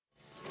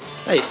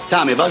Hey,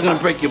 Tommy, if I was going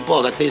to break your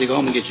balls, I'd tell you to go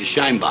home and get your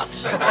shine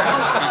box. Oh,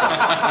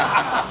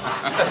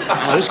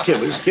 this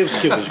kid was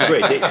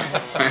great.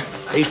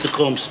 They used to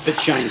call him Spit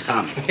Shine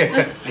Tommy.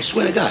 I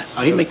swear to God.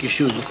 Oh, he'd make your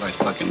shoes look like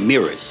fucking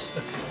mirrors.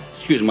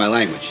 Excuse my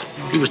language.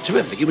 He was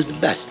terrific. He was the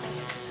best.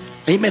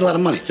 And he made a lot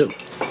of money, too.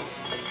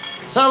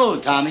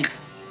 Salud, Tommy.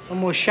 No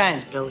more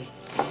shines, Billy.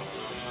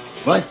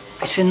 What?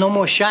 I said no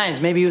more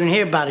shines. Maybe you didn't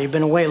hear about it. You've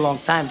been away a long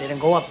time. They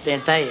didn't go up there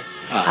and tell you.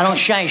 I don't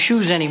shine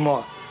shoes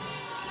anymore.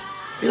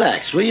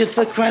 Relax, will you,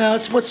 for crying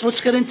out? What's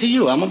got into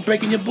you? I'm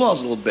breaking your balls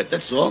a little bit,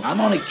 that's all.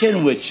 I'm only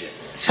kidding with you.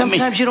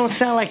 Sometimes you don't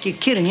sound like you're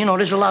kidding. You know,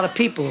 there's a lot of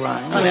people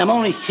around. I mean, I'm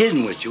only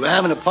kidding with you. We're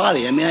having a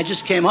party. I mean, I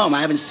just came home. I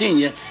haven't seen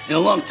you in a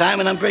long time,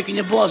 and I'm breaking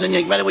your balls, and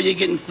right away you're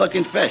getting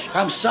fucking fresh.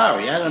 I'm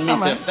sorry. I don't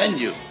mean to offend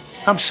you.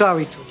 I'm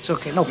sorry, too. It's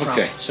okay. No problem.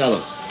 Okay,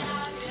 salud.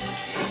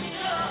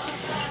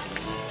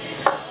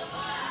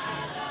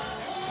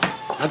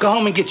 Now go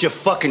home and get your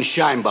fucking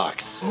shine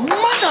box.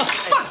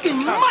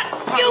 Motherfucking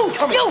you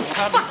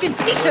fucking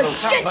piece of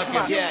shit!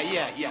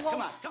 Yeah.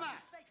 Come on.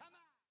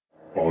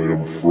 I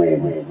am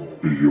from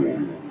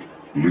beyond.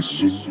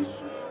 Listen,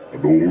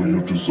 and all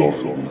you desire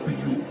will be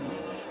yours.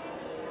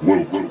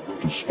 Welcome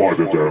to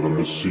Spider-Dan and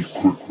the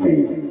Secret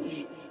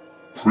Balls.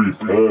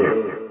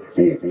 Prepare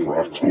for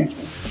battle.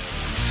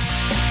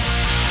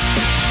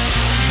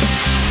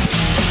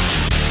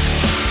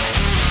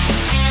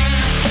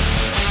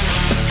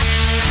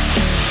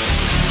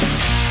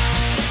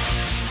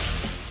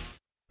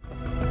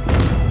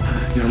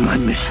 You're my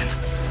mission.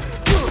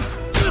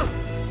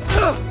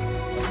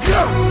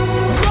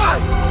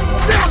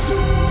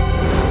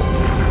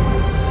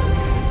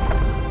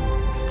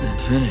 Then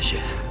finish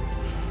it.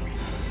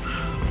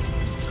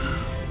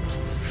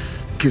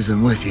 Gives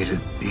them with you to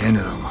the end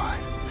of the line.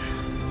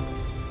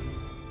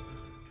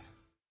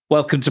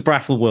 Welcome to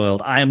Brattle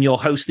World. I am your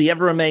host, the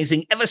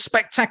ever-amazing,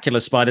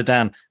 ever-spectacular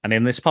Spider-Dan, and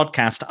in this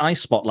podcast, I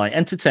spotlight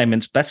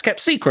entertainment's best-kept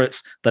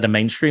secrets that a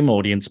mainstream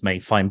audience may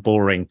find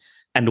boring.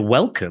 And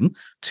welcome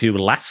to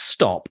Last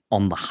Stop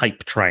on the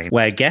Hype Train,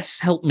 where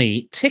guests help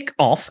me tick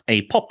off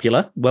a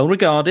popular,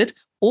 well-regarded,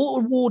 or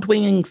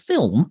award-winning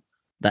film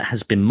that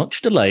has been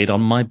much delayed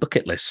on my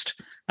bucket list,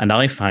 and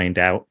I find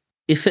out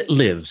if it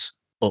lives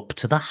up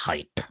to the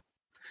hype.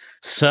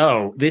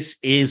 So this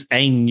is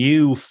a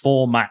new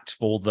format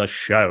for the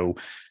show.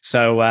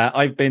 So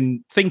I've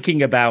been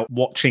thinking about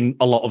watching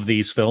a lot of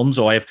these films,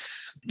 or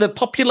they're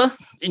popular,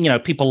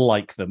 people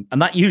like them.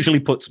 And that usually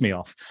puts me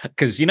off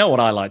because you know what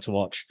I like to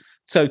watch?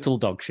 Total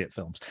dog shit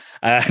films.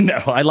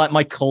 No, I like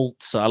my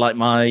cults. I like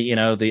my,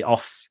 the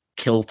off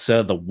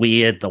kilter, the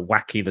weird, the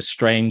wacky, the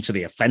strange,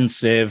 the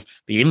offensive,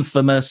 the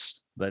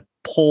infamous, the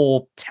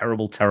poor,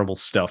 terrible, terrible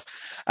stuff.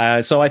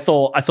 So I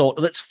thought,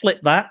 let's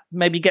flip that.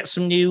 Maybe get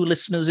some new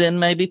listeners in.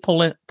 Maybe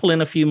pull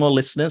in a few more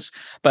listeners.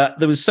 But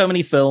there was so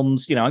many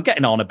films. I'm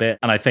getting on a bit,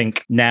 and I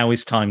think now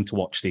is time to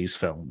watch these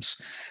films.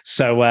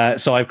 So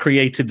I've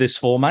created this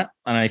format,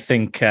 and I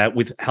think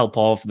with help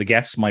of the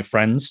guests, my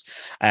friends,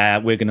 we're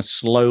going to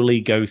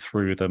slowly go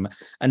through them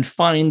and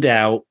find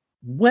out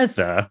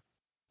whether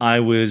I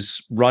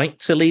was right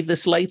to leave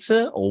this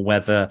later or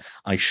whether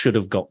I should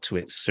have got to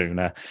it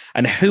sooner.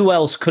 And who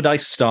else could I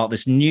start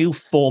this new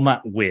format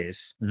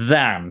with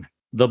than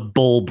the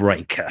ball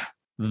breaker?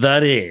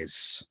 That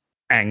is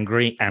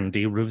Angry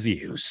Andy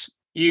Reviews.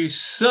 You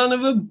son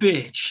of a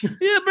bitch.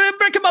 You're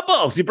breaking my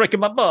balls. You're breaking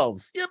my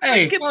balls. You're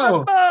breaking my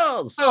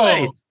balls.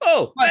 I'm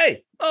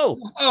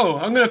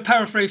going to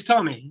paraphrase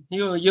Tommy.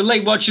 You're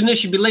late watching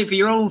this. You'd be late for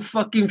your own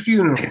fucking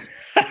funeral.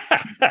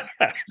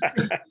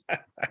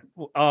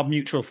 Our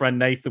mutual friend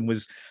Nathan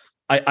was.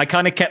 I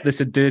kind of kept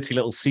this a dirty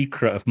little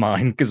secret of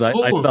mine because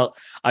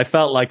I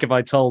felt like if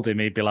I told him,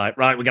 he'd be like,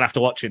 "Right, we're gonna have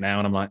to watch it now,"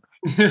 and I'm like,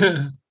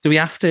 "Do we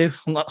have to?"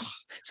 I'm like,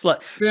 "It's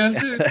like,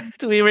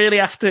 do we really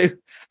have to?"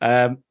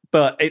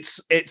 But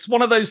it's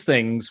one of those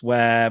things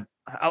where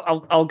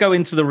I'll go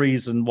into the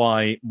reason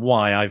why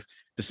I've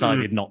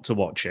decided not to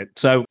watch it.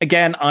 So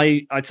again,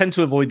 I tend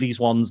to avoid these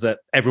ones that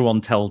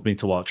everyone tells me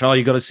to watch. Oh,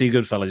 you got to see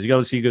Goodfellas. You got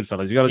to see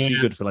Goodfellas. You got to see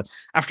Goodfellas.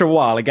 After a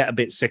while, I get a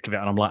bit sick of it,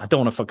 and I'm like, I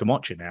don't want to fucking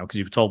watch it now because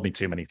you've told me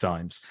too many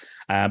times.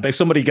 But if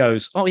somebody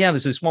goes, oh yeah,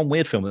 there's this one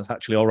weird film that's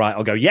actually all right,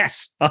 I'll go,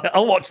 yes,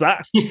 I'll watch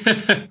that.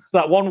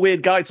 That one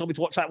weird guy told me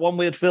to watch that one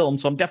weird film,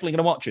 so I'm definitely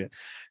going to watch it.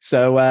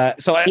 So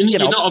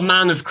you're not a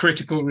man of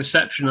critical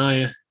reception, are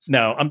you?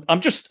 No,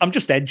 I'm just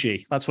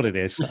edgy. That's what it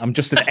is. I'm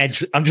just an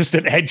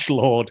edge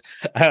lord,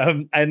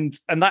 and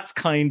that's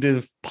kind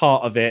of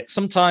part of it.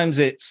 Sometimes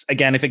it's,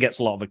 again, if it gets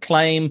a lot of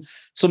acclaim.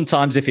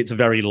 Sometimes if it's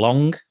very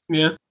long.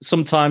 Yeah.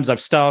 Sometimes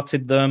I've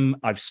started them,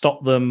 I've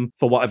stopped them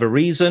for whatever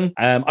reason.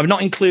 I've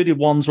not included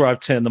ones where I've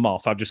turned them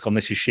off. I've just gone,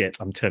 this is shit,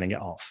 I'm turning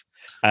it off.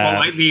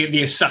 Like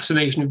the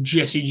assassination of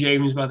Jesse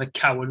James by the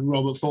coward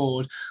Robert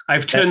Ford.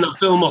 I've turned that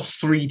film off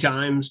 3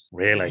 times.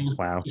 Really?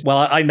 Wow.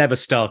 Well, I never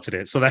started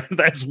it, so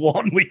there's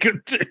one we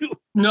could do.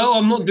 No,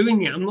 I'm not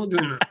doing it. I'm not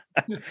doing that.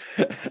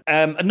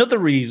 Another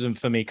reason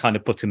for me kind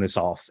of putting this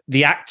off,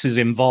 the actors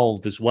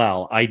involved as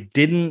well.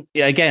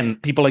 Again,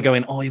 people are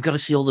going, oh, you've got to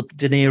see all the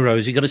De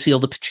Niro's, you've got to see all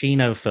the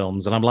Pacino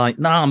films. And I'm like,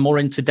 nah, I'm more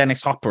into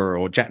Dennis Hopper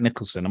or Jack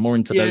Nicholson. I'm more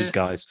into those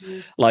guys.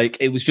 Yeah. Like,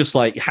 it was just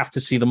like, you have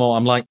to see them all.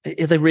 I'm like,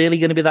 are they really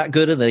going to be that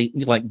good? Are they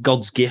like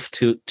God's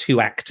gift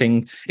to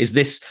acting? Is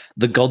this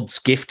the God's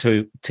gift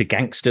to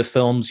gangster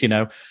films, you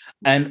know?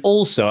 And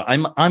also,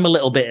 I'm a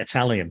little bit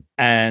Italian.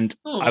 And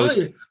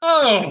it's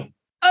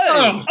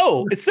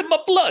in my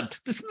blood.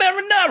 This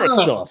marinara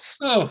sauce.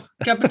 Oh,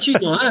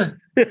 cappuccino, huh?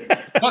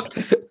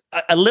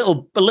 A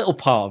little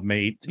part of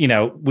me, you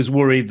know, was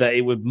worried that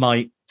it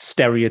might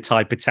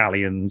stereotype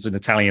Italians and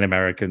Italian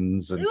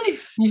Americans. And, really?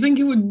 You think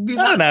it would be?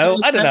 I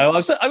don't know.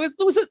 It's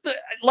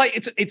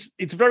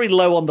very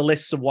low on the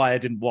list of why I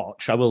didn't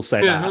watch. I will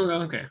say that.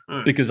 Okay.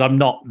 Right. Because I'm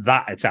not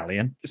that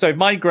Italian. So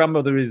my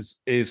grandmother is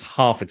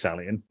half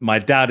Italian. My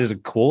dad is a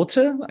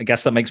quarter. I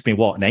guess that makes me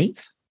what, an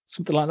eighth,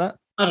 something like that.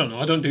 I don't know.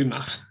 I don't do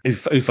math.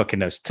 Who fucking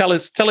knows? Tell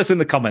us in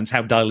the comments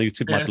how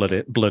diluted my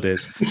blood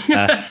is. It's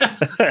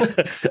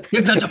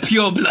not a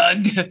pure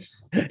blood.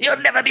 You'll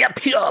never be a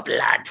pure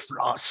blood,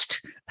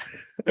 Frost.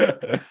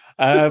 But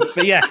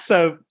yeah,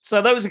 so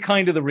those are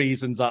kind of the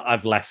reasons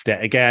I've left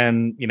it.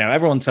 Again, you know,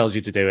 everyone tells you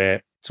to do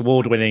it. It's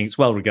award-winning. It's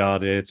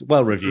well-regarded. It's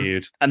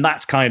well-reviewed. And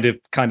that's kind of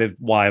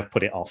why I've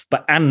put it off.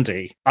 But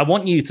Andy, I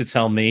want you to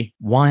tell me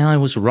why I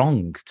was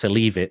wrong to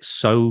leave it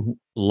so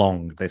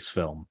long, this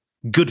film.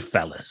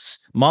 Goodfellas.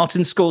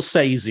 Martin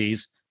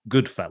Scorsese's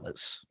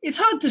Goodfellas. It's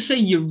hard to say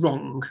you're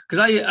wrong, because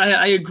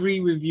I agree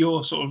with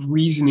your sort of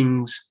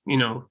reasonings, you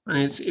know, and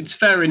it's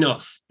fair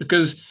enough,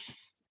 because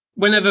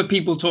whenever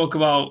people talk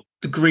about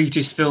the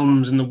greatest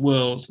films in the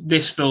world,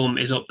 this film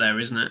is up there,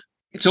 isn't it?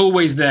 It's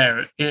always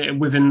there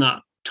within that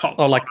top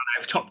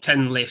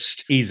 10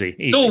 list. Easy.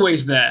 It's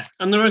always there.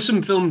 And there are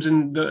some films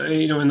in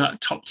that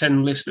top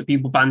 10 list that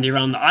people bandy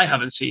around that I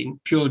haven't seen,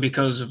 purely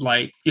because of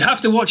like, you have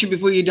to watch it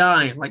before you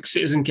die, like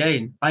Citizen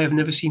Kane. I have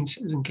never seen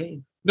Citizen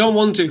Kane. Don't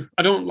want to.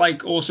 I don't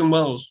like Orson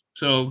Welles.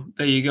 So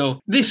there you go.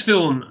 This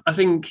film, I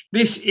think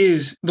this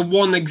is the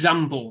one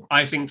example,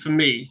 I think, for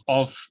me,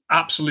 of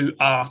absolute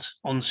art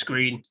on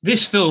screen.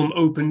 This film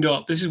opened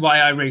up. This is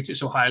why I rate it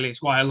so highly.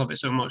 It's why I love it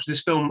so much.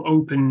 This film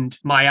opened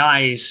my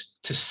eyes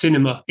to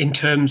cinema in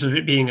terms of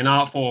it being an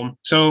art form.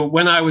 So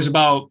when I was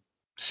about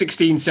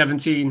 16,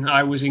 17,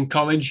 I was in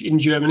college in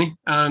Germany,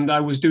 and I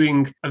was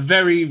doing a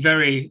very,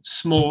 very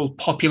small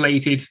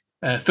populated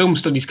film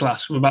studies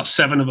class with about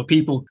 7 other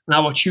people. And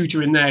our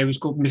tutor in there was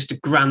called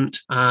Mr. Grant.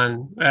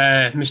 And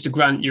Mr.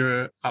 Grant,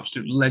 you're an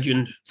absolute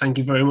legend. Thank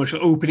you very much for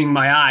opening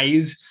my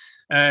eyes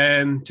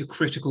to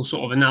critical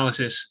sort of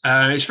analysis.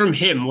 It's from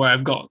him where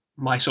I've got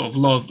my sort of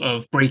love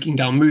of breaking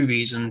down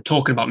movies and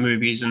talking about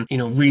movies and, you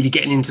know, really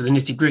getting into the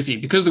nitty gritty.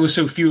 Because there were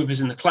so few of us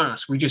in the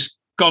class, we just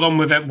got on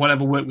with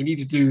whatever work we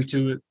needed to do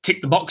to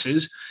tick the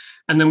boxes.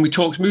 And then we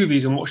talked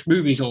movies and watched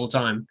movies all the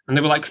time. And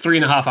they were like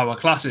 3.5-hour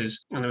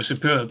classes, and they were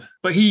superb.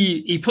 But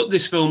he put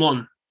this film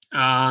on,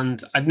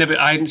 and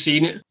I hadn't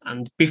seen it.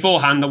 And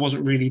beforehand, I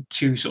wasn't really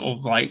too sort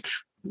of like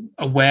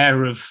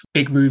aware of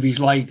big movies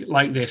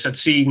like this. I'd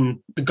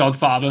seen The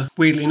Godfather.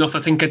 Weirdly enough, I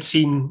think I'd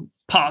seen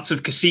parts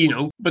of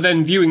Casino. But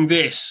then viewing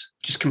this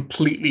just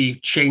completely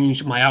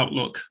changed my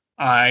outlook.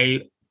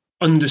 I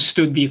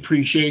understood the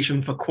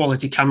appreciation for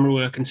quality camera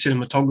work and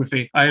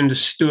cinematography. I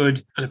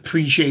understood and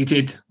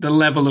appreciated the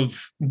level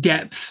of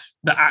depth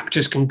that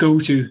actors can go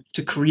to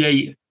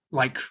create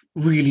like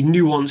really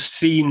nuanced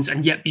scenes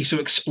and yet be so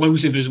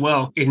explosive as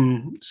well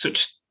in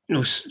such, you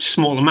know,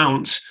 small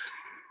amounts.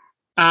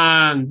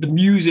 And the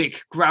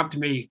music grabbed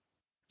me.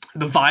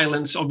 The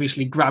violence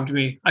obviously grabbed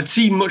me. I'd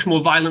seen much more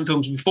violent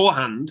films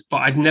beforehand, but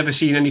I'd never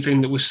seen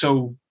anything that was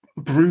so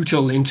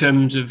brutal in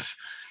terms of,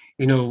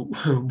 you know,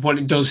 what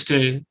it does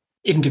to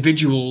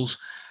individuals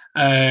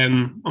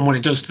and what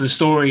it does to the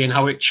story and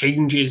how it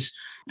changes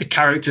the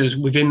characters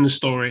within the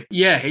story.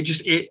 Yeah,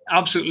 it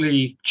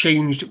absolutely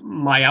changed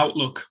my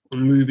outlook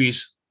on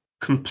movies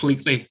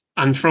completely.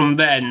 And from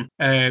then,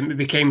 it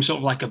became sort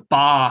of like a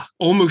bar,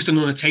 almost an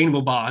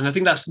unattainable bar. And I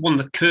think that's one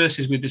of the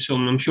curses with this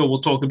film. And I'm sure we'll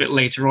talk a bit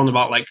later on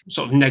about like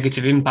sort of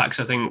negative impacts,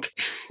 I think.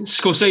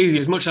 Scorsese,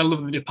 as much as I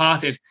love The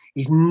Departed,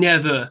 he's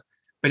never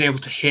been able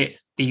to hit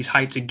these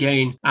heights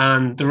again.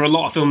 And there are a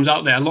lot of films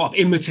out there, a lot of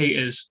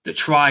imitators that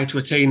try to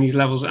attain these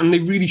levels, and they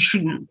really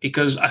shouldn't,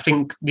 because I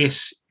think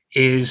this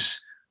is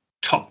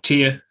top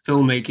tier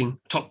filmmaking,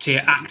 top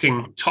tier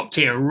acting, top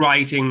tier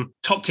writing,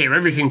 top tier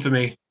everything for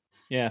me.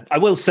 Yeah, I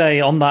will say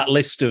on that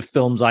list of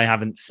films I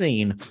haven't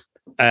seen,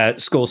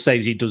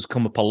 Scorsese does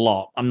come up a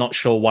lot. I'm not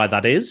sure why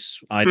that is.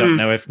 I don't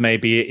know if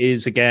maybe it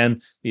is,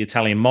 again, the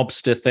Italian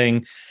mobster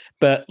thing.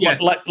 But yeah,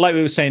 like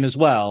we were saying as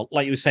well,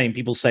 like you were saying,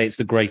 people say it's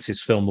the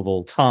greatest film of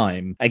all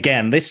time.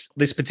 Again, this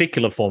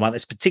particular format,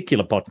 this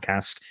particular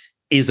podcast,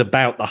 is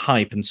about the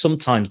hype, and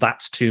sometimes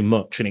that's too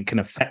much, and it can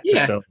affect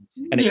the film,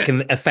 and it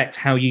can affect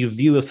how you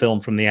view a film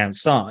from the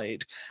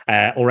outside,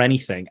 or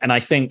anything. And I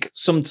think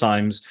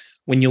sometimes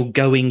when you're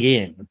going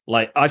in,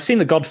 like I've seen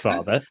The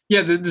Godfather.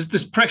 Yeah,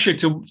 there's pressure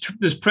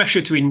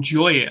to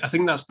enjoy it. I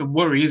think that's the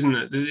worry, isn't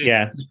it?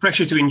 There's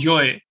pressure to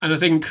enjoy it, and I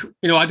think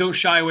I don't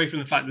shy away from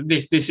the fact that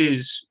this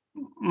is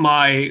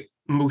my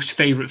most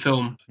favorite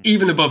film,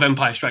 even above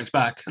Empire Strikes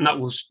Back, and that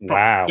was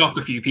shock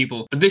a few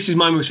people. But this is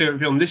my most favorite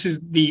film. This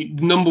is the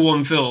number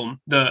one film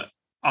that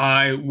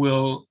I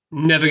will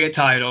never get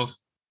tired of.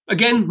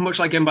 Again, much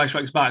like Empire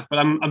Strikes Back, but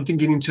I'm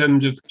thinking in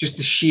terms of just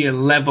the sheer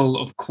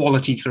level of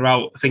quality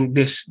throughout. I think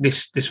this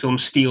film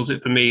steals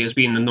it for me as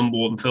being the number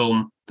one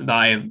film that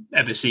I have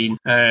ever seen.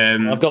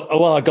 I've got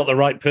the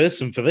right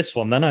person for this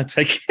one. Then I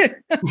take it.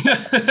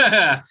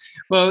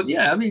 Well,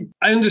 yeah. I mean,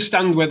 I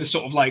understand where the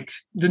sort of like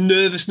the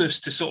nervousness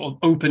to sort of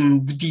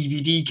open the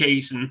DVD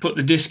case and put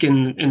the disc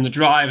in the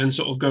drive and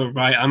sort of go,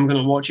 right, I'm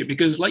going to watch it,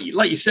 because like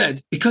you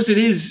said, because it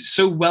is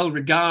so well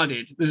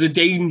regarded, there's a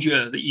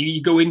danger that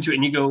you go into it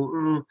and you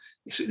go,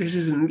 this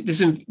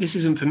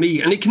isn't for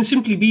me. And it can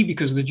simply be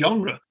because of the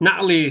genre.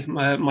 Natalie,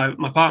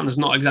 my partner's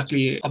not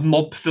exactly a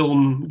mob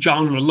film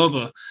genre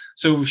lover,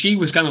 so she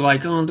was kind of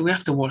like, oh, do we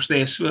have to watch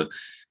this? But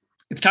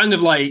it's kind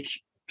of like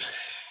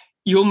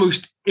you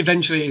almost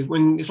eventually,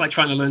 when it's like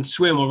trying to learn to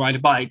swim or ride a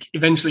bike,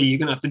 eventually you're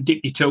going to have to dip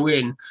your toe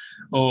in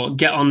or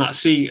get on that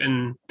seat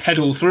and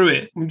pedal through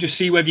it and just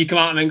see whether you come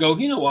out and then go,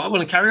 you know what, I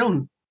want to carry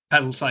on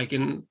pedal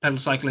cycling,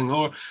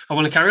 or I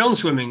want to carry on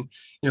swimming.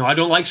 I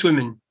don't like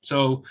swimming.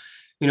 So,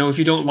 if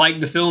you don't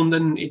like the film,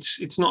 then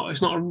it's not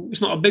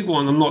a big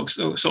one. I'm not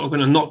sort of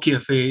going to knock you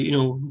for,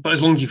 but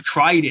as long as you've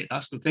tried it,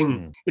 that's the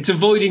thing. It's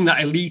avoiding that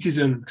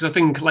elitism, because I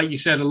think, like you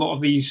said, a lot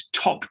of these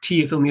top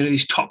tier films,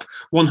 these top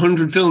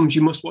 100 films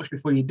you must watch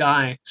before you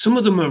die, some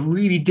of them are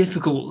really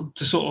difficult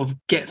to sort of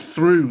get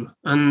through,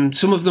 and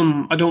some of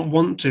them I don't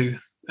want to.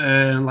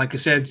 Like I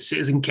said,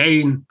 Citizen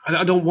Kane,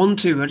 I don't want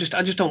to. I just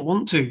don't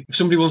want to. If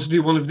somebody wants to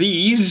do one of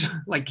these,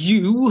 like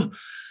you,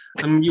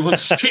 and you want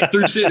to skip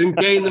through Citizen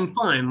Kane, then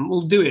fine,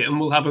 we'll do it and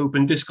we'll have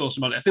open discourse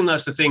about it. I think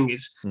that's the thing,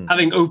 is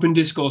having open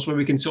discourse where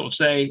we can sort of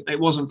say, it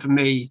wasn't for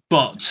me,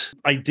 but...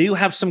 I do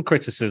have some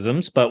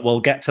criticisms, but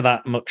we'll get to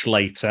that much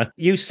later.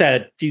 You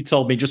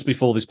told me just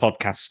before this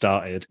podcast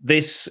started,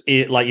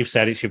 like you've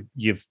said, it's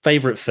your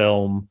favourite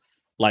film.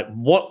 Like,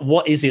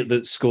 what is it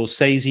that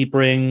Scorsese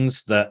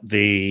brings, that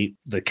the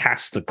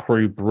cast, the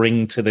crew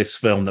bring to this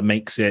film that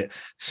makes it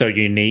so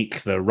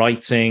unique? The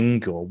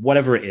writing or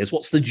whatever it is.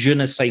 What's the je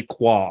ne sais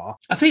quoi?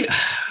 I think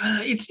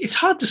it's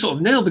hard to sort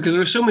of nail, because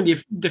there are so many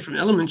different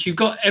elements. You've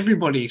got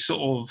everybody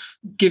sort of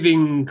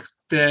giving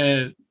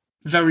their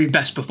very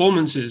best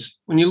performances.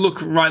 When you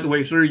look right the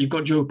way through, you've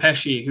got Joe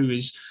Pesci, who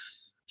is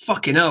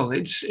fucking hell.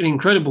 It's an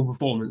incredible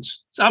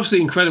performance. It's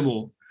absolutely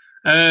incredible.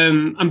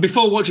 And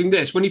before watching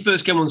this, when he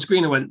first came on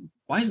screen, I went,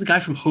 why is the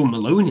guy from Home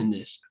Alone in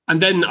this? And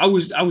then I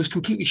was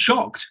completely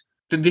shocked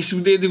that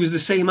there was the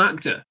same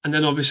actor. And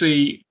then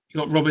obviously you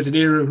got Robert De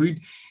Niro, who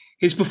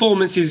his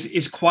performance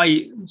is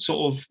quite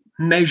sort of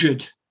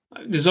measured.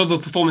 There's other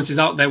performances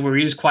out there where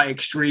he is quite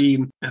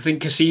extreme. I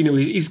think Casino,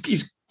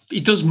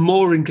 he does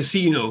more in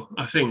Casino.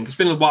 I think it's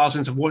been a while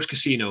since I've watched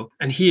Casino,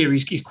 and here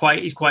he's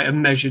quite a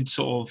measured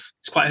sort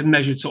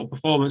of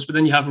performance. But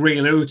then you have Ray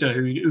Liotta,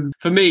 who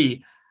for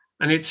me.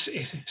 And it's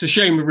a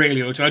shame with Ray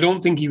Liotta. I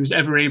don't think he was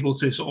ever able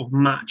to sort of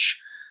match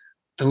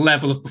the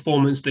level of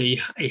performance that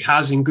he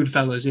has in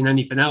Goodfellas in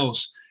anything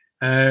else.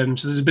 So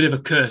there's a bit of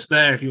a curse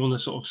there, if you want to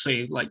sort of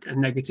say like a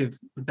negative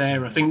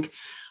there. I think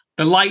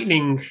the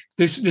lightning,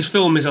 this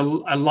film is a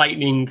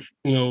lightning,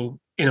 in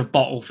a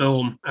bottle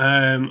film.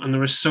 And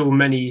there are so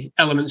many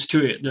elements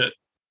to it that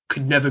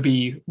could never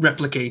be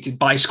replicated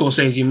by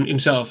Scorsese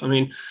himself. I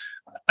mean,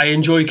 I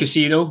enjoy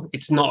Casino.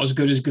 It's not as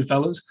good as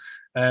Goodfellas.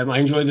 I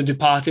enjoy The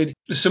Departed.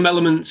 There's some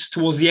elements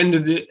towards the end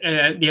of the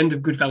end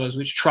of Goodfellas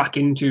which track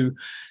into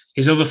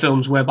his other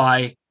films,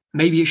 whereby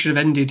maybe it should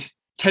have ended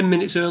 10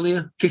 minutes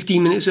earlier,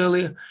 15 minutes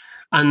earlier.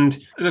 And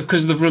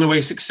because of the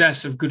runaway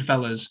success of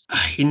Goodfellas,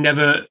 he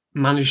never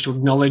managed to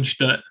acknowledge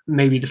that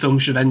maybe the film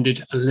should have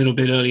ended a little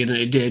bit earlier than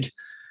it did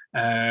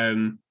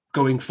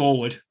going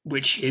forward,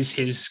 which is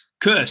his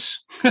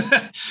curse.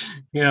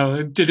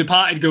 The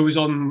Departed goes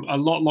on a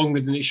lot longer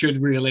than it should,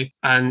 really,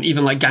 and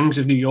even like Gangs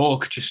of New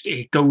York, just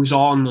it goes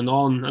on, and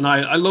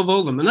I love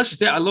all of them, and that's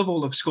just it. I love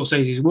all of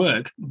Scorsese's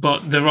work,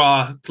 but there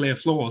are clear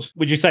flaws.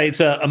 Would you say it's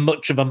a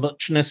much of a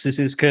muchness is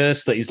his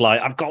curse, that he's like,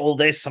 I've got all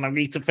this and I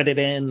need to fit it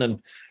in and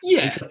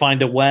need to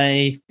find a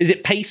way? Is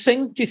it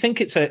pacing? Do you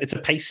think it's a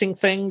pacing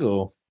thing,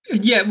 or?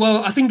 Yeah,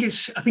 well, I think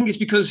it's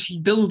because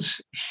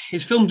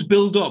his films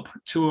build up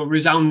to a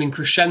resounding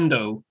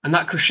crescendo, and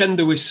that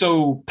crescendo is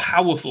so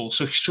powerful,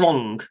 so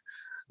strong,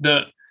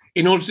 that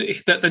in order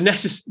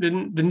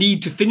the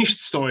need to finish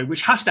the story,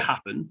 which has to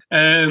happen,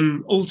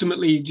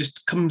 ultimately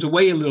just comes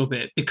away a little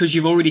bit, because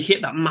you've already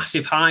hit that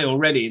massive high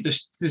already.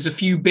 There's a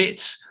few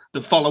bits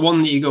that follow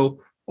on that you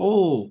go,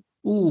 oh,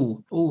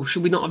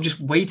 should we not have just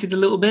waited a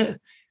little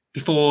bit?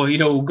 before,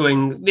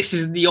 going, this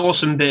is the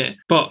awesome bit.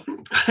 But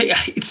I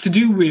think it's to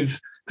do with,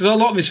 because a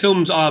lot of his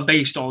films are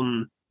based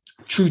on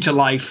true to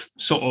life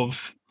sort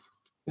of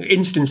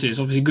instances.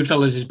 Obviously,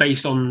 Goodfellas is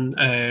based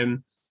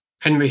on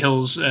Henry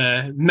Hill's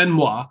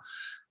memoir.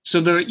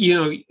 So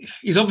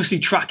he's obviously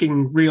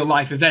tracking real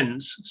life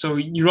events. So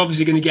you're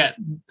obviously going to get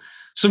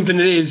something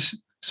that is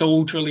so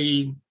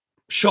ultraly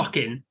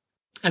shocking,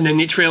 and then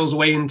it trails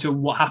away into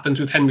what happens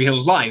with Henry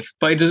Hill's life.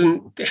 But it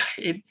doesn't.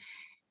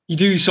 You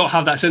do sort of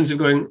have that sense of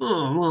going,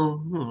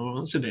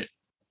 that's a bit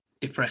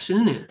depressing,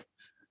 isn't it?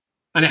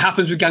 And it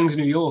happens with Gangs of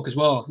New York as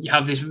well. You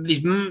have this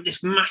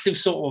massive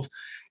sort of,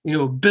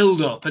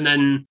 build up, and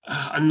then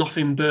a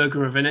nothing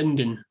burger of an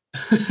ending,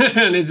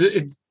 and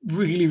it's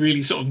really,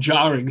 really sort of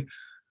jarring.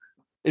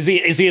 Is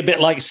he a bit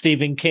like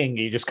Stephen King?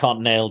 You just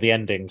can't nail the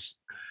endings.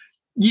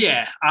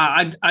 Yeah,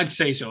 I'd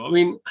say so. I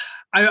mean,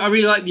 I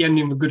really like the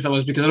ending of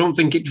Goodfellas because I don't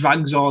think it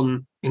drags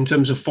on in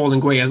terms of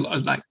falling away,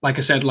 like I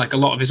said, like a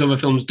lot of his other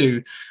films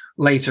do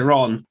later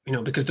on.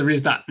 Because there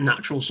is that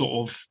natural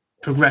sort of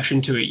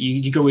progression to it.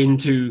 You go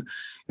into,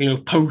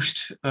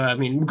 post.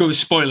 We'll go with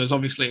spoilers,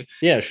 obviously.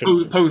 Yeah,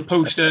 sure.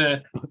 Post.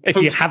 If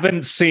you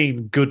haven't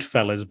seen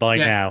Goodfellas by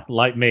now,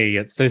 like me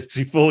at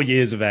 34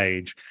 years of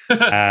age,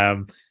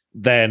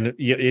 then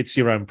it's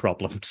your own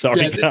problem.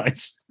 Sorry,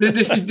 guys.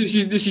 This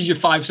is your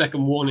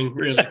 5-second warning,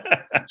 really.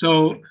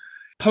 So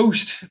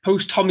post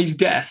Tommy's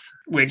death,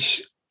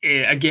 which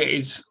again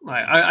is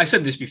like I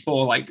said this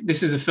before, like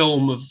this is a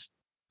film of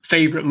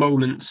favorite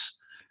moments,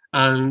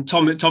 and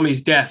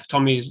Tommy's death,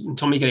 Tommy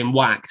getting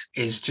whacked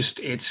is just,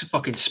 it's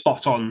fucking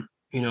spot on,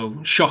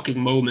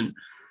 shocking moment.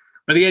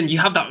 But again, you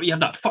have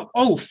that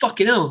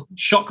fucking hell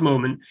shock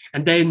moment,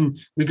 and then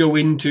we go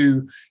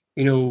into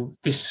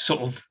this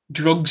sort of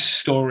drugs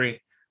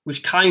story,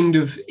 which kind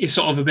of is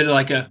sort of a bit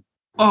like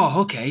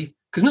okay,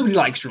 because nobody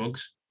likes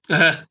drugs.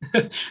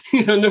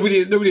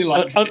 Nobody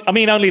likes it. I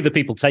mean, only the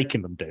people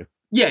taking them do.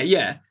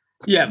 Yeah.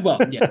 Well,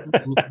 yeah.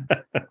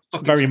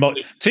 Very much,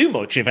 too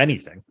much, if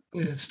anything.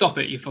 Yeah, stop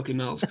it, you fucking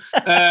mouths.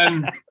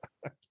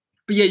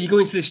 But yeah, you go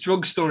into this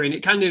drug story, and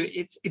it kind of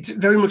it's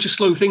very much a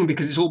slow thing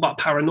because it's all about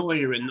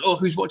paranoia and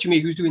who's watching me,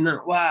 who's doing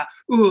that, wow,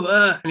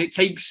 and it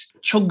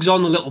chugs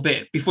on a little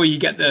bit before you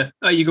get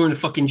you're going to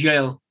fucking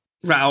jail,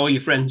 rat all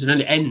your friends, and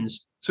then it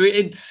ends. So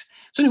it's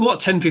only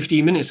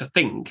 10-15 minutes, I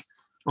think,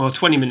 or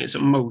 20 minutes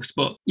at most.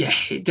 But yeah,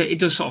 it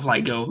does sort of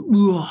like go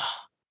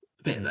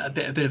a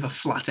bit of a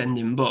flat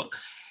ending. But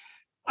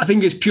I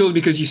think it's purely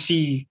because you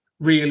see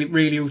Ray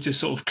Liotta's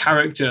sort of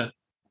character,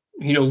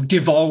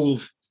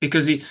 devolve.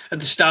 Because at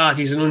the start,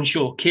 he's an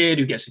unsure kid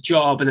who gets a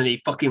job, and then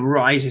he fucking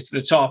rises to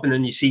the top, and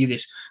then you see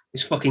this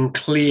fucking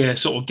clear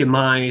sort of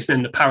demise, and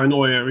then the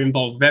paranoia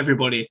involved with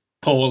everybody,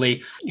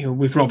 Paulie,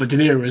 with Robert De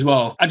Niro as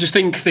well. I just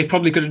think they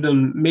probably could have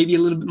done maybe a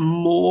little bit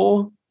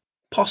more,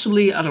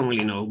 possibly. I don't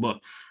really know,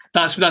 but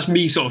that's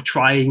me sort of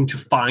trying to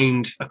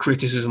find a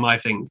criticism, I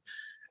think.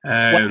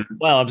 Well,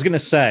 I was going to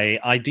say,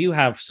 I do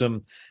have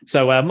some.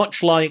 So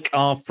much like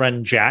our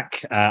friend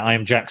Jack, I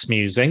am Jack's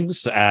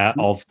Musings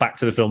of Back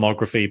to the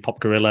Filmography,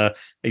 Pop Gorilla.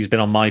 He's been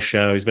on my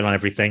show. He's been on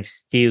everything.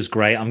 He is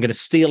great. I'm going to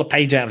steal a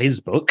page out of his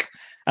book,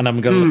 and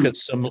I'm going to look at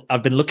some.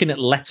 I've been looking at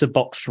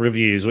Letterboxd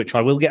reviews, which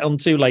I will get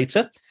onto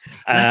later.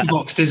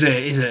 Letterboxd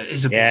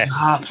is a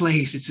bizarre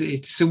place.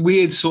 It's a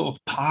weird sort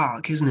of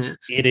park, isn't it?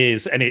 It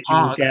is, and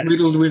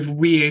riddled with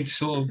weird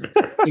sort of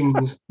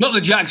things. Not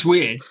that Jack's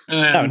weird.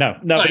 No.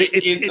 But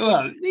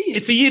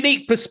it's a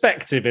unique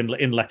perspective in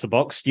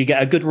Letterboxd. You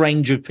get a good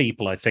range of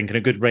people, I think, and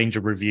a good range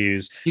of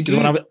reviews. You do.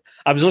 When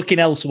I was looking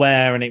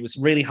elsewhere, and it was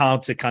really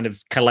hard to kind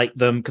of collate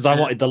them because I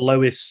wanted the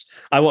lowest.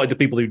 I wanted the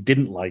people who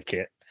didn't like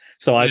it.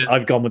 So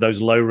I've gone with those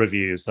low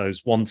reviews,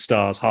 those 1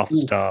 star, half a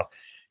star,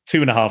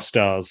 2.5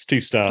 stars, 2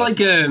 stars.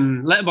 It's like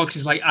Letterboxd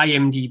is like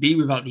IMDb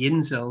without the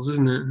incels,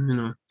 isn't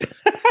it?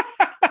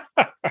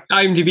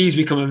 IMDb's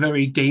become a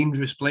very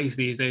dangerous place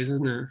these days,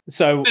 isn't it?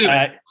 So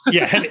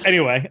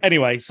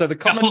anyway. So the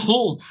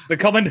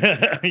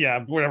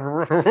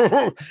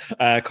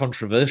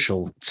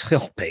controversial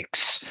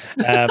topics.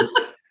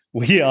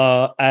 We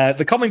are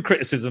the common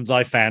criticisms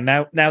I found.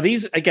 Now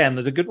these, again,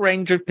 there's a good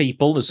range of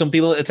people. There's some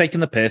people that are taking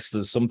the piss.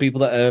 There's some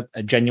people that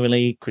are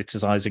genuinely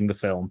criticizing the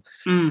film.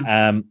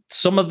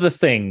 Some of the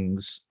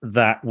things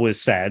that were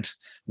said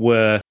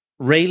were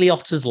Ray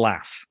Liotta's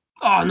laugh.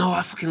 Oh no,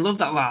 I fucking love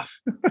that laugh.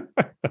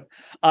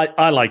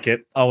 I like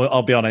it.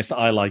 I'll be honest,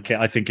 I like it.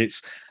 I think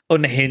it's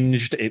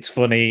unhinged, it's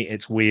funny,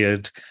 it's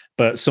weird,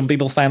 but some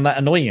people found that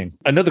annoying.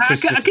 Another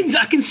criticism.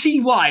 I can see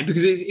why,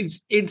 because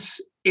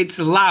it's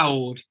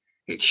loud.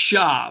 It's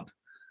sharp,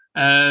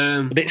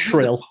 a bit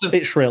shrill.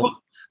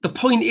 The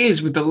point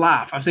is with the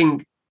laugh, I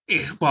think.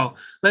 Well,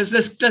 let's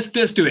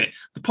do it.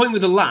 The point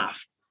with the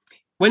laugh,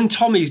 when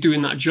Tommy's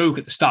doing that joke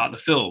at the start of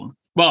the film.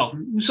 Well,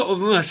 sort of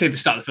when I say the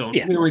start of the film,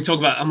 when we talk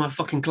about, "I'm a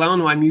fucking clown,"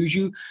 or "I amuse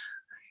you,"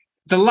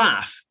 the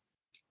laugh,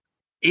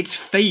 it's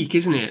fake,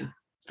 isn't it?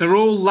 They're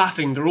all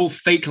laughing. They're all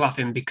fake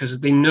laughing because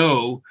they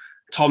know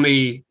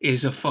Tommy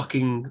is a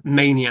fucking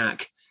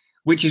maniac,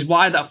 which is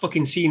why that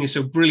fucking scene is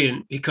so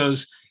brilliant,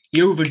 because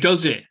he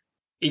overdoes it.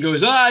 he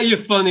goes, you're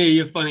funny,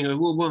 you're funny. Goes,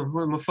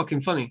 what am I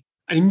fucking funny?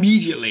 And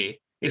immediately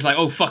it's like,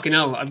 oh, fucking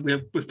hell,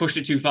 we've pushed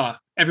it too far.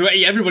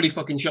 Everybody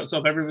fucking shuts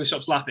up. Everybody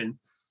stops laughing.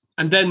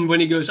 And then when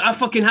he goes, I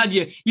fucking had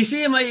you. You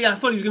see him? I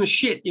thought he was going to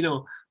shit,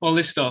 all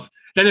this stuff.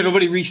 Then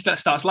everybody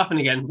starts laughing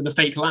again with a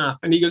fake laugh.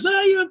 And he goes,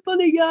 you're a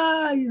funny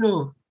guy,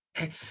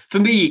 For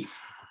me,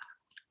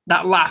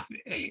 that laugh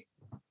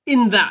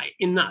in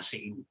that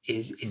scene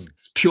is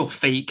pure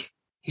fake.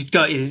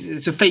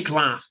 It's a fake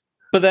laugh.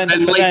 But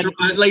then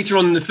later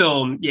on in the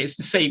film, it's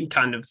the same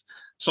kind of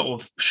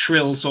sort of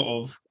shrill, sort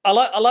of I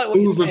like what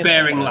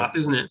overbearing laugh,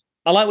 isn't it?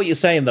 I like what you're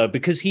saying though,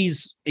 because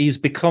he's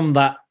become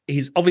that.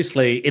 He's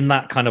obviously in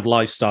that kind of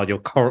lifestyle. You're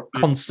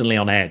constantly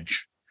on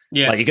edge.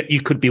 Yeah, like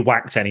you could be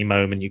whacked any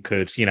moment. You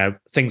could,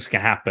 things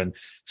can happen.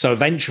 So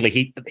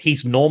eventually,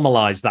 he's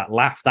normalized that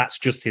laugh. That's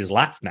just his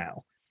laugh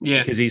now.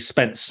 Yeah, because he's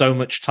spent so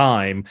much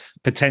time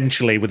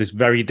potentially with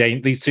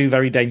these two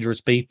very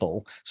dangerous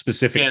people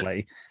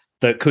specifically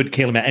that could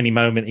kill him at any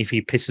moment if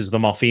he pisses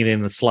them off even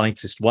in the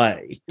slightest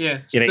way.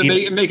 Yeah,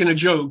 making a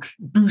joke,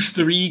 boost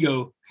their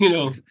ego.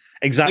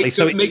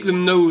 Exactly. Make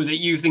them know that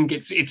you think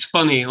it's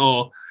funny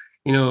or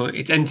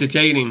it's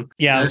entertaining.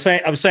 Yeah,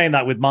 I was saying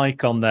that with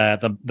Mike on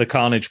the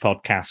Carnage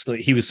podcast. That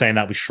he was saying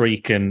that with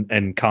Shriek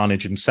and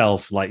Carnage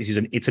himself. Like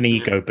it's an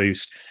ego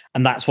boost,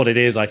 and that's what it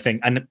is, I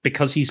think. And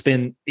because he's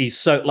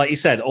so, like you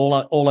said,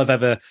 all I've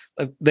ever.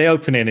 The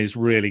opening is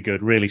really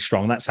good, really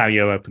strong. That's how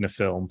you open a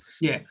film.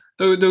 Yeah,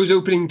 those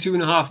opening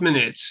 2.5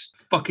 minutes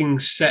fucking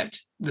set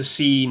the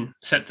scene,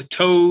 set the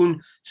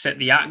tone, set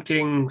the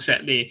acting,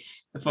 set the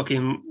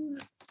fucking.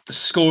 The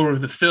score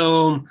of the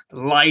film, the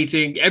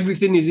lighting,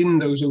 everything is in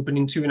those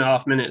opening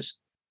 2.5 minutes.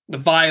 The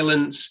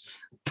violence,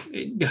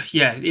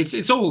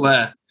 it's all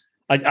there.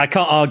 I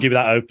can't argue with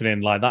that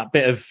opening. Like that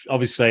bit of,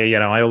 obviously,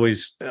 I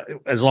always,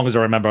 as long as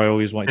I remember, I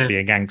always wanted to be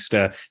a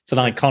gangster. It's an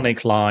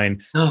iconic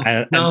line.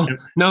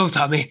 No,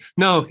 Tommy,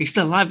 no, he's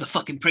still alive. The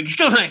fucking prick, he's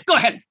still alive. Go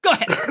ahead.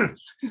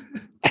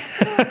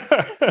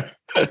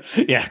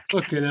 Yeah,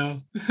 fucking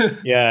hell.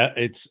 Yeah,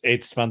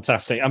 it's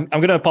fantastic. I'm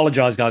going to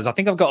apologize, guys. I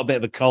think I've got a bit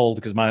of a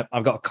cold because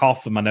I've got a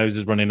cough and my nose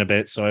is running a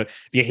bit. So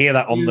if you hear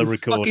that on the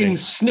recording, fucking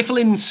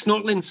sniffling,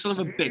 snortling son of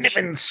a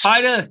bitch,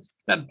 Spider,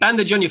 that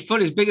bandage on your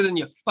foot is bigger than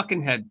your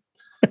fucking head.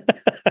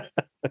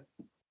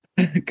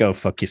 Go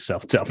fuck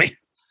yourself, Tommy.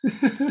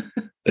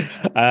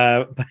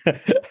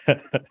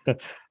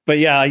 But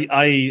yeah,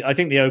 I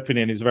think the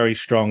opening is very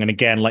strong, and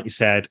again, like you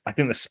said, I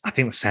think the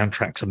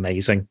soundtrack's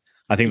amazing.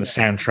 I think the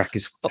soundtrack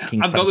is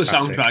fucking. I've got the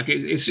soundtrack.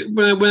 It's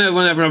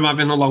whenever I'm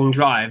having a long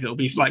drive, it'll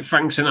be like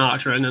Frank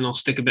Sinatra, and then I'll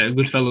stick a bit of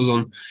Goodfellas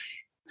on.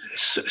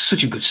 It's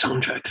such a good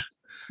soundtrack.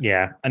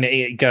 Yeah, and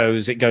it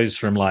goes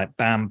from like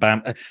bam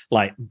bam,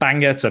 like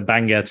banger to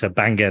banger to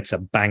banger to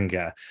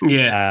banger.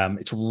 Yeah,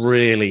 it's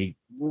really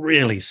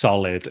really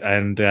solid,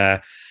 and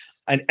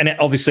it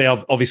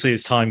obviously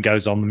as time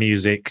goes on, the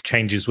music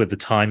changes with the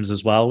times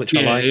as well, which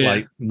I like. Yeah.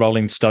 Like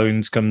Rolling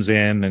Stones comes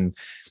in, and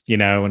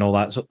and all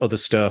that other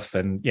stuff,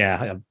 and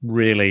I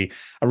really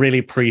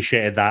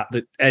appreciated that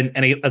and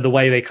the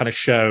way they kind of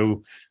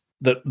show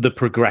the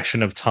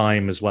progression of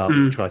time as well,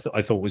 which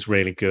I thought was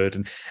really good.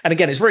 And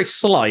again, it's very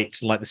slight,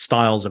 like the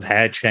styles of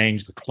hair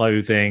change, the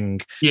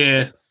clothing.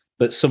 Yeah.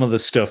 But some of the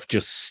stuff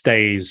just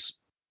stays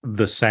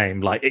the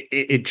same. Like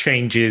it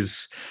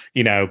changes,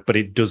 but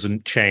it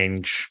doesn't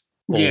change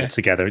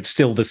altogether. It's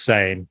still the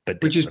same,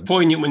 but which different. Is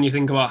poignant when you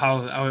think about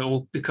how it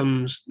all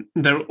becomes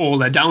their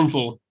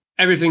downfall.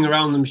 Everything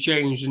around them's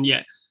changed, and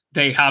yet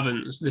they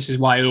haven't. This is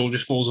why it all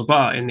just falls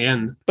apart in the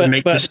end. They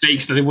make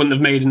mistakes that they wouldn't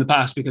have made in the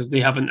past because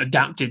they haven't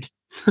adapted.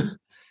 Well,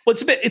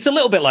 it's a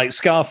little bit like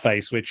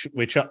Scarface, which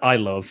I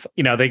love.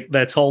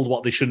 They're told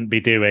what they shouldly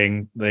be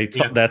doing.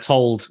 They're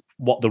told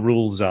what the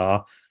rules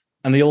are,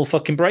 and they all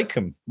fucking break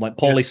them. Like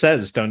Paulie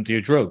says, don't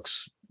do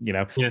drugs.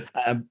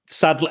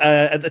 Sadly,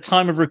 at the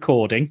time of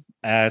recording,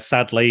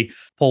 sadly,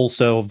 Paul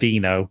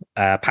Sorvino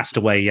passed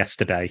away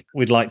yesterday.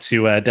 We'd like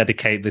to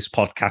dedicate this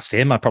podcast to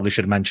him. I probably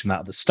should have mentioned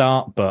that at the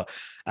start, but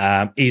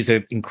he's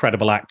an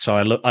incredible actor.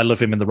 I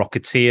love him in The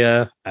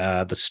Rocketeer,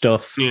 The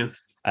Stuff. Yeah.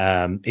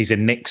 He's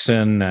in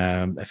Nixon,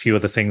 a few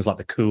other things like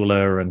The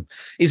Cooler, and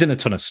he's in a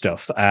ton of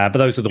stuff. But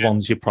those are the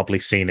ones you've probably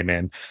seen him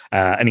in,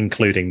 and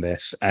including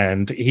this.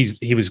 And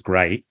he was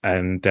great.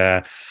 And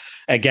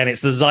again,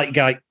 it's the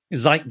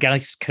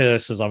zeitgeist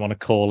curse, as I want to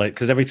call it,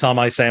 because every time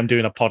I say I'm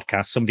doing a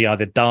podcast, somebody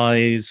either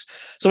dies,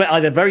 something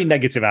either very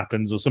negative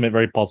happens, or something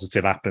very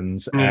positive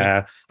happens,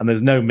 and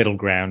there's no middle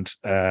ground.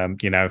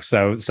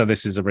 So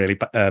this is a really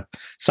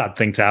sad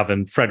thing to have.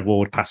 And Fred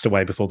Ward passed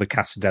away before the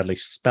Cast a Deadly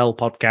Spell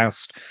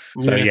podcast.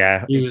 So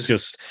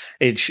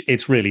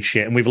it's really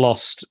shit. And we've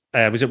lost.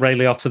 Was it Ray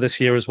Liotta this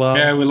year as well?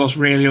 Yeah, we lost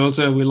Ray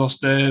Liotta. We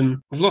lost.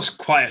 We've lost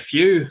quite a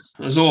few.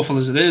 As awful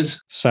as it is.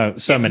 So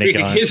many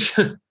guys.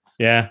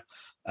 Yeah.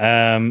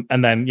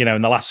 And then,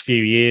 in the last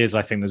few years,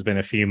 I think there's been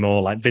a few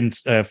more, like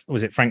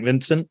was it Frank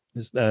Vincent?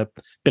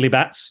 Billy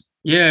Batts?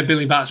 Yeah,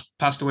 Billy Batts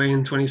passed away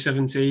in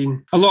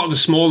 2017. A lot of the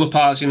smaller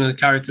parts,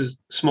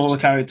 smaller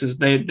characters,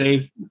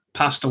 they've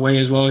passed away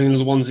as well. You know,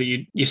 the ones that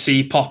you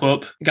see pop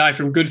up. The guy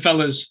from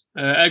Goodfellas,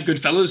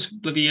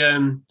 bloody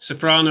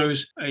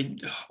Sopranos.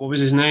 What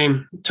was his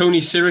name?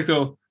 Tony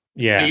Sirico.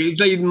 Yeah, he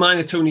played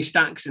minor Tony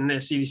Stacks in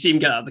this. You see him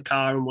get out of the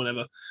car and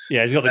whatever.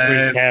 Yeah, he's got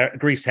the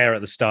greased hair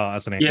at the start,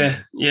 hasn't he?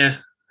 Yeah.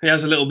 He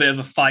has a little bit of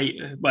a fight.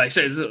 Well,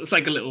 it's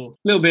like a little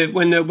bit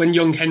when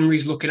young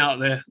Henry's looking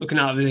out of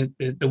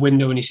the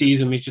window and he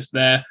sees him, he's just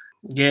there.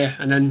 Yeah,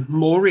 and then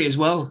Maury as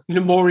well. You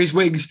know, Maury's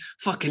wigs.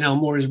 Fucking hell,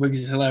 Maury's wigs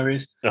is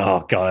hilarious.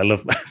 Oh God, I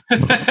love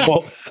that.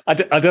 Well, I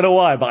don't know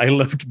why, but I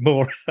loved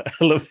Maury. I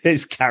loved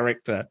his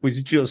character.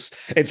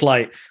 It's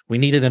like we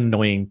need an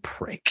annoying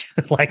prick.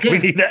 We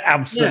need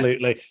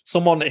absolutely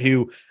someone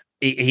who.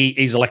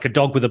 He's like a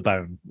dog with a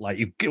bone.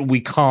 We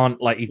can't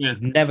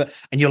he's never.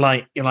 And you're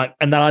like, and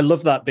then I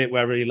love that bit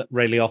where Ray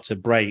Liotta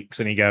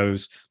breaks and he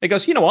goes,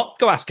 you know what?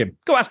 Go ask him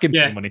for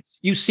the money.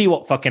 You see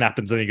what fucking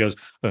happens, and he goes,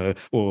 I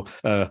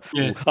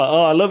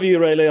love you,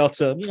 Ray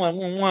Liotta. Mwah,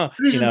 mwah, mwah.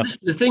 This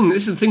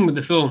is the thing with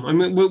the film. I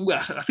mean,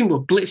 I think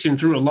we're blitzing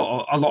through a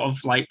lot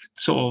of like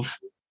sort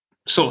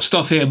of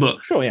stuff here,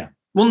 but sure, yeah.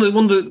 One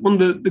of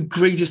the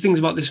greatest things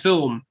about this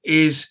film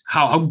is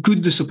how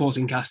good the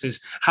supporting cast is.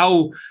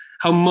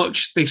 How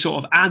much they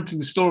sort of add to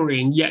the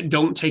story and yet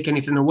don't take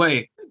anything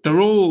away. They're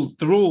all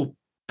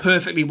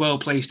perfectly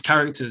well-placed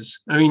characters.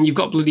 I mean, you've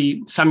got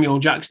bloody Samuel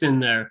Jackson in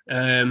there.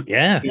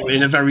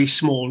 In a very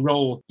small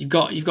role. You've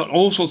got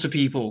all sorts of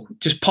people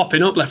just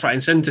popping up left, right,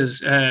 and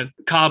centers.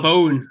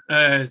 Carbone,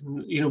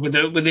 with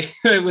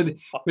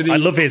the I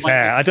love his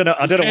hair. I don't know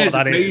what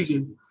that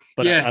is.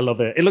 But I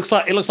love it. It looks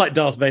like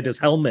Darth Vader's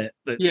helmet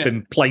that's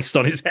been placed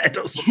on his head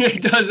or something. Yeah,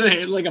 it does.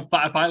 It's like a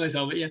pilot's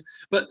helmet, yeah.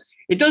 But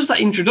it does that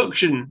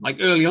introduction, like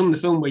early on in the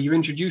film, where you're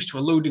introduced to a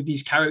load of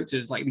these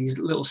characters, like these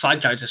little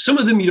side characters. Some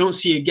of them you don't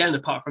see again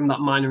apart from that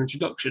minor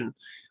introduction.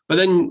 But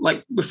then,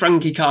 like with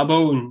Frankie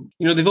Carbone,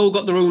 they've all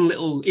got their own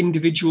little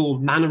individual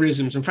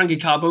mannerisms. And Frankie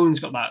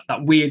Carbone's got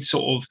that weird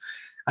sort of,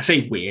 I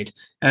say weird.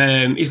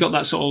 He's got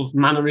that sort of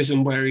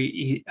mannerism where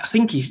I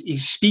think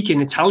he's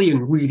speaking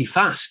Italian really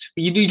fast.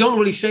 You don't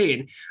really see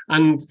it.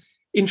 And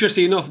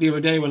interesting enough, the other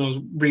day when I was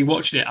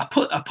rewatching it, I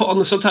put on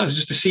the subtitles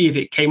just to see if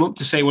it came up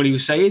to say what he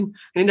was saying,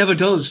 and it never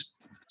does.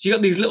 So you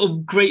got these little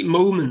great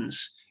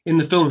moments in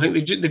the film. I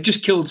think they've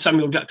just killed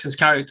Samuel Jackson's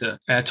character.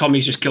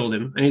 Tommy's just killed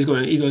him, and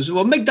he goes,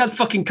 well, make that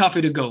fucking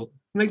coffee to go.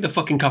 Make the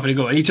fucking coffee to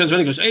go. And he turns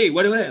around and goes, hey,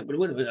 wait.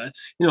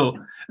 And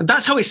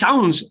that's how it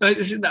sounds.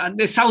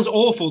 It sounds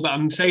awful that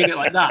I'm saying it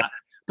like that.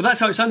 But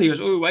that's how it sounded. He goes,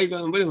 oh, why are you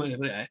going?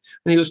 And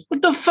he goes,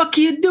 what the fuck are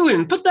you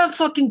doing? Put that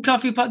fucking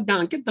coffee pot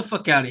down. Get the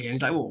fuck out of here. And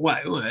he's like, well,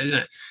 why?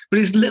 But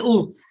his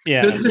little,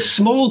 the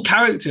small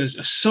characters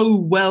are so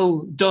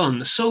well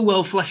done, so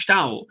well fleshed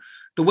out,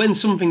 that when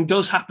something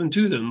does happen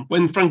to them,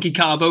 when Frankie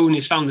Carbone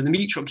is found in the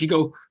meat truck, you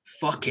go,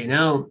 fucking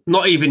hell.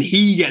 Not even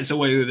he gets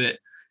away with it.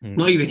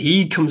 Not even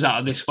he comes out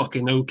of this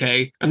fucking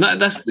okay. And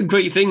that's the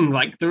great thing.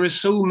 Like, there are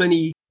so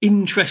many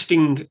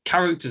interesting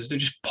characters that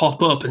just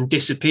pop up and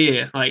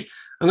disappear. Like,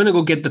 I'm going to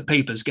go get the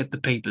papers. It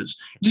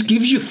just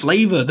gives you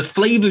flavor. The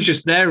flavor's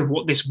just there of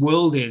what this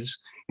world is,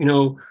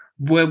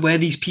 where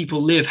these people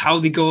live, how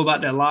they go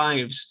about their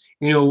lives,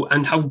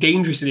 and how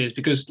dangerous it is.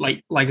 Because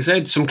like I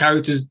said, some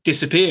characters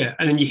disappear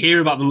and then you hear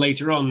about them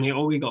later on.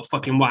 He got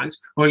fucking whacked,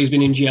 or he's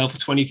been in jail for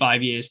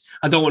 25 years.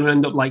 I don't want to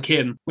end up like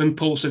him when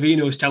Paul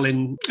Sorvino is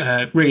telling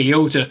Ray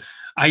Liotta,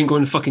 I ain't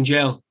going to fucking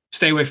jail.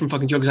 Stay away from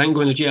fucking drugs. I ain't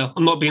going to jail.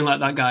 I'm not being like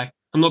that guy.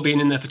 I'm not being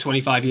in there for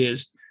 25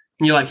 years.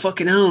 And you're like,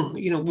 fucking hell,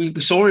 we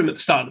saw him at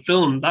the start of the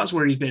film. That's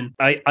where he's been.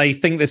 I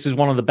think this is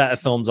one of the better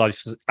films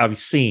I've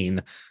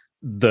seen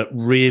that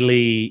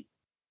really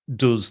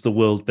does the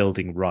world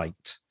building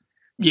right.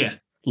 Yeah.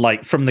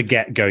 Like from the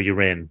get-go,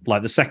 you're in.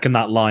 Like the second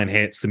that line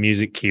hits, the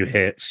music cue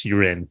hits,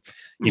 you're in.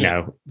 You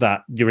know,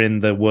 that you're in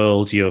the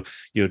world, you're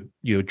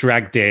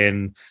dragged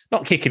in,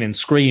 not kicking and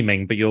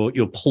screaming, but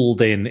you're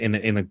pulled in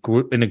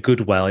a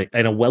good way,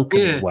 in a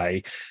welcoming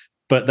way.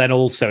 But then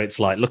also it's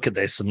like, look at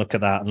this and look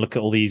at that and look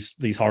at all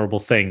these horrible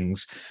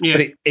things. Yeah.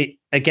 But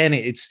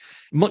it's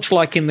much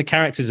like in the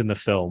characters in the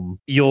film,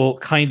 you're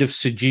kind of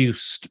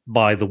seduced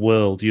by the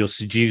world. You're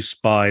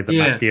seduced by the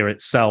mafia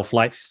itself,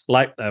 like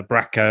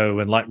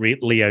Bracco and like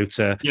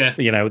Liotta.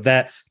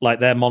 Yeah.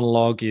 Their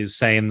monologue is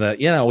saying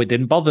that, it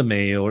didn't bother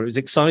me, or it was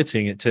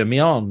exciting, it turned me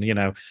on,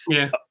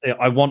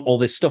 I want all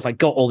this stuff. I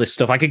got all this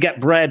stuff. I could get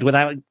bread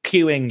without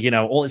queuing,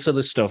 all this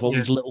other stuff, all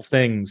these little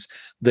things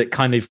that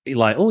kind of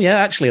like, oh yeah,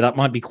 actually that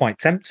might be quite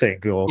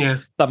tempting, or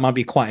that might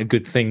be quite a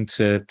good thing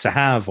to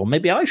have, or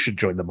maybe I should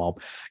join the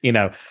mob.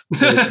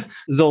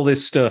 There's all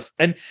this stuff,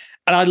 and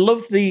I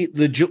love the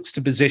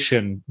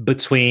juxtaposition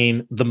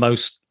between the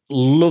most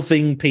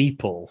loving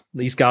people.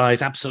 These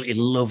guys absolutely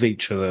love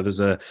each other. There's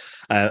a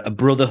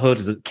brotherhood,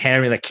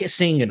 they're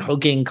kissing and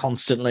hugging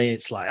constantly.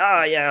 It's like,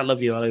 I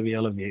love you, I love you,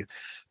 I love you.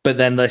 But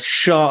then the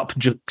sharp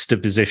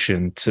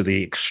juxtaposition to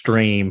the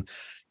extreme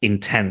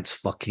intense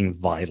fucking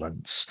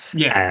violence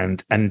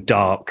and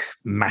dark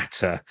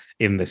matter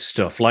in this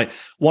stuff. Like,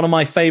 one of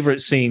my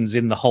favorite scenes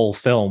in the whole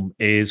film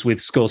is with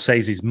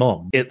Scorsese's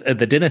mum at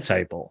the dinner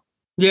table.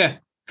 Yeah,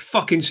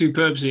 fucking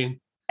superb scene.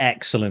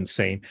 excellent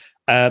scene.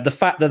 The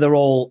fact that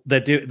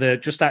they're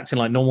just acting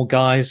like normal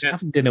guys,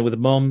 having dinner with a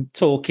mum,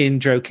 talking,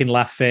 joking,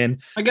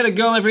 laughing. I get a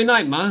girl every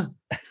night, man.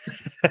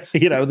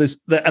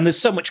 There's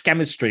so much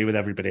chemistry with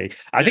everybody.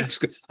 I think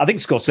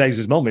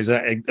Scorsese's mum is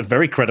a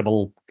very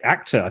credible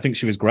actor. I think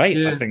she was great.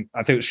 Yeah.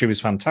 I think she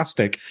was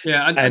fantastic.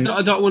 Yeah, I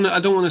don't want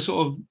to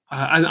sort of.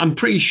 I'm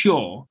pretty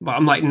sure, but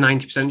I'm like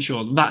 90%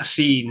 sure that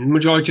scene, the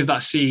majority of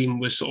that scene,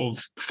 was sort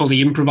of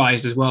fully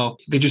improvised as well.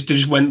 They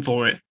just went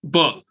for it.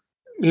 But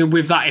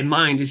with that in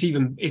mind, it's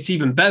even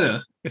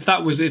better. If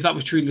that was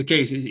truly the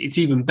case, it's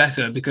even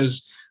better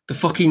because the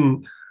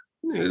fucking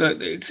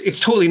it's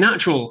totally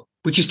natural,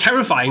 which is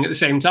terrifying at the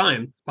same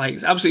time. Like,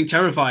 it's absolutely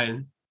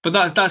terrifying. But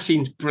that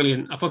scene's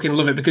brilliant. I fucking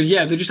love it because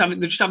they're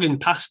just having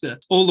pasta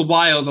all the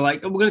while. They're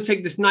like, oh, we're gonna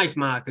take this knife,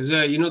 Mark, because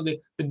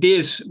the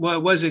deer's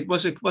what's it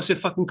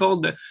fucking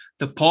called?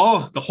 The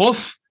paw, the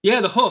hoof.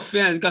 Yeah, the hoof.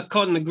 Yeah, it's got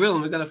caught in the grill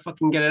and we gotta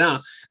fucking get it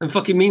out. And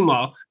fucking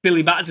meanwhile,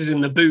 Billy Batts is in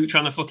the boot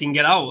trying to fucking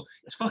get out.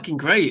 It's fucking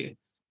great.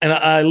 And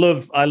I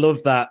love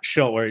that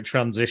shot where it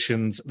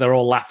transitions. They're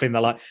all laughing.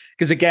 They're like,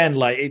 because again,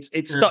 like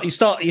you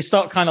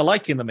start kind of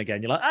liking them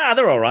again. You're like,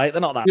 they're all right. They're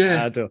not that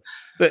bad.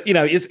 But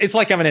it's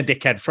like having a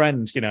dickhead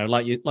friend,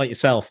 like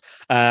yourself.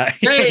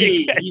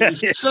 Hey,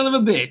 you son of a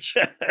bitch!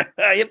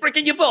 You're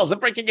breaking your balls. I'm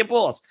breaking your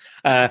balls,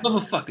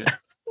 motherfucker.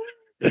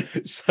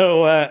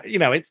 So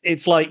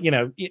it's like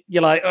you're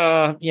like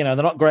they're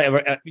not great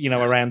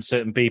around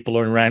certain people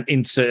or around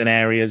in certain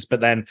areas, but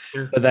then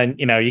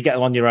you get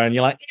them on your own,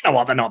 you're like, you know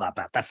what, they're not that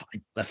bad,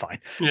 they're fine.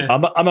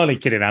 I'm only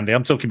kidding, Andy.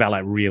 I'm talking about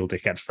like real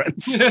dickhead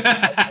friends.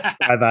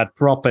 I've had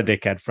proper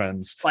dickhead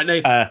friends like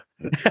they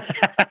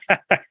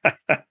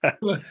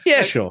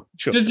sure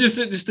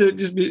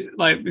just be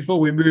like, before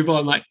we move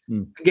on, like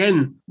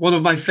again, one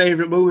of my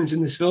favorite moments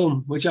in this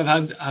film, which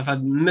I've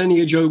had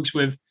many jokes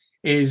with,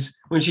 is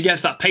when she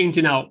gets that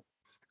painting out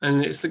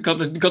and it's got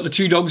the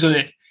two dogs on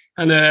it,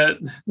 and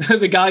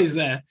the guys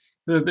there,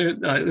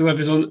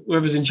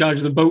 whoever's in charge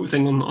of the boat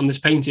thing on this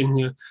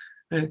painting,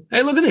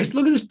 hey, look at this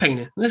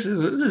painting. This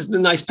is a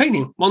nice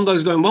painting. One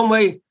dog's going one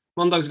way,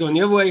 one dog's going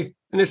the other way,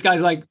 and this guy's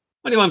like,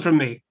 what do you want from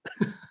me?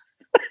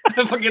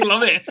 I fucking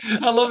love it.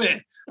 I love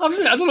it.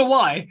 Obviously, I don't know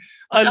why.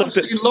 I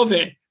absolutely love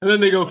it. And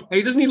then they go,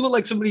 hey, doesn't he look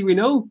like somebody we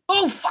know?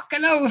 Oh,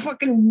 fucking hell,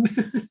 fucking...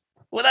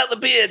 Without the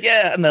beard,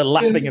 yeah, and they're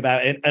laughing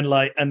about it, and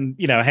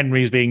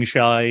Henry's being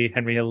shy,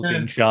 Henry Hill's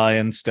being shy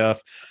and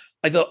stuff.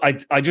 I thought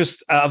I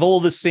just, out of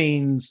all the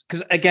scenes,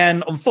 because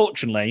again,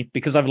 unfortunately,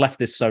 because I've left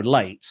this so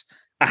late,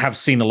 I have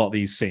seen a lot of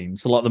these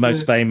scenes, a lot of the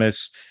most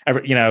famous,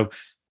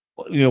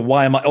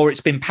 why am I? Or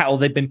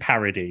they've been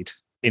parodied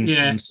in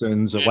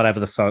Simpsons or whatever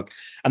the fuck,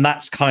 and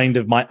that's kind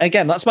of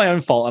that's my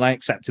own fault, and I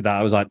accepted that.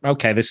 I was like,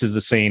 okay, this is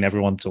the scene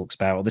everyone talks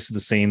about, or this is the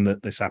scene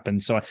that this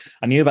happened. So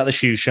I knew about the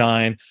shoe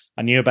shine,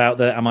 I knew about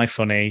the am I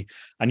funny,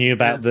 I knew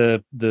about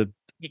the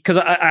because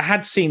I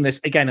had seen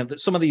this again.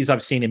 Some of these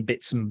I've seen in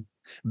bits and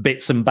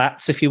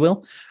bats, if you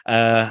will,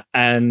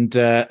 and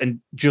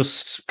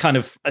just kind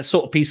of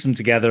sort of piece them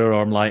together,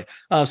 or I'm like,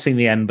 I've seen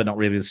the end, but not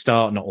really the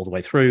start, not all the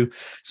way through.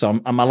 So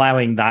I'm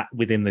allowing that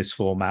within this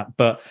format,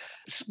 but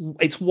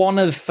it's one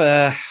of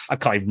I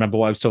can't even remember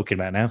what I was talking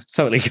about now.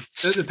 Totally.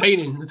 The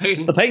painting.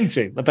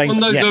 One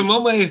dog's going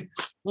one way,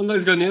 one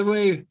dog's going the other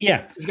way.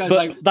 Yeah, this guy's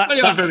like, what do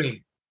you want from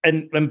me?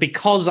 And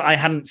because I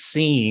hadn't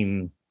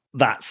seen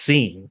that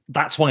scene,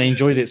 that's why I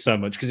enjoyed it so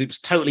much, because it was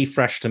totally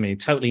fresh to me,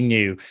 totally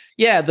new.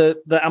 Yeah, the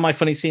Am I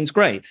Funny scene's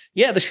great.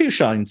 Yeah, the shoe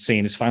shine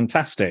scene is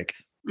fantastic.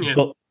 Yeah.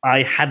 But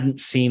I hadn't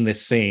seen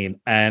this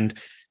scene, and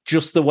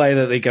just the way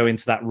that they go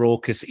into that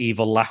raucous,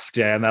 evil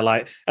laughter, and they're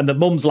like, and the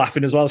mum's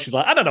laughing as well. She's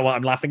like, I don't know what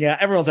I'm laughing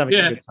at. Everyone's having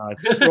a good time.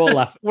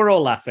 We're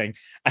all laughing,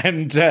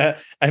 and then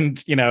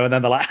they're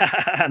like,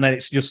 and then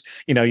it's just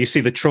you see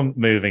the trunk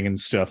moving and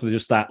stuff. They're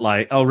just that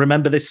like, oh,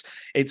 remember this?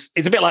 It's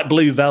a bit like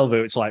Blue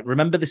Velvet. It's like,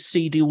 remember this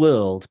seedy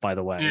world, by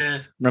the way.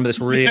 Yeah. Remember this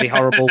really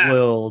horrible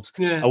world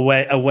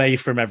away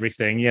from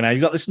everything.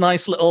 You've got this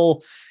nice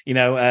little,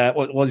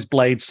 what does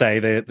Blade say?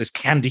 This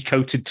candy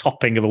coated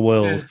topping of a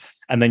world. Yeah.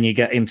 And then you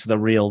get into the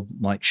real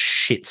like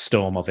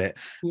shitstorm of it.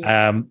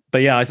 Yeah.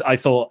 But yeah, I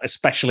thought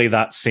especially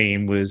that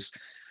scene was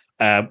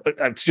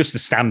just a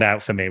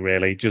standout for me,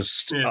 really.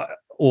 Just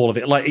all of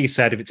it. Like you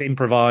said, if it's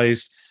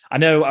improvised, I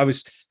know I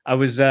was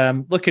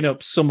looking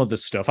up some of the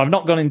stuff. I've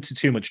not gone into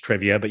too much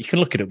trivia, but you can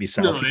look it up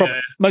yourself.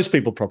 Most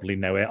people probably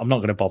know it. I'm not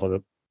going to bother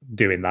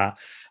doing that.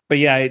 But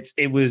yeah,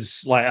 it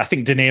was like, I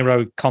think De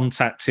Niro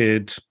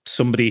contacted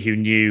somebody who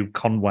knew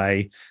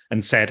Conway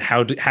and said,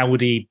 how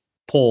would he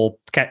pour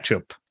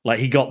ketchup? Like,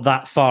 he got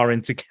that far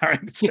into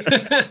character.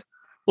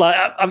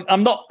 Like,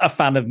 I'm not a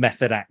fan of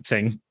method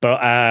acting,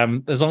 but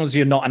as long as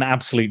you're not an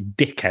absolute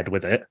dickhead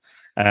with it,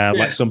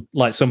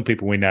 like some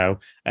people we know,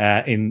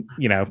 and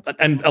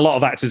a lot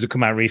of actors have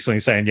come out recently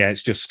saying,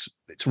 it's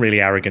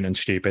really arrogant and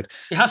stupid.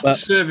 It has to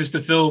service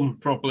the film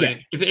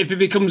properly. Yeah. If it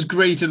becomes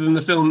greater than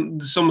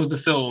the sum of the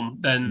film,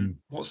 then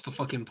what's the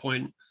fucking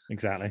point?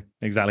 Exactly.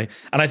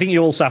 And I think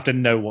you also have to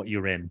know what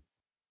you're in.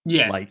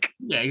 Yeah,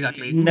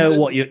 exactly. Know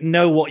what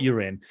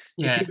you're in.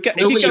 Yeah,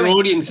 know what your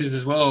audience is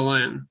as well.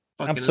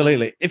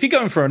 Absolutely. If you're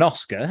going for an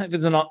Oscar,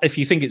 if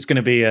you think it's going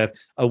to be a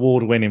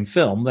award-winning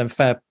film, then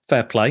fair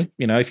play.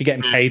 You know, if you're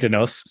getting paid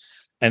enough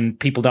and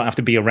people don't have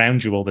to be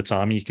around you all the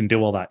time, you can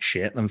do all that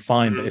shit, then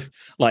fine.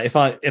 But if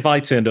I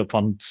turned up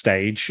on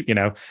stage, you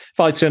know, if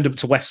I turned up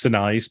to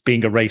Westernize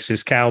being a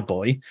racist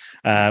cowboy,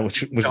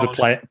 which was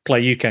the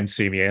play you came to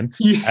see me in,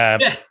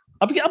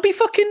 I'd be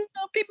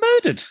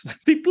murdered. I'd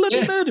be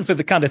bloody murdered for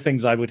the kind of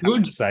things I would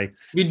have to say.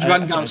 Be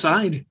dragged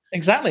outside.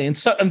 Exactly, and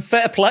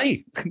fair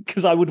play,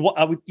 because I would,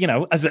 you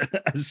know, as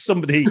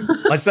somebody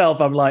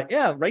myself, I'm like,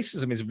 yeah,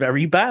 racism is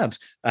very bad.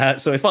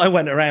 So if I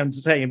went around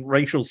saying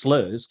racial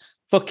slurs,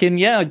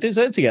 I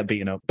deserve to get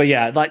beaten up. But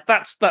yeah, like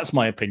that's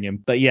my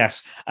opinion. But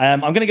yes, I'm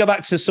going to go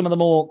back to some of the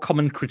more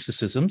common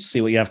criticisms,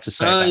 see what you have to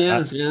say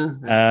about that.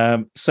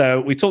 Yes.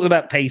 So we talked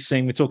about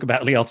pacing, we talked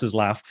about Liotta's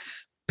laugh.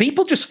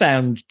 People just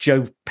found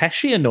Joe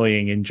Pesci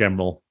annoying in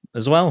general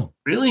as well.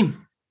 Really?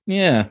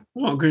 Yeah. I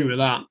don't agree with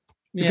that.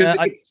 Because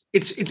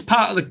it's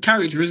part of the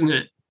character, isn't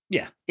it?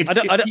 Yeah. I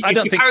don't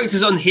think the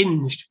character's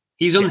unhinged.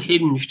 He's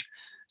unhinged.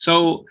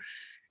 So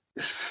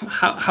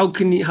how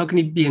can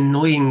he be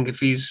annoying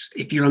if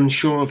you're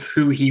unsure of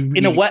who he really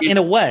is? In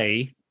a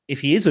way,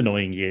 if he is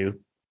annoying you,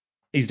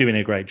 he's doing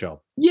a great job.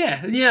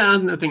 Yeah,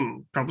 I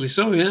think probably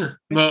so, yeah.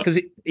 Because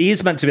he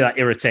is meant to be that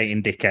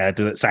irritating dickhead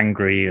that's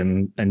angry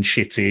and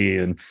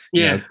shitty and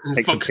and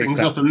fucks things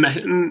up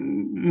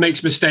and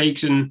makes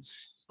mistakes and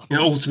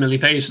ultimately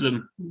pays for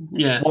them.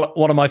 Yeah.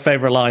 One of my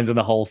favourite lines in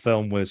the whole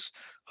film was,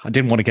 "I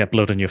didn't want to get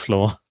blood on your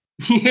floor."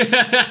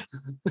 Yeah.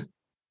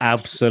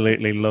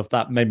 Absolutely love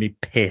that. Made me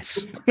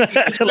piss.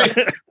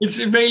 It's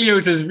Ray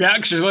Liotta's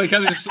reaction. Well, he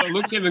kind of just sort of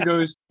looked at him and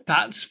goes,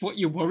 "That's what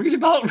you're worried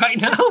about right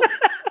now?"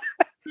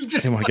 You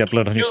just didn't want to get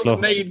blood on your floor.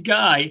 Made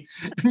guy,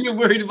 and you're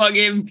worried about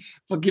getting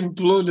fucking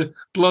blood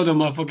on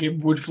my fucking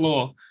wood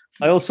floor.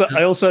 I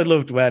also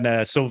loved when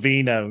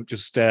Sorvino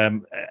just.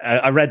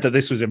 I read that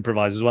this was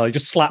improvised as well. He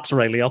just slaps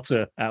Ray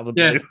Liotta out of the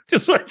blue.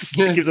 Just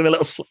gives him a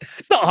little.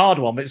 It's not a hard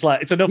one, but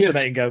it's enough to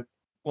make him go,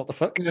 "What the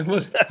fuck?"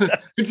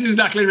 Which is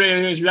exactly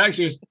Ray Liotta's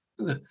reaction.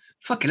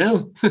 Fucking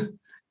hell!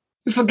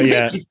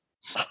 Yeah,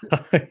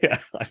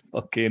 I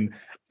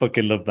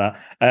fucking love that.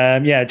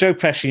 Joe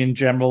Pesci in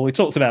general. We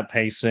talked about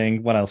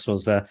pacing. What else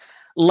was there?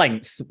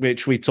 Length,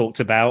 which we talked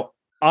about.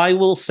 I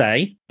will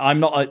say I'm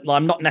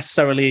not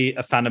necessarily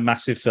a fan of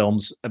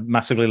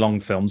massively long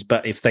films,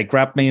 but if they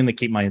grab me and they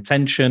keep my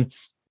attention,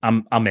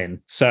 I'm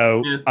in.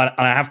 So I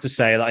have to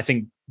say that I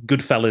think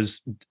Goodfellas,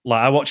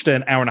 like I watched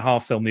an hour and a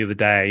half film the other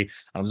day.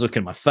 I was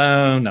looking at my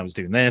phone, I was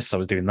doing this, I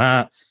was doing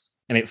that,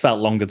 and it felt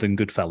longer than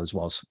Goodfellas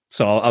was.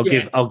 So I'll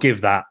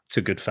give that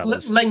to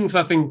Goodfellas. Length,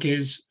 I think,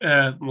 is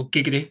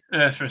giggity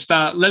for a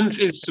start. Length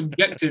is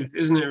subjective,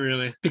 isn't it?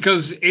 Really,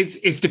 because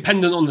it's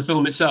dependent on the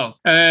film itself.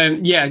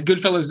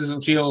 Goodfellas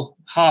doesn't feel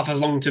half as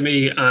long to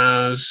me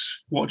as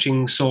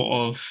watching sort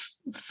of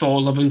Thor: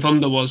 Love and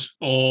Thunder was,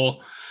 or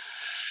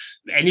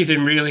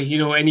anything really,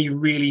 any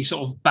really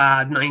sort of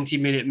bad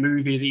 90-minute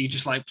movie that you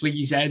just like,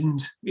 please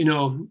end.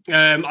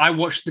 I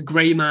watched The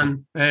Grey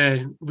Man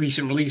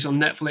recent release on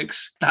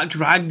Netflix. That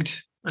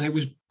dragged and it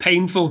was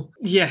painful.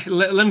 Yeah,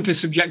 length is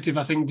subjective,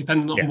 I think,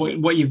 depending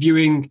on what you're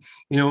viewing,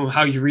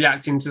 how you're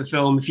reacting to the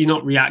film. If you're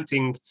not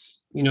reacting,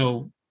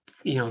 if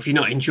you're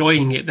not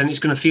enjoying it, then it's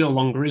going to feel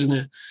longer, isn't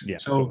it? Yeah.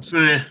 So,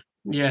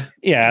 yeah.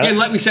 And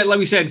like we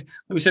said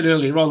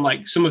earlier on,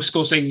 like some of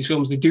Scorsese's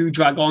films, they do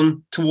drag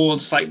on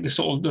towards like the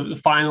sort of the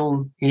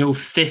final,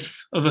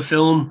 fifth of a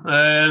film.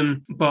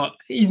 But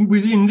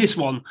within this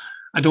one,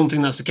 I don't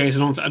think that's the case.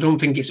 I don't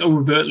think it's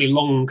overtly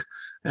long.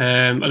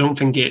 I don't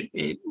think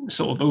it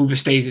sort of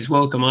overstays its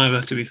welcome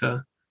either, to be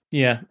fair.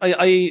 Yeah,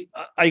 I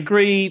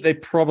agree. They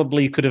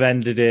probably could have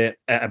ended it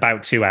at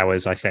about 2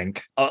 hours, I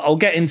think. I'll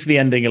get into the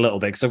ending a little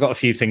bit because I've got a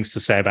few things to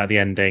say about the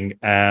ending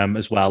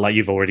as well, like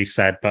you've already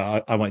said,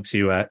 but I want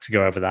to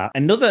go over that.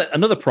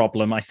 Another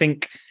problem, I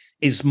think,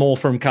 is more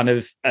from kind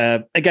of,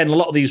 again, a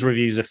lot of these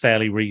reviews are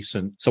fairly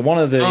recent. So one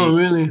of the... Oh,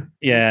 really?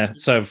 Yeah,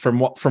 so from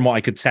what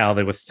I could tell,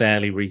 they were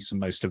fairly recent,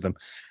 most of them.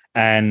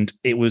 And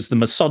it was the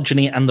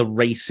misogyny and the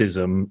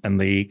racism and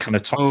the kind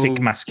of toxic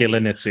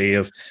masculinity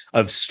of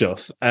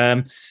stuff,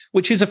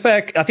 which is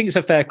I think it's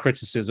a fair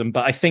criticism,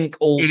 but I think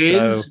also... It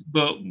is,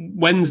 but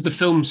when's the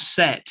film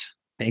set?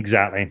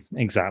 Exactly.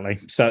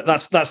 So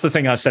that's the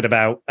thing I said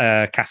about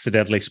Cast a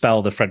Deadly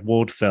Spell, the Fred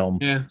Ward film.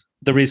 Yeah.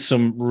 There is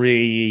some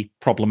really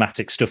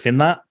problematic stuff in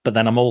that, but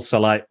then I'm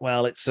also like,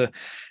 well, it's a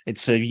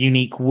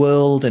unique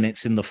world and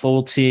it's in the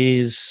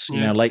 40s,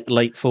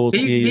 late 40s.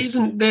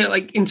 Even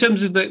like in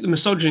terms of the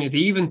misogyny, they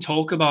even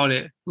talk about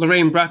it.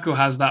 Lorraine Bracco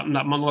has that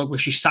monologue where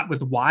she sat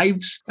with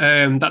wives,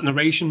 that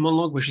narration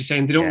monologue where she's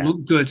saying they don't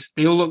look good.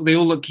 They all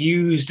look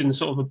used and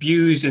sort of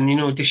abused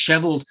and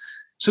disheveled.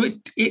 So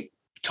it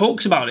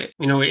talks about it,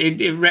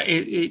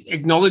 it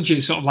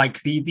acknowledges sort of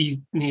like the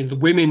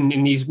women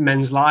in these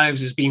men's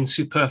lives as being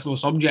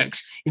superfluous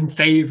objects in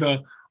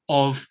favor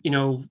of the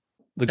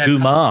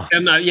gumar.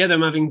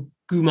 Them having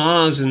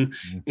gumars and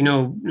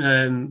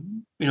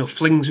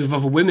flings with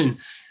other women.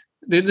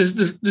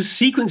 There's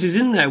sequences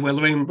in there where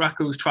Lorraine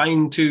Bracco is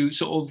trying to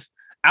sort of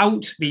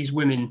out these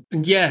women.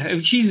 And yeah,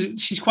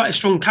 she's quite a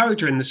strong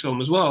character in this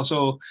film as well.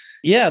 So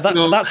yeah, that's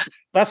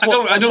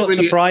what really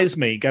surprised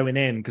me going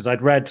in, because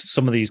I'd read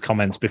some of these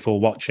comments before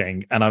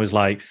watching, and I was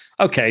like,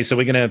 okay, so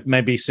we're going to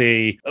maybe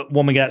see a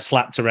woman get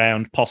slapped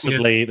around,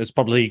 possibly. Yeah. There's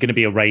probably going to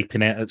be a rape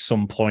in it at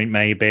some point,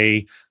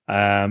 maybe.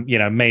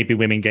 Maybe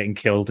women getting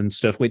killed and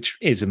stuff, which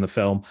is in the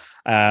film.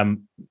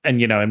 And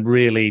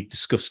really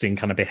disgusting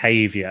kind of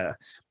behavior.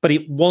 But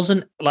it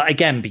wasn't, like,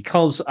 again,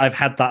 because I've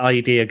had that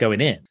idea going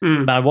in,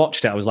 and I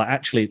watched it, I was like,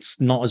 actually, it's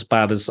not as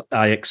bad as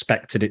I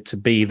expected it to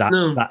be,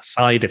 that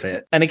side of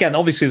it. And again,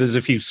 obviously, there's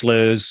a few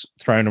slurs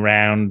thrown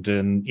around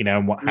and,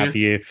 what have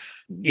you.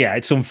 Yeah,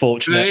 it's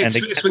unfortunate.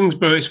 It swings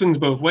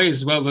both ways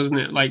as well, doesn't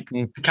it? Like,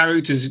 the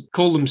characters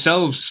call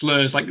themselves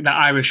slurs, like the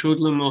Irish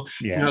hoodlum, or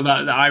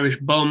the Irish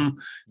bum,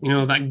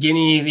 that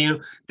guinea.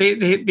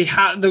 They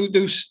have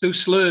those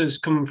slurs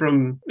come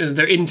from.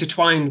 They're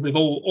intertwined with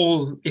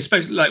all,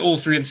 especially like all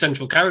three of the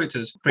central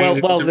characters. De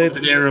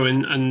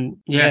Niro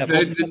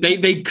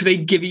they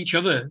give each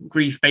other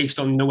grief based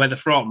on where they're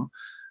from.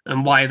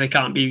 And why they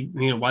can't be,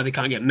 why they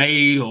can't get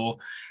made or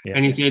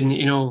anything,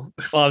 Well,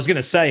 I was going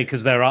to say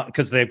because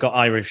they've got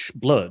Irish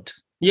blood.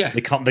 Yeah,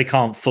 they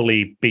can't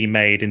fully be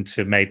made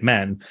into made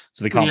men,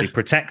 so they can't be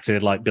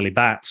protected like Billy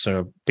Bats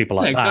or people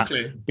like that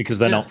because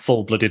they're not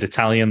full-blooded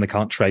Italian. They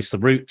can't trace the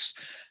roots.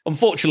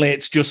 Unfortunately,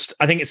 it's just,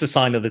 I think it's a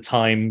sign of the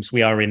times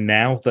we are in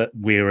now that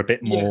we're a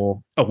bit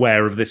more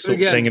aware of this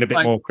sort of thing and a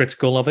bit more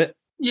critical of it.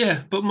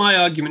 Yeah, but my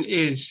argument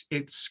is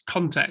it's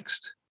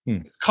context.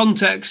 It's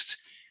context.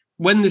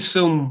 When this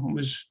film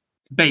was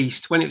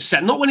based, when it was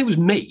set, not when it was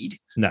made.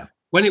 No.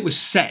 When it was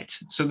set.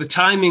 So the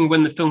timing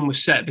when the film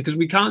was set, because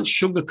we can't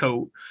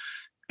sugarcoat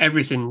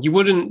everything. You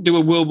wouldn't do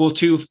a World War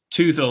II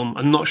film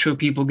and not show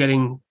people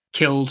getting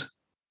killed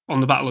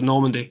on the Battle of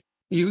Normandy.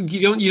 You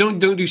don't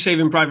do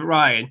Saving Private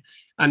Ryan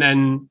and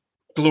then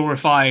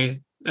glorify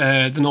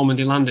the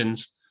Normandy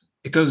landings,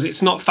 because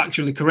it's not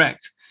factually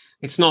correct.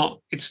 It's not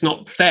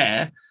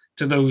fair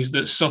to those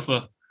that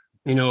suffer,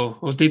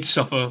 or did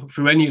suffer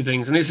through any of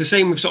things. And it's the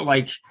same with sort of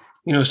like,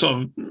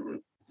 sort of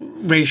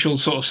racial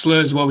sort of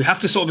slurs. Well, we have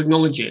to sort of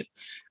acknowledge it,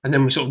 and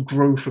then we sort of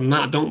grow from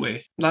that, don't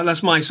we?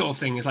 That's my sort of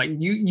thing. It's like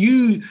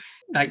you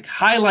like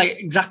highlight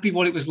exactly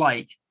what it was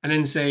like, and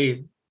then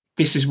say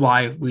this is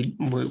why we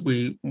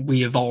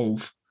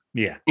evolve.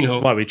 Yeah,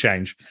 that's why we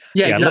change.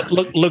 Yeah,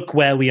 exactly. Look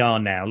where we are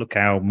now. Look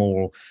how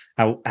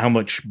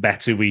much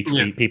better we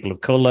treat people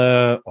of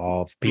color,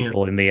 of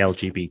people in the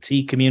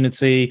LGBT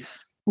community.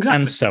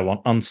 Exactly.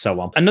 And so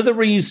on. Another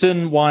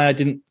reason why I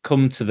didn't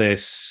come to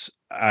this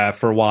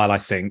for a while, I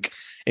think,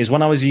 is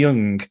when I was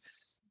young,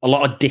 a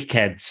lot of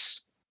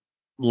dickheads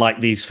liked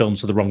these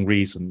films for the wrong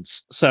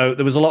reasons. So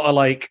there was a lot of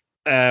like,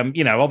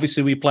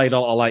 obviously we played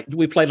like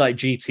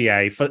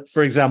GTA.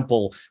 For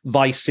example,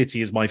 Vice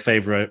City is my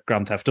favorite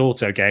Grand Theft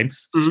Auto game,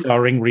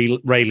 starring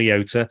Ray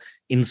Liotta,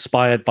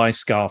 inspired by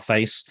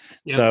Scarface.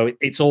 Yeah. So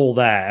it's all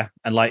there,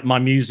 and like my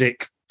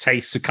music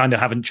tastes kind of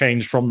haven't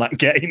changed from that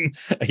game.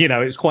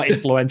 It's quite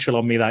influential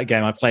on me, that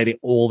game. I played it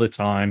all the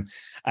time,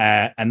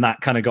 and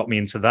that kind of got me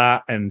into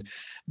that.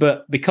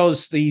 But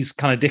because these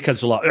kind of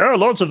dickheads are like,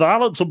 lots of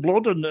violence and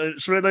blood, and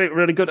it's really,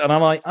 really good, and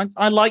I'm like,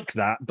 I like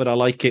that, but I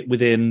like it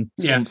within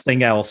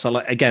something else.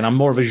 I'm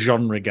more of a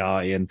genre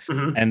guy,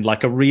 and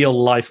like a real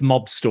life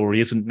mob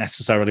story isn't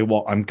necessarily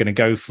what I'm going to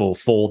go for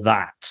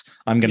that.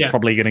 I'm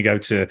probably going to go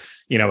to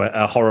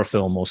a horror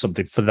film or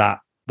something for that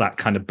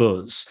kind of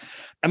buzz.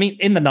 I mean,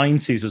 in the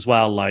 90s as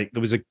well, like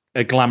there was a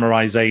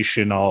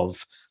glamorization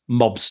of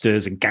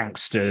mobsters and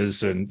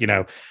gangsters and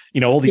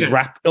all these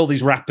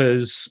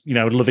rappers,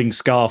 loving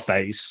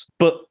Scarface.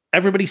 But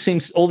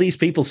all these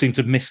people seem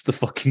to miss the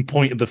fucking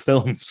point of the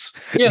films.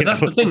 Yeah,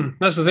 that's the thing.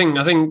 That's the thing.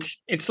 I think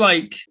it's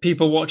like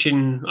people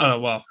watching,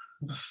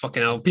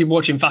 fucking hell, people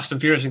watching Fast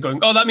and Furious and going,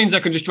 oh, that means I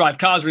can just drive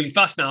cars really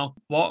fast now.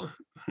 What?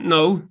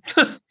 No.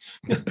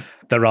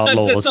 There are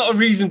laws. That's not a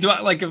reason to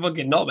act like a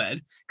fucking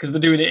knobhead because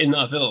they're doing it in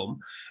that film.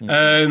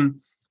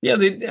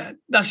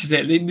 That's just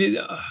it.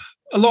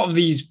 A lot of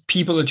these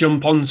people that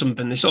jump on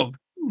something, they sort of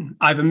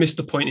either missed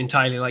the point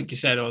entirely, like you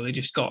said, or they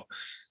just got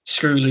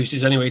screw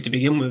looses anyway to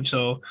begin with.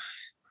 So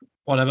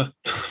whatever.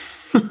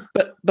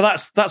 but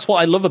that's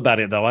what I love about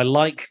it, though. I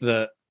like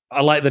that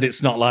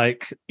it's not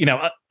like,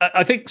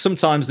 I think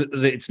sometimes that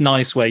it's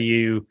nice where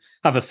you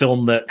have a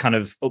film that kind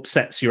of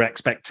upsets your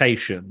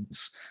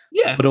expectations.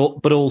 Yeah.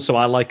 But also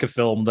I like a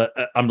film that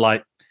I'm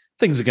like,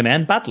 things are going to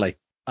end badly.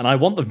 And I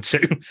want them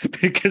to,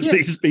 because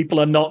these people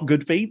are not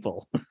good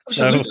people.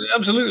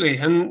 Absolutely.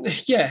 And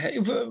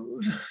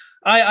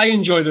I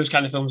enjoy those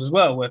kind of films as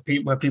well, where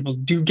people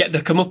do get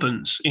their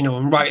comeuppance,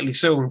 and rightly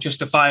so, and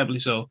justifiably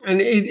so. And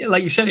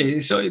like you said,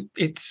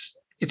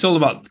 it's all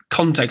about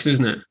context,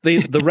 isn't it?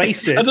 The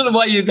racist. I don't know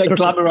why you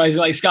glamorize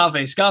like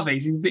Scarface.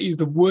 Scarface, he's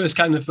the worst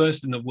kind of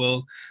person in the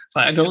world.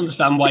 Like, I don't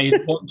understand why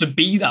you want to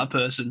be that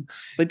person.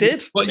 They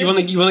did. What, you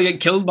want to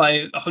get killed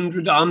by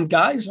 100 armed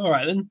guys? All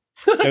right then.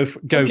 Go for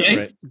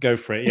it. Go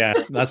for it. Yeah,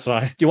 that's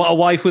right. You want a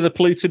wife with a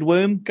polluted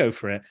womb? Go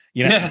for it.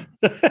 You know?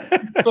 Yeah.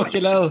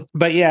 Fucking hell.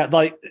 But yeah,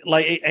 like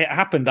it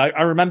happened.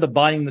 I remember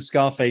buying the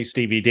Scarface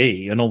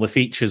DVD and all the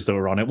features that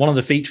were on it. One of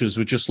the features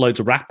were just loads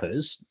of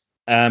rappers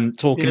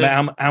talking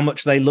about how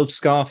much they loved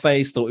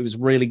Scarface, thought it was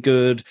really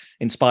good,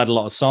 inspired a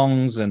lot of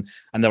songs, and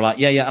they're like,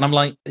 yeah. And I'm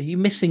like, are you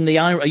missing the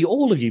irony? Are you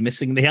all of you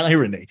missing the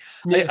irony?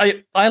 Yeah.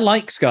 I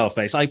like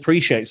Scarface. I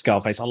appreciate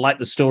Scarface. I like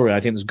the story. I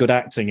think there's good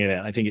acting in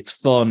it. I think it's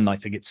fun. I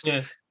think it's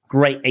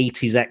great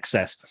 80s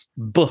excess.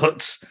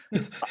 But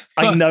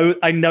I know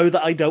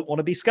that I don't want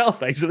to be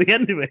Scarface at the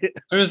end of it.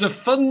 There's a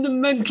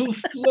fundamental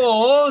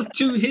flaw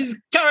to his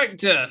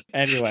character.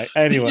 Anyway.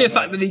 The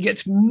fact that he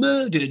gets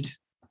murdered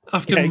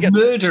after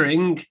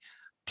murdering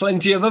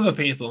plenty of other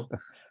people.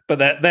 But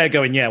they're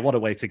going, yeah, what a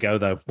way to go,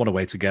 though. What a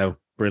way to go.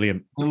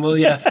 Brilliant. Well,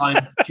 yeah,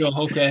 fine. Sure,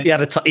 okay. He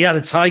had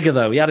a tiger,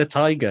 though. He had a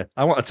tiger.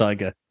 I want a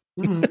tiger.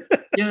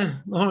 Yeah,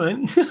 all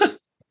right.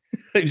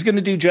 He was going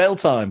to do jail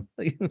time.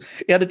 He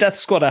had a death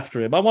squad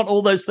after him. I want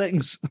all those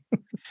things.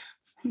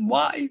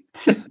 Why?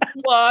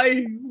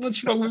 Why?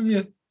 What's wrong with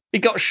you? He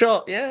got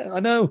shot. Yeah, I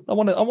know. I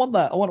want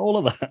that. I want all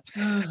of that.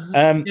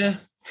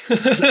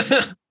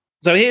 Yeah.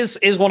 So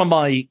here's one of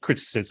my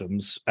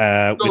criticisms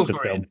with the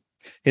film.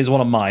 Here's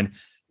one of mine.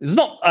 There's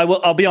not.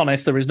 I'll be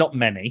honest. There is not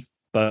many,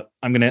 but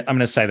I'm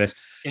gonna say this.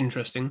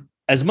 Interesting.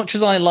 As much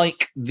as I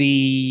like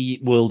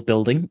the world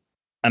building,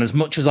 and as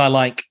much as I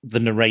like the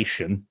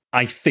narration,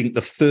 I think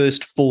the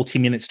first 40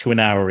 minutes to an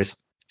hour is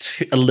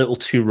a little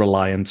too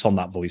reliant on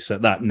that voice,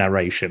 that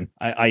narration.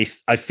 I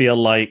feel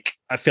like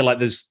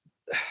there's.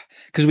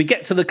 Because we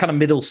get to the kind of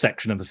middle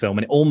section of the film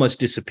and it almost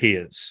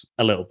disappears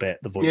a little bit,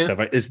 the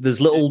voiceover. Yeah. There's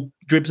little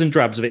dribs and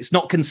drabs of it. It's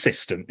not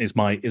consistent, is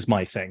my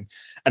thing.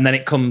 And then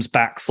it comes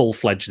back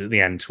full-fledged at the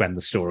end to end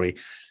the story.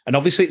 And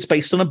obviously it's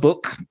based on a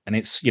book and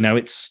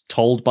it's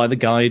told by the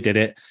guy who did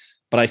it.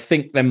 But I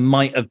think there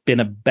might have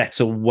been a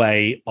better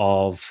way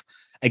of,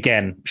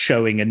 again,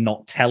 showing and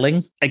not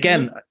telling.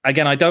 Again, I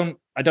don't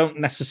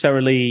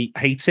necessarily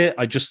hate it.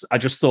 I just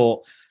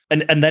thought.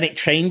 And then it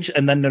changed,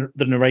 and then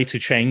the narrator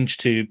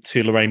changed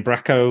to Lorraine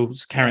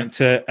Bracco's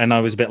character, and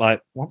I was a bit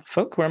like, "What the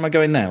fuck? Where am I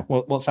going now?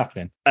 What's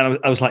happening?" And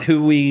I was like,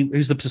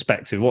 "Who's the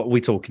perspective? What are we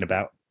talking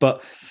about?"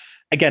 But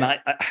again,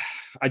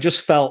 I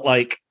just felt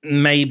like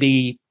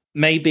maybe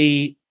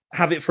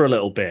have it for a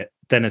little bit,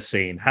 then a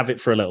scene. Have it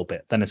for a little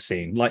bit, then a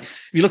scene. Like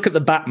if you look at the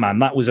Batman,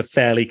 that was a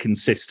fairly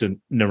consistent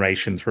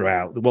narration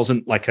throughout. There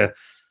wasn't like a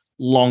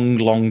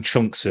long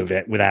chunks of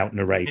it without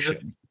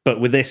narration. But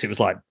with this, it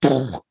was like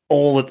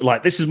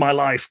this is my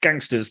life,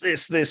 gangsters,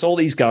 this, all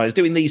these guys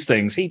doing these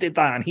things. He did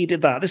that and he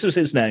did that. This was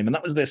his name and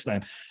that was this name.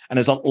 And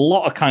there's a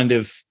lot of kind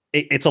of,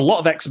 it's a lot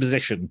of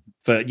exposition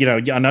for,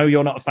 I know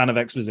you're not a fan of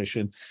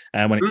exposition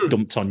when it's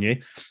dumped on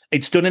you.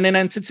 It's done in an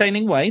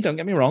entertaining way. Don't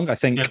get me wrong. I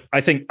think Ray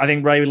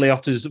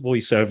Liotta's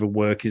voiceover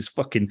work is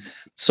fucking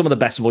some of the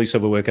best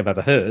voiceover work I've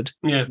ever heard.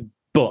 Yeah.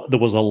 But there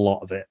was a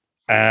lot of it.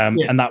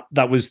 And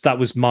that was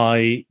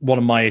one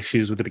of my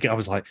issues with the beginning. I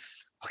was like,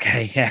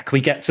 okay, yeah, can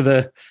we get to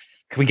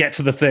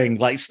the thing?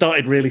 Like, it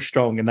started really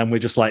strong, and then we're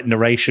just like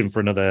narration for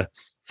another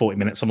 40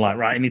 minutes. I'm like,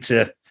 right, I need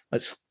to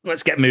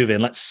let's get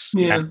moving.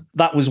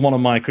 That was one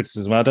of my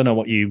criticisms. I don't know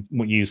what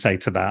you say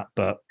to that,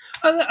 but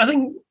I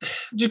think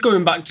just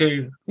going back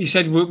to, you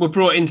said we're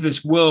brought into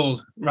this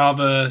world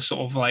rather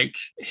sort of like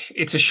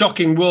it's a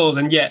shocking world,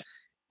 and yet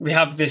we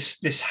have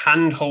this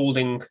hand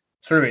holding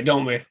through it,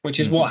 don't we?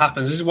 Which is what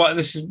happens.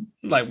 This is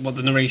like what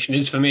the narration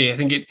is for me. I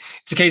think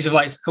it's a case of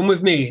like, come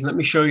with me, let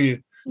me show you.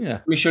 Yeah.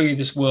 Let me show you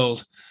this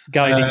world.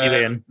 Guiding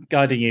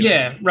you.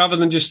 Yeah, rather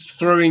than just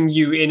throwing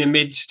you in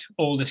amidst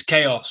all this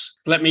chaos.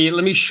 Let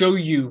me show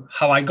you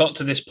how I got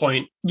to this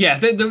point. Yeah,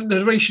 the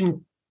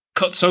narration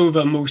cuts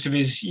over most of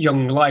his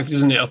young life,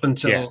 doesn't it? Up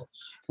until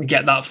we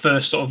get that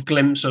first sort of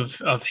glimpse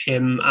of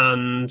him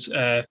and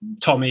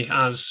Tommy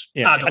as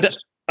adults.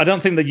 I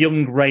don't think the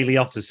young Ray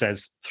Liotta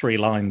says 3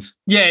 lines.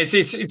 Yeah,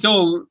 it's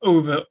all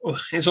over.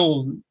 It's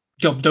all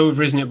jobbed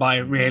over, isn't it, by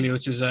Ray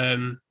Liotta's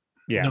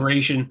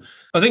narration.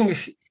 I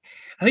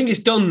think it's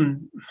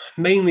done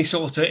mainly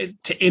sort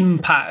of to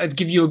impact,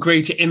 give you a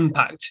greater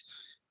impact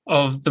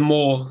of the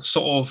more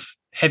sort of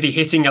heavy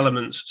hitting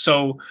elements.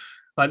 So,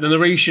 like the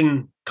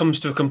narration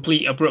comes to a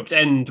complete abrupt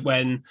end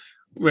when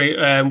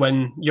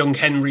young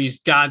Henry's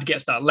dad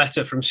gets that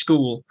letter from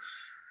school,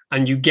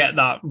 and you get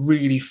that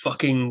really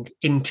fucking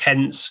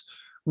intense,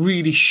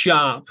 really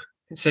sharp.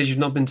 It says you've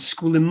not been to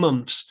school in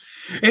months.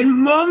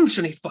 And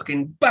he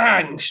fucking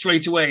bang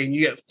straight away, and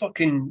you get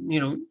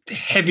fucking,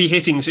 heavy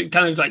hitting. So it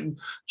kind of like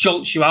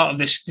jolts you out of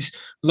this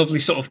lovely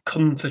sort of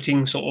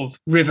comforting sort of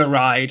river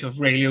ride of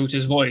Ray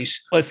Liotta's voice.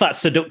 Well, it's that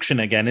seduction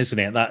again, isn't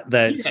it? That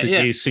they're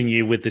seducing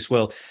you with this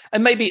world.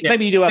 And maybe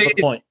you do have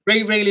a point.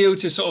 Ray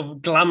Liotta sort of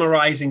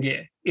glamorizing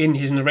it in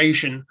his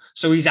narration.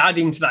 So he's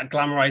adding to that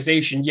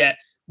glamorization, yet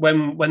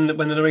when the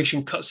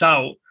narration cuts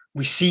out,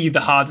 we see the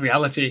hard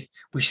reality.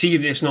 We see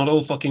that it's not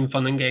all fucking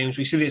fun and games.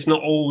 We see that it's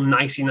not all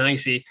nicey.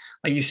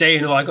 Like you say,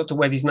 I got to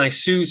wear these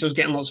nice suits. I was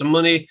getting lots of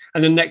money.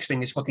 And the next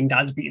thing is fucking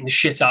dad's beating the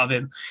shit out of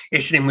him.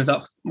 Hitting him with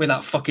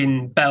that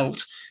fucking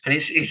belt. And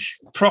it's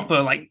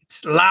proper, like,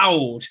 it's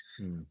loud.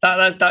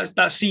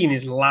 That scene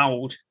is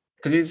loud.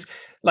 Because it's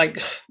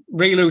like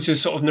Ray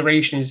Liotta's sort of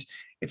narration is,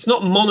 it's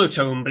not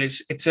monotone, but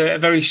it's a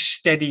very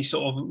steady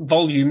sort of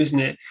volume, isn't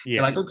it? Yeah.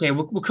 You're like, okay,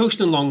 we're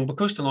coasting along,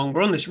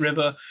 we're on this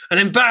river, and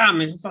then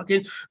bam, it's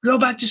fucking, go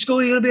back to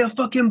school, you're gonna be a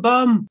fucking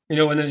bum. And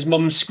then his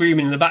mum's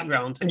screaming in the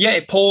background. And yeah,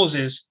 it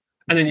pauses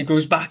and then it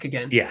goes back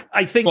again. Yeah.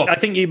 I think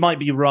you might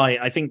be right.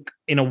 I think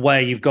in a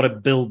way you've got to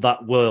build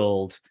that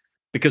world,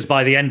 because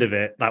by the end of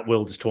it, that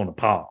world is torn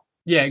apart.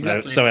 Yeah,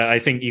 exactly. So I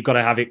think you've got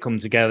to have it come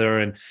together.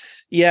 And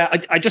yeah,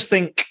 I just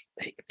think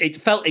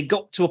it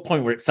got to a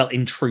point where it felt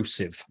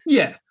intrusive.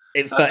 Yeah.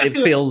 It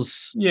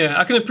feels. Yeah,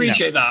 I can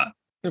appreciate that.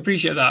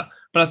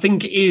 But I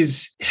think it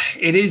is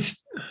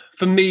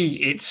for me,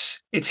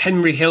 it's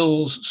Henry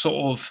Hill's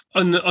sort of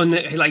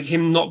like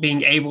him not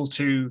being able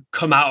to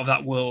come out of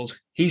that world.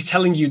 He's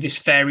telling you this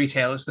fairy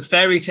tale. It's the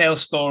fairy tale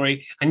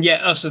story, and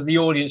yet us as the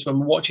audience, when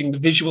we're watching the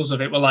visuals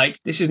of it, we're like,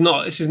 this is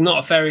not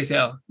a fairy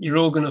tale. You're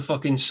all gonna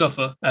fucking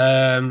suffer.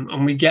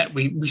 And we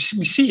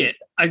see it.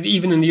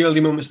 Even in the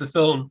early moments of the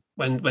film,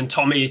 when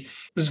Tommy,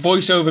 there's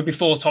voiceover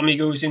before Tommy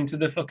goes into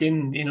the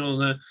fucking,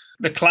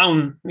 the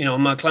clown,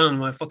 my clown,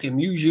 my fucking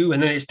amuse you,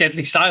 and then it's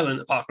deadly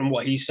silent apart from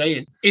what he's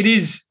saying. It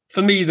is,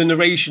 for me, the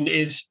narration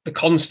is the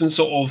constant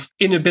sort of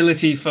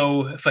inability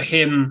for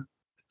him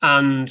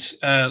and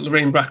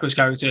Lorraine Bracco's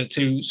character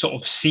to sort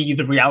of see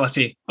the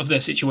reality of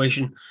their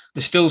situation.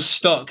 They're still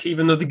stuck,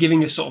 even though they're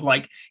giving us sort of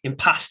like in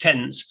past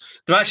tense.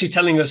 They're actually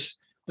telling us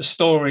the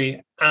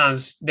story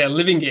as they're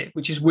living it,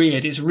 which is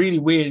weird. It's really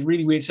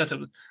weird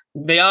setup.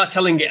 They are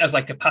telling it as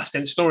like a past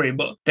tense story,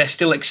 but they're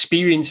still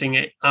experiencing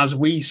it as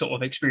we sort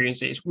of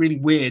experience it. It's really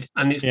weird.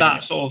 And it's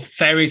that sort of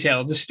fairy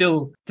tale. They're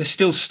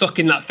still stuck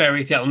in that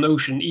fairy tale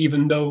notion,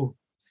 even though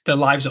their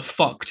lives are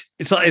fucked.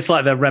 It's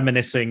like they're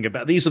reminiscing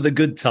about these are the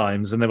good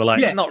times, and they were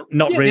like, not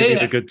really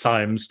the good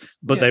times,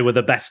 but they were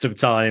the best of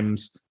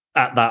times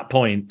at that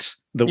point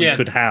that we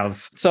could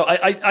have. So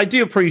I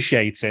do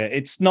appreciate it.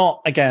 It's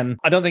not, again,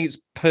 I don't think it's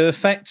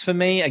perfect for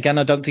me. Again,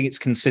 I don't think it's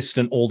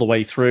consistent all the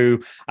way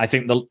through. I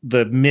think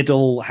the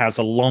middle has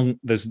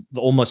there's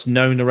almost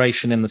no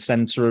narration in the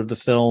center of the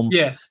film.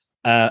 Yeah.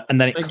 And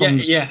then it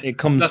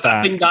comes back.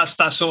 I think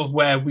that's sort of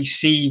where we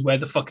see where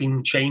the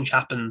fucking change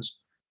happens.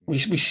 We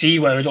see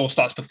where it all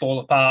starts to fall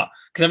apart,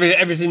 because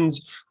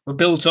we're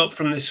built up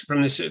from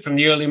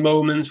the early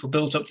moments. We're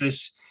built up to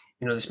this,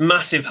 this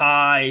massive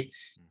high.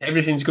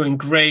 Everything's going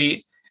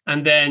great,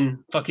 and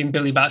then fucking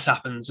Billy Bats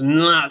happens, and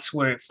that's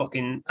where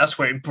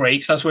it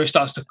breaks. That's where it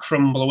starts to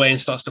crumble away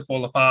and starts to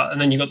fall apart.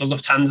 And then you got the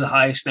Lufthansa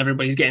heist, and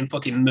everybody's getting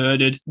fucking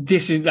murdered.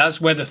 That's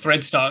where the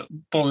threads start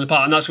falling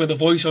apart, and that's where the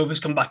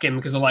voiceovers come back in,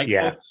 because they're like,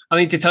 I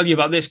need to tell you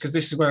about this because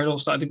this is where it all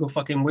started to go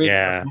fucking weird.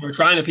 Yeah. We're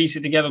trying to piece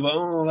it together,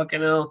 but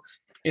fucking hell.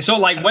 It's all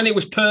like when it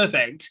was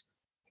perfect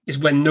is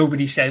when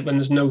nobody said, when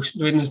there's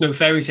no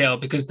fairy tale,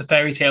 because the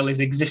fairy tale is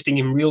existing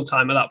in real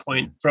time at that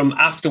point. From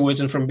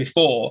afterwards and from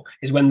before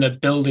is when they're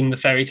building the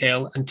fairy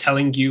tale and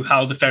telling you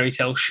how the fairy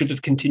tale should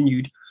have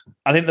continued.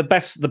 I think the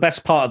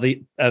best part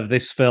of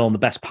this film, the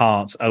best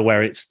parts are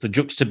where it's the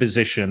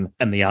juxtaposition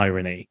and the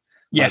irony.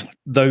 Yeah. Like,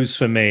 those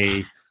for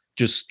me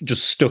just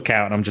stuck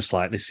out, and I'm just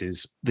like, this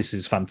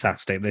is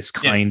fantastic. This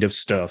kind of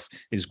stuff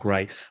is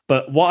great.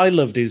 But what I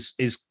loved is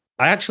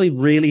I actually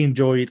really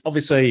enjoyed,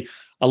 obviously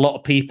a lot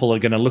of people are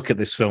going to look at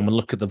this film and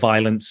look at the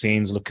violent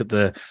scenes, look at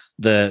the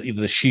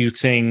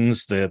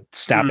shootings, the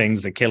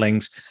stabbings, the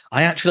killings.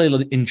 I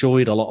actually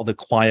enjoyed a lot of the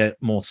quiet,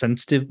 more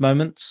sensitive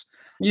moments.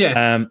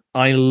 Yeah.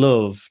 I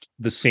loved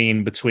the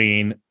scene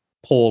between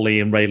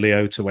Paulie and Ray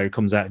Liotta where he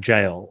comes out of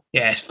jail.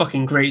 Yeah, it's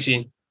fucking great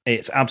scene.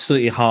 It's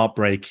absolutely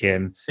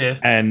heartbreaking. Yeah.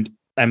 And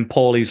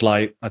Paulie's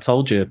like, I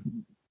told you,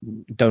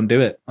 don't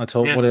do it. I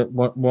told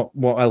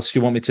what else do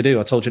you want me to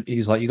do? I told you.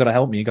 He's like, you got to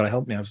help me.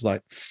 I was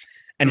like,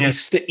 and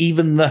he's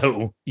even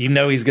though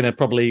he's going to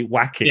probably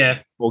whack him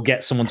or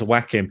get someone to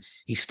whack him,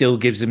 he still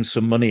gives him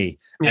some money.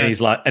 And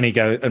he's like, and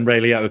Ray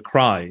Liotta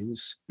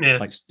cries,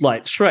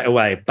 like straight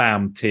away,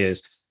 bam,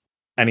 tears,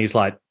 and he's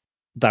like,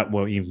 that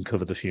won't even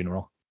cover the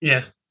funeral.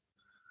 Yeah,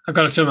 I've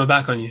got to turn my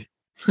back on you.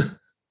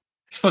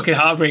 It's fucking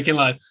heartbreaking,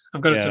 lad.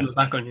 I've got to turn my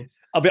back on you.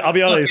 I'll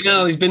be honest.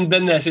 He's been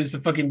there since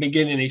the fucking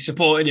beginning. He's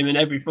supported him in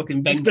every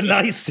fucking bench. He's the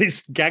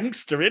nicest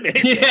gangster, isn't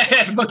he?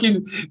 Yeah,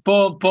 fucking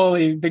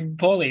Paulie, Big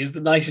Paulie is the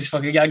nicest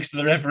fucking gangster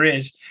there ever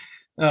is.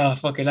 Oh,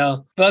 fucking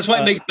hell. But that's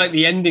why it makes like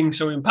the ending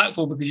so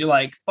impactful, because you're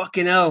like,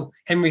 fucking hell,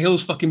 Henry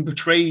Hill's fucking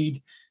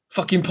betrayed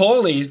fucking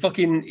Paulie. He's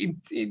fucking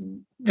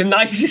the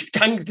nicest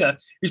gangster.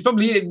 He's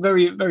probably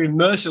very, very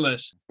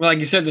merciless. Well, like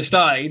you said at the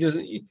start,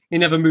 he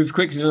never moves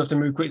quick, so he doesn't have to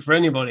move quick for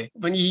anybody.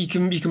 But you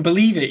can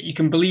believe it. You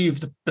can believe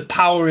the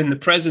power in the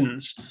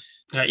presence,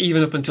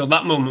 even up until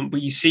that moment.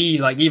 But you see,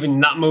 like, even in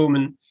that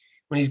moment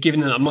when he's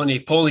giving him that money,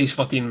 Paulie's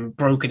fucking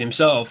broken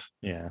himself.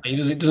 Yeah, he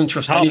doesn't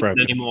trust anyone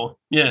anymore.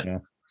 Yeah.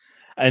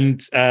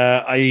 And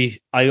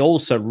I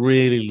also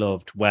really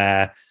loved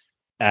where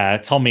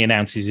Tommy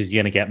announces he's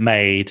going to get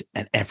made,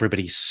 and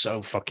everybody's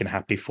so fucking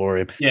happy for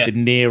him. Yeah. De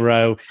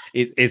Niro,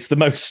 it's the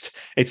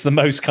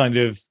most kind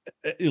of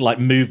like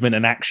movement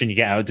and action you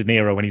get out of De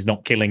Niro when he's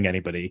not killing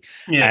anybody.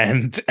 Yeah.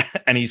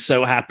 And he's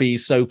so happy,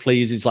 he's so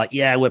pleased. He's like,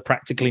 yeah, we're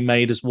practically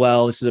made as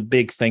well. This is a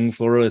big thing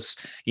for us.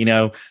 You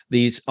know,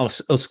 these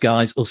us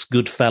guys, us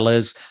good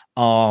fellas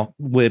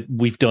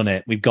we've done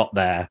it. We've got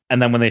there. And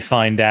then when they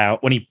find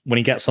out, when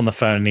he gets on the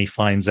phone and he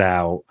finds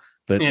out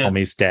that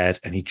Tommy's dead,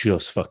 and he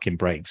just fucking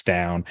breaks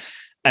down.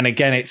 And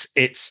again, it's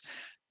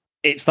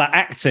that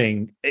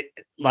acting,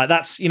 like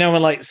that's, you know,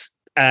 like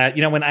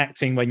when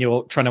acting, when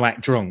you're trying to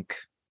act drunk,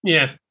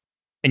 yeah,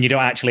 and you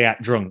don't actually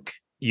act drunk,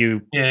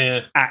 you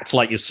act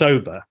like you're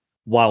sober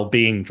while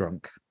being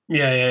drunk.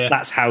 Yeah.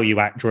 That's how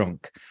you act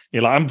drunk.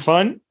 You're like, I'm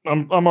fine,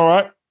 I'm all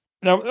right,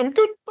 no, I'm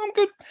good,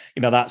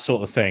 you know, that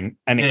sort of thing.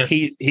 And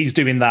he's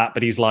doing that,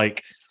 but he's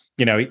like,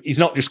 you know, he's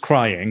not just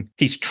crying,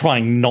 he's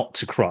trying not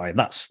to cry.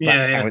 That's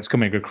how it's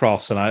coming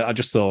across. And I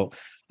just thought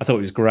it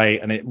was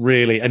great. And it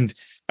really, and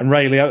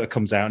Ray Liotta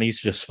comes out and he's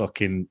just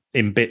fucking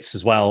in bits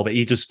as well, but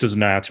he just doesn't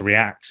know how to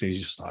react. He's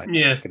just like,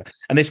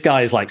 and this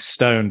guy is like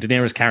stone. De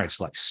Niro's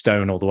character's like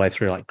stone all the way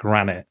through, like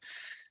granite.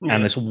 Yeah.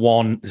 And this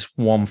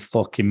one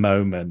fucking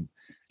moment.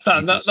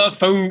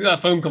 That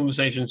phone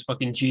conversation is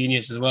fucking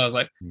genius as well. It's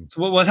like,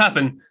 so what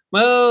happened?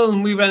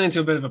 Well, we ran into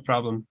a bit of a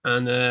problem,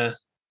 and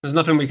there's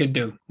nothing we could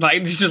do.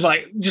 Like, it's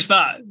just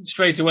that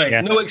straight away.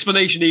 Yeah. No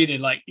explanation needed.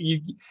 Like,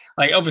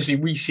 obviously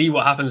we see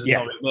what happens in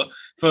Tommy, but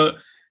for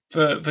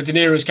De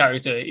Niro's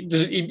character,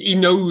 he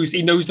knows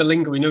the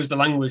lingo, he knows the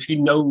language, he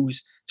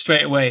knows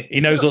straight away. He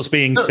knows what's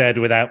being said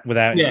without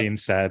it being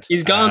said.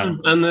 He's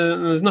gone, and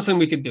there's nothing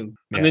we could do.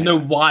 And they know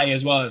why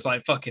as well. It's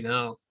like, fucking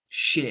hell,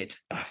 shit.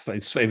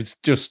 It was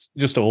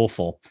just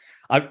awful.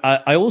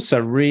 I also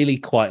really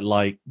quite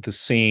like the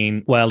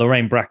scene where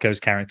Lorraine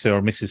Bracco's character,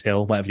 or Mrs.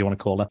 Hill, whatever you want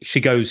to call her,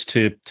 she goes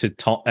to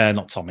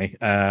not Tommy.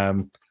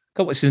 God,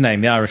 what's his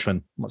name? The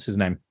Irishman. What's his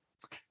name?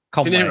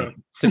 Conway.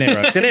 De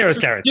Niro's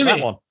character. Jimmy.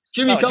 That one.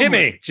 Jimmy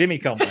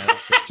Conway.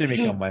 That's it. Jimmy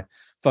Conway.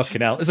 Fucking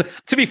hell.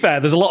 To be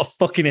fair, there's a lot of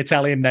fucking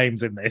Italian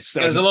names in this.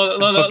 There's a lot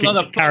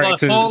of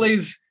characters.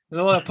 There's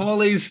a lot of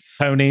Paulies.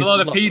 Ponies. A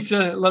lot of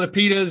pizza. A lot of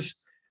Peters.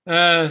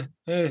 Peter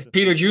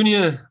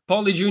Jr.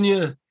 Paulie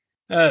Jr.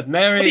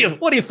 Mary.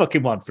 What do you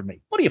fucking want from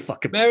me? What do you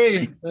fucking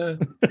Mary?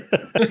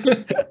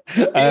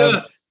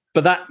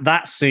 But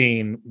that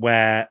scene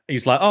where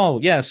he's like, "Oh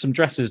yeah, some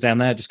dresses down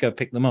there. Just go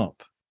pick them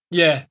up."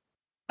 Yeah,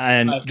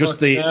 and just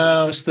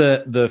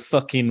the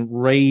fucking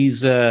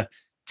razor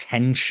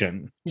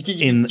tension. You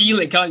can feel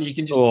it, can't you? You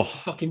can just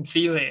fucking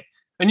feel it,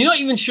 and you're not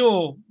even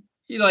sure.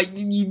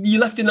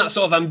 You're left in that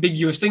sort of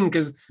ambiguous thing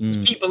because there's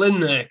people in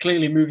there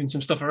clearly moving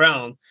some stuff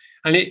around,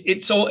 and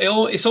it's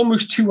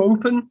almost too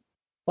open.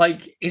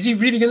 Like, is he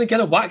really going to get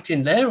a whacked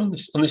in there on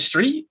the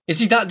street? Is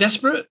he that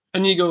desperate?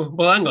 And you go,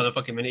 well, hang on a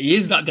fucking minute. He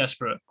is that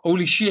desperate.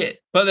 Holy shit.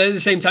 But then at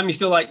the same time, you're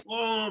still like,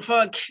 oh,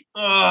 fuck.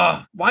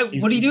 Oh, why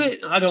would he do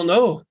it? I don't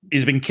know.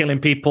 He's been killing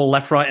people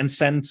left, right, and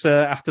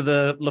centre after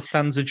the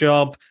Lufthansa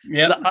job.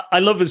 Yeah. I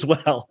love as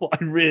well,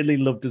 what I really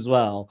loved as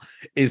well,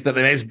 is that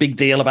there's a big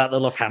deal about the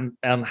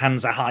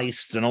Lufthansa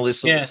heist and all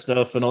this sort of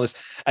stuff and all this.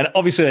 And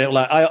obviously,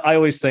 like, I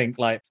always think,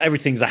 like,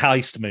 everything's a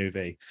heist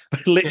movie.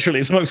 But literally,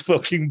 it's the most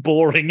fucking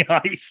boring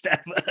heist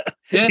ever.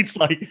 Yeah. It's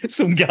like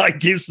some guy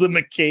gives them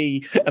a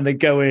key and they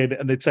go in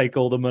and they take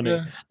all the money.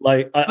 Yeah.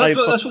 Like,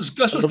 that's what's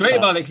great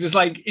about it, because it's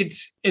like,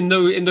 it's in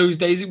those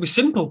days it was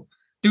simple.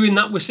 Doing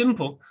that was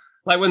simple.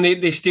 Like when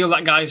they steal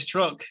that guy's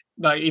truck,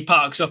 like he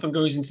parks up and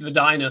goes into the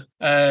diner,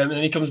 and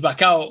then he comes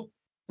back out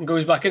and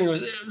goes back in and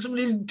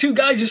goes, two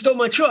guys just stole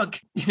my truck.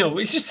 You know,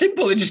 it's just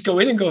simple. They just go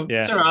in and go,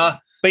 ta-ra.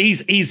 But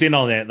he's in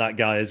on it, that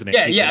guy, isn't he?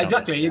 Yeah,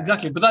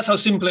 exactly. But that's how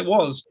simple it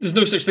was. There's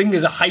no such thing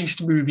as a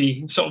heist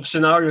movie sort of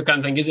scenario kind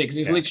of thing, is it? Because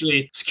it's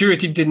literally,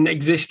 security didn't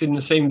exist in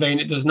the same vein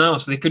it does now.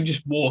 So they could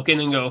just walk in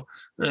and go,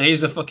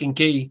 here's the fucking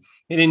key.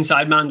 An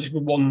inside man just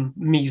with one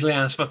measly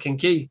ass fucking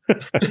key.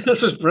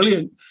 That's what's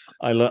brilliant.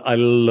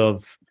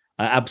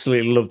 I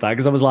absolutely love that,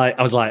 because I was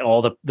like,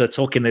 oh, they're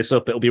talking this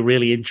up. It'll be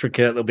really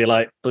intricate. They'll be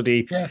like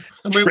bloody. Yeah,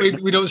 and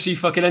we don't see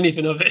fucking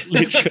anything of it.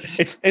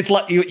 it's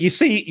like you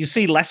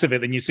see less of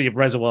it than you see of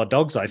Reservoir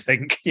Dogs. I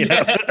think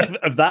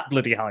of that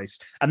bloody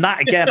heist, and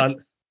that again,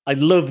 I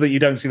love that you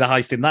don't see the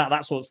heist in that.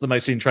 That's what's the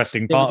most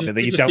interesting part of it.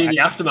 That you don't see the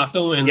aftermath,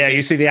 don't we? Yeah,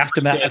 you see the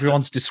aftermath. Yeah.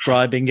 Everyone's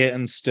describing it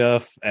and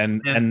stuff,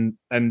 and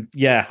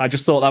I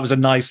just thought that was a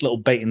nice little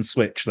bait and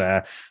switch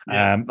there.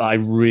 I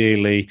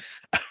really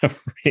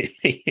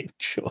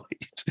enjoyed.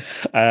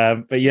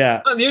 But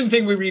yeah, and the only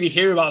thing we really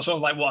hear about sort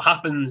of like what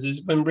happens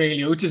is when Ray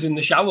Liotta's in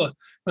the shower.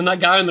 When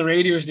that guy on the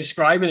radio is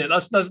describing it,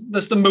 that's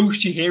the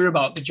most you hear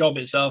about the job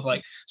itself.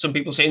 Like some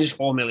people saying it's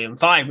 4 million,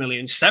 5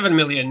 million, 7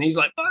 million. And he's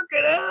like, fuck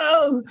fucking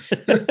hell.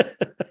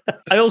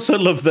 I also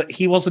love that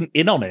he wasn't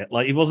in on it.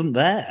 Like, he wasn't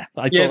there.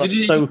 I thought that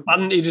was so...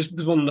 He just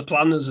was one of the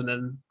planners, and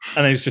then...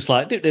 And he was just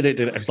like, did it.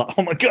 It was like,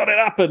 oh my God, it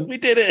happened. We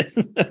did it.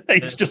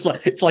 It's just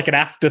like, it's like an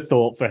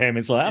afterthought for him.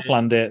 It's like, I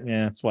planned it.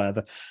 Yeah, it's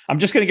whatever. I'm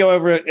just going to go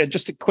over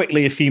just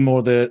quickly a few more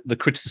of the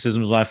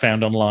criticisms I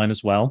found online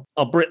as well.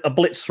 I'll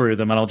blitz through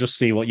them and I'll just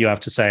see what you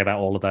have to say about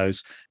all of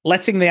those.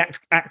 Letting the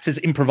actors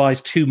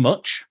improvise too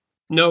much.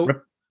 No.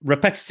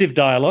 Repetitive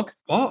dialogue.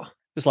 What?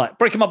 It's like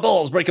breaking my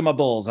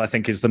balls, I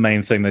think is the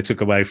main thing they took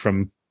away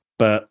from.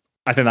 But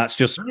I think that's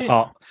just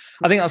part.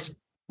 I think that's,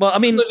 well, I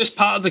mean, just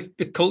part of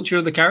the culture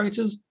of the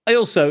characters. I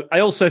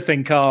also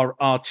think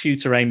our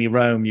tutor Amy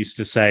Rome used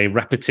to say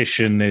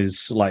repetition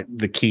is like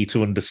the key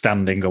to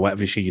understanding, or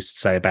whatever she used to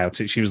say about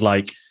it. She was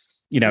like,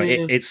 you know,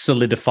 it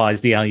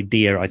solidifies the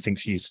idea, I think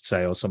she used to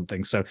say, or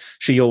something. So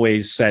she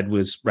always said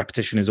was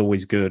repetition is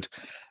always good.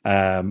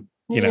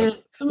 You know,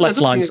 less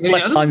lines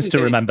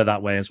to remember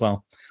that way as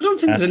well. I don't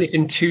think there's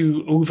anything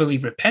too overly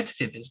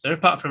repetitive, is there?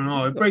 Apart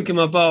from breaking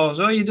my balls.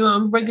 Oh, you doing?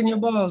 I'm breaking your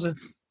balls. I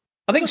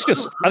think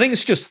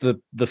it's just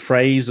the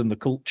phrase and the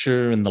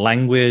culture and the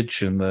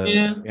language and the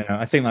you know.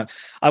 I think that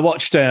I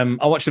watched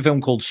a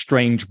film called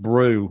Strange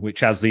Brew,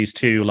 which has these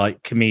two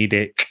like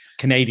comedic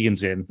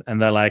Canadians in, and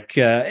they're like,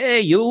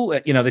 "Hey,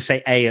 you know," they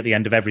say "a" at the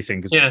end of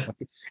everything because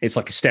it's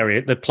like a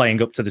stereo. They're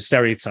playing up to the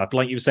stereotype,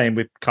 like you were saying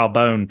with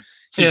Carbone.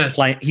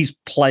 He's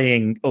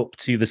playing up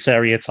to the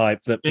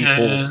stereotype that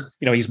people,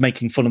 you know, he's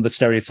making fun of the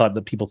stereotype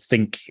that people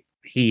think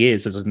he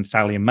is as an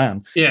Italian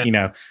man. Yeah. You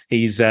know,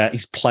 he's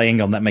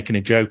playing on that, making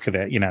a joke of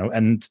it, you know,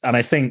 and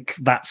I think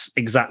that's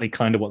exactly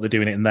kind of what they're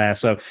doing it in there.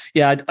 So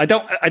yeah, I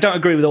don't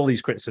agree with all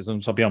these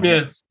criticisms, I'll be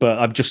honest. But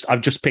I've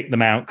just picked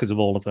them out because of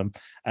all of them.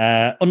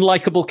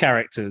 Unlikable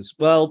characters.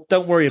 Well,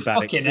 don't worry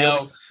about it.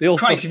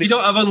 Christ, if you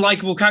don't have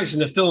unlikable characters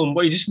in the film,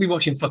 you just be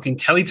watching fucking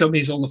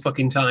Teletubbies all the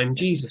fucking time.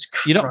 Jesus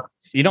Christ.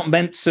 You're not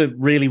meant to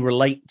really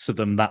relate to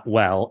them that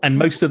well, and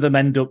most of them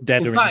end up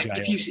dead or in jail.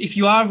 If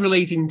you are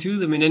relating to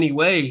them in any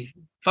way,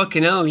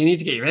 fucking hell, you need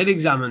to get your head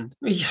examined.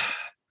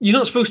 You're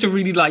not supposed to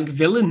really like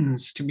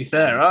villains, to be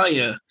fair, are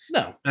you?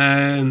 No.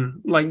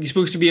 Like, you're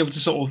supposed to be able to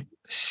sort of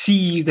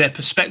see their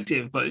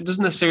perspective, but it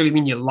doesn't necessarily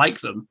mean you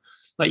like them.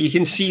 Like, you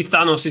can see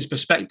Thanos'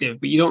 perspective,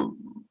 but you don't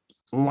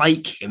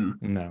like him.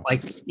 No.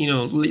 Like, you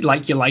know,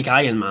 like you like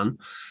Iron Man.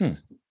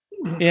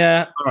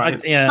 Yeah, right.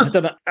 I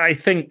don't know. I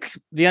think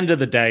the end of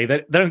the day,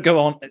 they don't go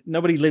on.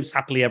 Nobody lives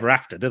happily ever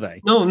after, do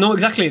they? No,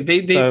 exactly.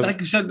 They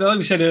like we said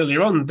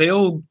earlier on, they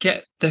all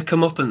get their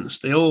comeuppance.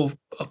 They're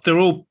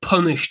all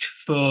punished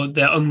for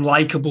their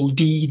unlikable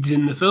deeds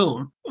in the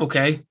film.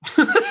 Okay.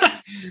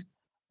 The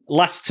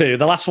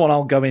last one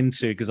I'll go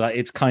into because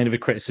it's kind of a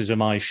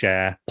criticism I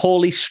share.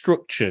 Poorly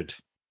structured.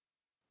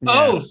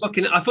 Yeah. Oh,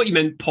 fucking! I thought you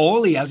meant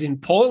poorly, as in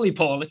poorly.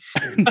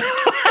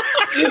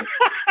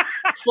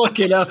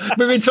 Fucking hell.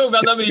 We've been talking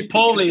about that many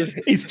Paulies.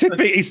 He's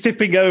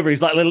tipping over.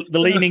 He's like the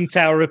Leaning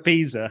Tower of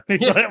Pisa.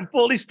 He's like, I'm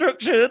poorly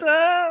structured.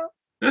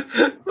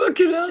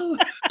 Fucking hell.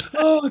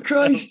 Oh,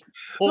 Christ.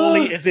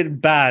 Poorly as in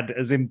bad,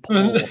 as in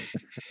poor.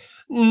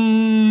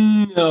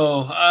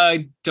 No,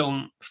 I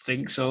don't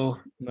think so.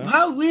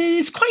 No?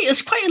 It's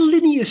quite a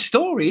linear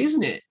story,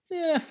 isn't it?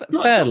 Yeah,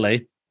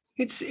 fairly.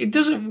 It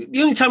doesn't.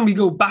 The only time we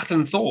go back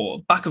and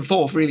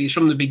forth really is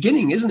from the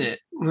beginning, isn't it?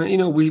 You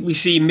know, we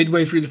see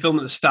midway through the film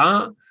at the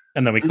start,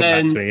 and then we come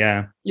back to it.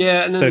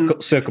 Yeah, and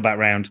then circle back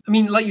round. I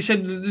mean, like you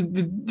said,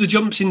 the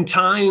jumps in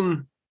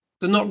time,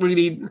 they're not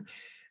really.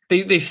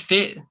 They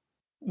fit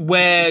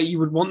where you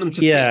would want them to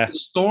fit the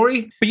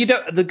story. But you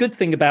don't. The good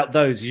thing about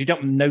those is you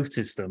don't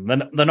notice them.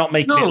 They're not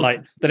making it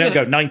like they don't go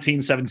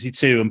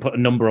 1972 and put a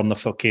number on the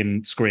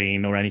fucking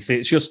screen or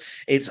anything.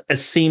 It's a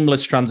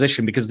seamless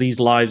transition because these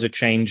lives are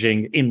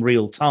changing in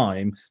real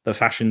time. The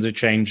fashions are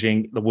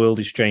changing. The world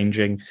is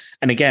changing.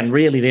 And again,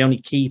 really, the only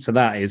key to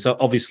that is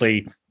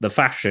obviously the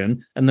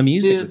fashion and the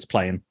music that's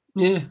playing.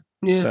 Yeah.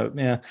 Yeah. So,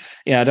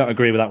 yeah, I don't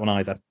agree with that one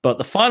either. But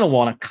the final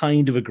one I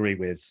kind of agree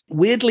with.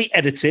 Weirdly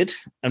edited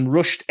and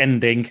rushed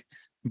ending,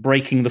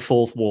 breaking the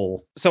fourth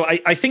wall. So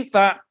I think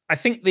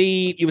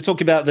you were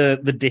talking about the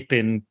dip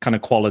in kind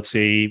of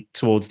quality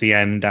towards the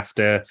end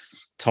after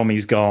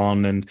Tommy's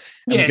gone and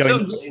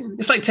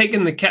it's like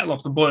taking the kettle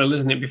off the boil,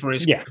 isn't it? Before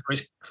it's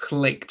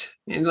clicked.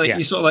 And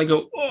you sort of like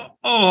go,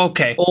 oh,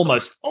 okay.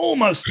 Almost.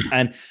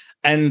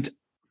 And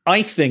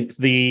I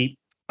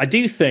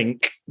do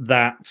think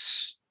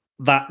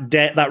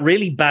that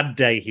really bad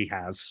day he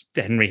has,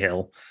 Henry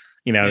Hill,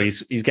 you know,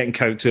 he's getting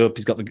coked up,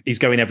 he's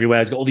going everywhere,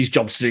 he's got all these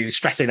jobs to do, he's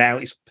stressing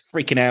out, he's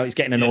freaking out, he's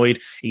getting annoyed,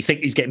 he's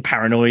getting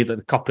paranoid that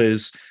the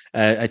coppers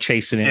are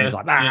chasing him. He's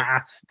like,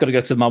 got to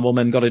go to my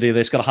woman, got to do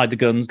this, got to hide the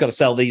guns, got to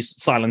sell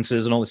these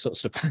silencers and all this sort of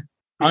stuff.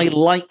 I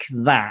like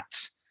that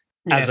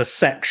as a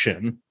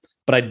section,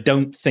 but I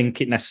don't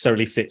think it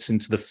necessarily fits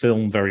into the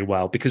film very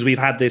well because we've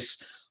had this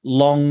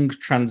long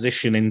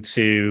transition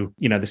into,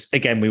 you know, this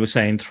again, we were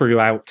saying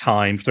throughout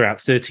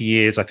 30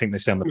 years, I think they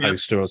say on the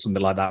poster or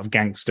something like that, of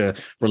gangster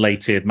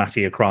related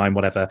mafia crime,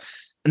 whatever.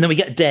 And then we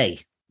get a day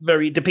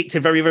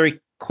depicted very, very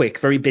quick,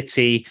 very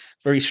bitty,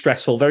 very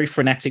stressful, very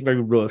frenetic,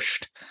 very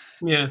rushed.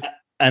 Yeah.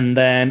 And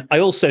then I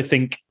also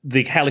think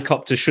the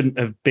helicopter shouldn't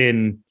have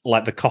been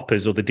like the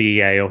coppers or the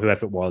DEA or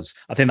whoever it was.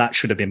 I think that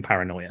should have been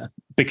paranoia,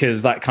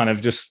 because that kind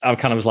of just, I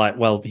kind of was like,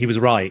 well, he was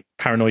right.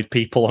 Paranoid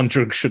people on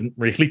drugs shouldn't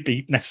really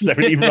be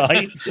necessarily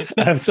right.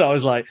 So I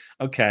was like,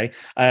 okay.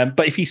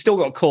 But if he still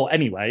got caught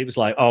anyway, it was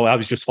like, oh, I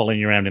was just following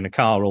you around in a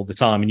car all the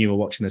time and you were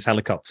watching this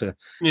helicopter.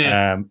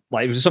 Yeah.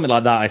 Like it was something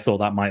like that. I thought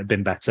that might have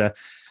been better.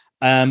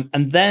 And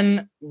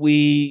then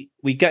we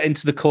get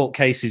into the court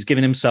case. He's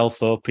giving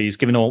himself up. He's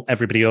giving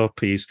everybody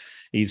up. He's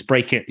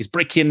breaking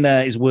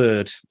his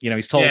word. You know,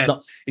 he's told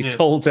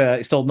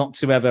told not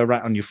to ever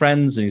rat on your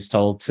friends, and he's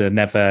told to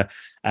never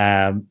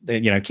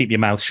keep your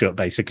mouth shut,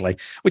 basically.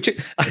 Which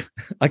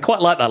I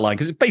quite like that line,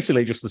 because it's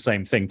basically just the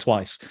same thing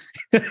twice.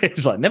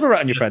 It's like, never rat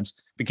on your friends,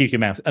 but keep your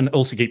mouth, and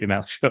also keep your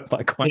mouth shut. But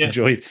I quite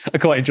enjoy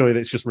that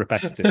it's just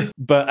repetitive.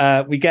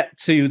 But we get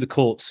to the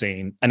court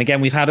scene, and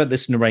again we've had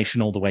this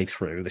narration all the way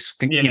through. This,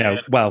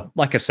 well,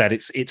 like I've said,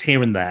 it's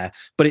here and there,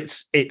 but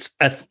it's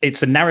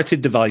a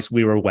narrative device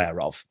we were aware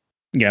of.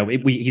 You know,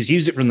 he's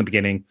used it from the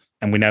beginning,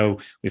 and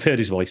we've heard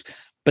his voice.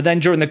 But then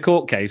during the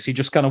court case, he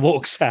just kind of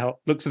walks out,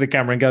 looks at the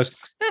camera, and goes,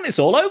 "And it's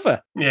all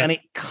over." Yeah. And it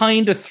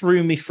kind of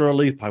threw me for a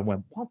loop. I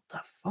went, "What the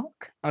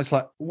fuck?" I was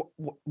like,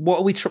 "What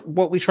are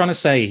we trying to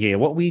say here?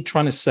 What are we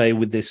trying to say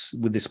with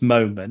this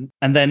moment?"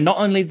 And then not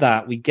only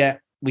that, we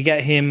get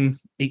him.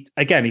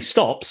 He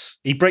stops,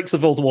 he breaks the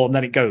fourth wall, and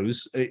then it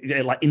goes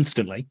like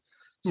instantly.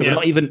 So we're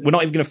not even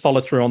going to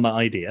follow through on that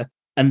idea.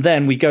 And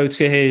then we go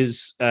to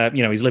his,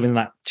 he's living in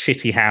that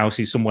shitty house.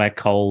 He's somewhere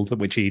cold,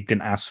 which he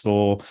didn't ask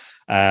for.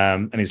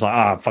 And he's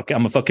like, fuck it,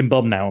 I'm a fucking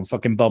bum now. I'm a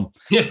fucking bum.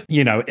 Yeah.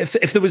 You know, if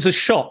there was a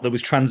shot that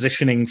was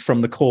transitioning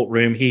from the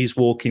courtroom, he's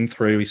walking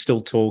through, he's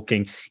still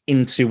talking,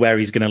 into where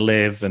he's going to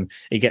live, and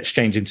he gets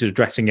changed into a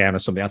dressing gown or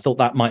something. I thought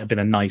that might have been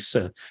a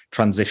nicer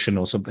transition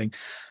or something.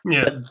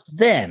 Yeah. But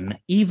then,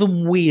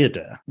 even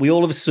weirder, we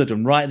all of a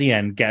sudden, right at the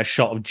end, get a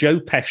shot of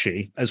Joe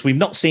Pesci, as we've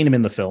not seen him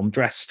in the film,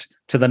 dressed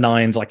to the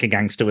nines like a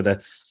gangster with a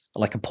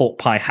pork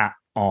pie hat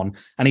on,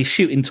 and he's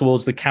shooting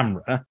towards the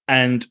camera,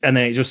 and then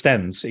it just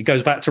ends. It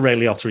goes back to Ray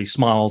Liotta, he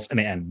smiles, and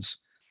it ends.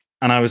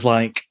 And I was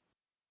like,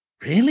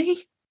 really?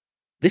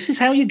 This is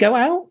how you go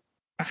out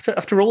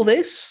after all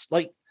this?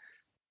 Like,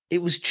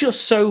 it was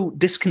just so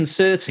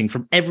disconcerting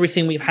from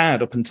everything we've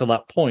had up until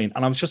that point.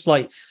 And I was just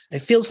like, it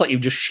feels like you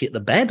just shit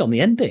the bed on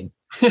the ending.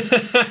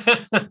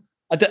 I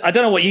don't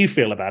know what you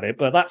feel about it,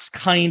 but that's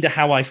kind of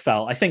how I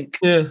felt. I think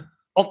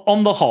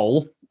on the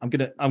whole,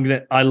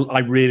 I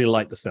really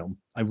like the film.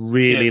 I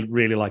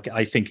really like it.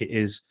 I think it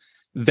is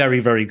very,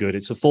 very good.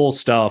 It's a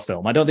 4-star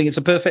film. I don't think it's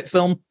a perfect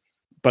film,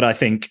 but I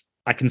think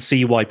I can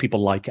see why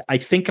people like it. I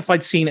think if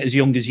I'd seen it as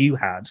young as you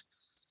had,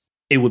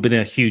 it would have been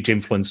a huge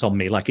influence on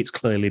me, like it's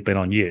clearly been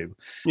on you.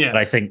 Yeah. But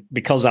I think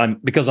because I'm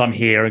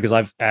here, because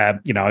I've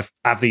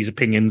have these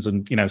opinions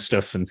and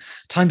stuff, and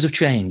times have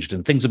changed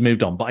and things have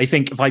moved on. But I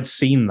think if I'd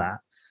seen that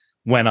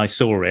when I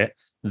saw it,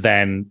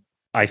 then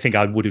I think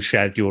I would have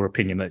shared your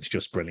opinion that it's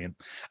just brilliant,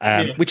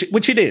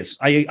 which it is.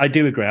 I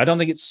do agree. I don't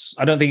think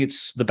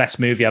it's the best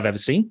movie I've ever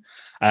seen,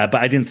 but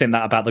I didn't think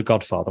that about The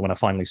Godfather when I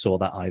finally saw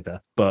that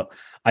either. But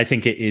I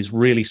think it is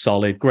really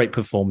solid, great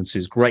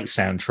performances, great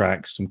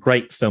soundtracks, some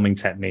great filming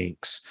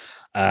techniques,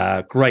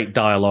 great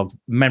dialogue,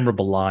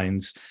 memorable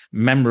lines,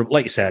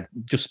 like you said,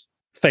 just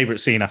favorite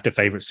scene after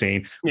favorite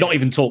scene. Yeah. Not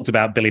even talked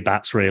about Billy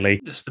Batts,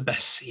 really. That's the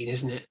best scene,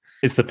 isn't it?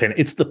 It's the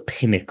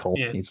pinnacle.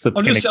 Yeah. It's the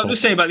pinnacle. I'll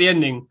just say about the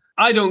ending.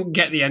 I don't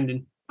get the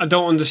ending. I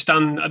don't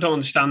understand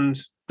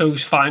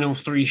those final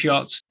 3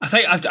 shots. I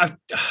think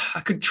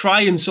I could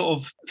try and sort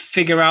of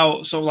figure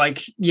out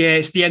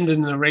it's the end of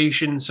the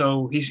narration.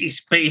 So he's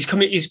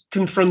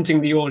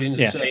confronting the audience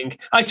and saying,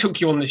 "I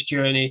took you on this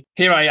journey.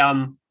 Here I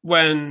am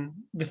when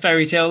the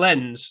fairy tale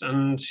ends."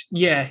 And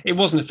it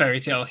wasn't a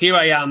fairy tale. Here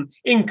I am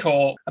in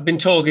court. I've been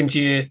talking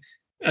to you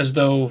as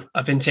though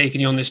I've been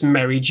taking you on this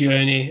merry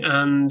journey,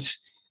 and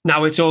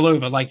now it's all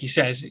over. Like he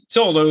says, it's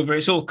all over.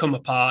 It's all come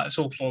apart. It's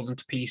all fallen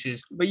to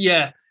pieces. But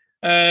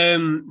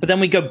but then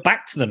we go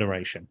back to the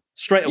narration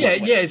straight away.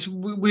 It's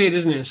weird,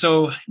 isn't it?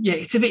 So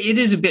it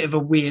is a bit of a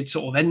weird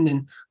sort of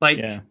ending. Like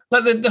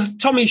the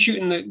Tommy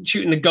shooting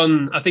the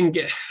gun. I think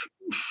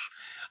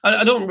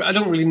I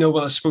don't really know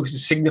what that's supposed to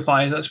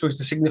signify. Is that supposed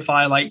to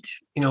signify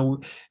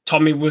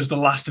Tommy was the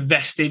last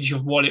vestige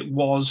of what it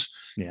was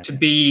to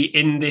be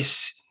in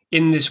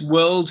this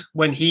world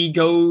when he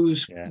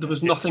goes? There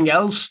was nothing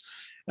else.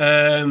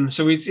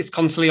 So it's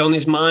constantly on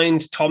his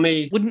mind.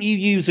 Tommy, wouldn't you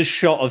use a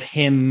shot of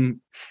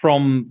him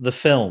from the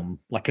film,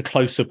 like a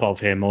close-up of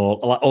him,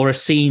 or a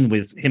scene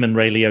with him and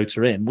Ray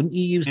Liotta in? Wouldn't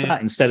you use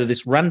that instead of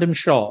this random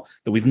shot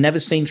that we've never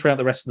seen throughout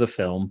the rest of the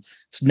film?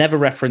 It's never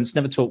referenced,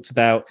 never talked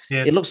about.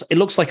 It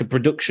looks like a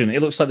production.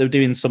 It looks like they're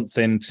doing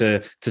something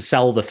to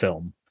sell the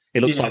film.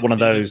 It looks like one of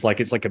those, like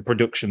it's like a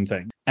production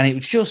thing, and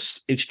it's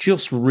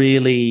just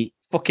really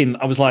fucking,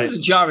 I was like, it's a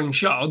jarring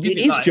shot. I'll give it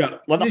you is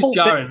that. like the It is whole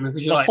jarring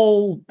because you're like,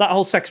 that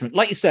whole section,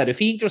 like you said, if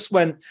he just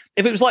went,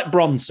 if it was like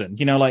Bronson,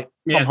 you know, like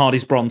Tom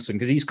Hardy's Bronson,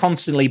 because he's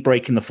constantly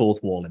breaking the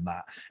fourth wall in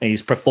that, and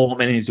he's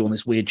performing and he's doing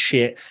this weird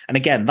shit, and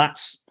again,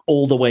 that's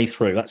all the way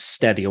through, that's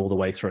steady all the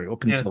way through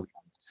up until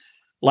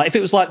like if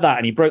it was like that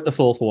and he broke the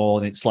fourth wall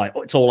and it's like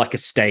it's all like a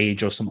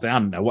stage or something, I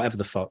don't know, whatever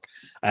the fuck,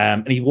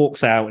 and he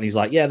walks out and he's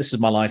like, yeah, this is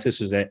my life, this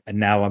is it, and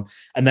now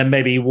and then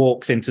maybe he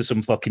walks into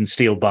some fucking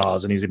steel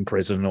bars and he's in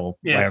prison or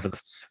wherever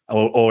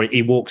or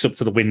he walks up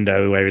to the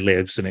window where he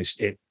lives and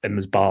and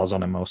there's bars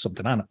on him or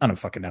something, I don't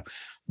fucking know,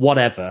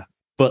 whatever.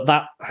 But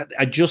that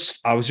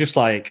I was just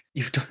like,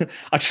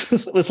 I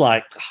just was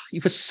like, oh,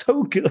 you were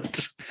so good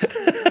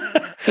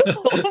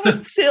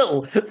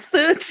until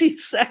 30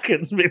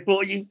 seconds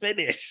before you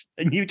finish,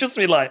 and you just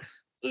be like,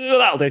 oh,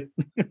 that'll do,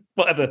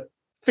 whatever.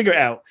 Figure it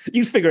out.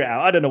 You figure it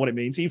out. I don't know what it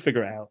means. You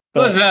figure it out.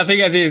 But, I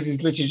think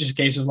it's literally just a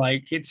case of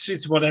like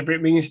it's whatever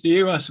it means to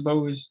you, I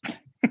suppose.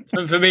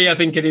 For me, I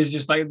think it is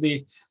just like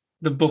the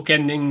book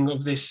ending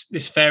of this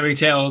fairy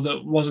tale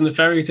that wasn't a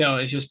fairy tale.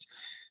 It's just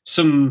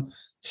some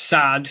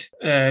sad,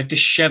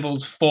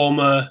 disheveled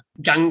former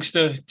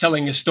gangster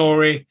telling a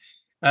story.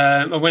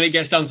 And when it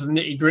gets down to the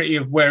nitty gritty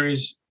of where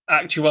his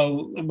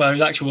actual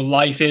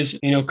life is,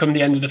 you know, come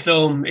the end of the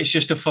film, it's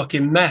just a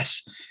fucking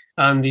mess.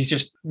 And he's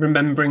just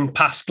remembering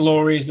past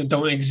glories that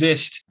don't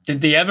exist.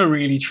 Did they ever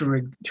really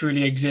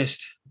truly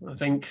exist? I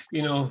think,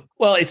 you know.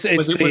 Well, was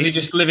he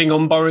just living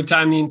on borrowed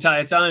time the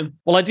entire time?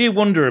 Well, I do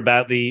wonder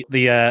about the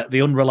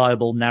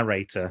unreliable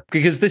narrator,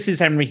 because this is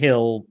Henry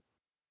Hill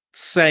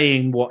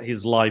saying what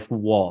his life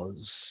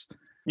was.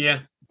 Yeah.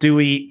 Do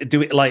we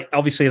like,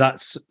 obviously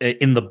that's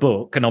in the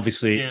book and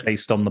obviously it's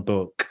based on the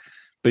book,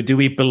 but do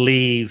we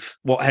believe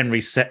what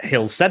Henry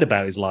Hill said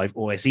about his life,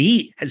 or has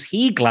he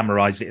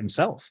glamorized it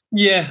himself?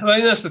 Yeah, I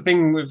mean, that's the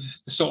thing with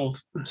the sort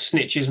of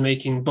snitches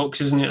making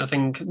books, isn't it? I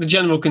think the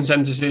general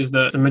consensus is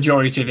that the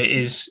majority of it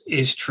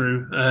is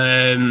true.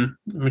 The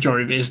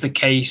majority of it is the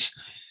case.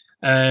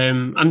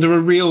 And there are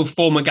real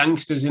former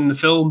gangsters in the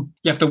film.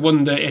 You have to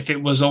wonder if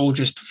it was all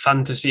just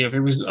fantasy, if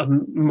it was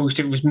most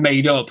of it was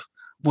made up.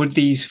 Would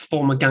these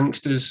former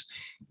gangsters,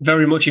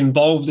 very much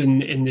involved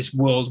in this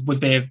world,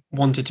 would they have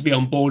wanted to be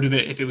on board with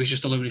it if it was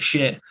just a load of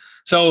shit?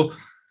 So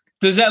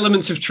there's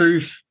elements of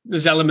truth.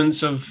 There's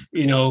elements of,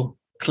 you know,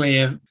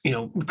 clear, you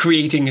know,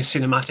 creating a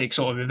cinematic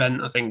sort of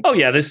event, I think. Oh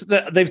yeah,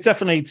 they've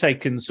definitely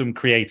taken some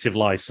creative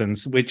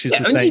license, which is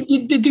the same.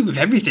 They do with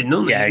everything,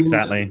 don't they? Yeah,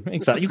 exactly.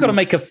 You've got to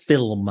make a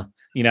film,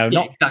 you know.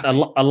 Not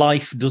exactly. A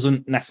life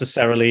doesn't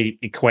necessarily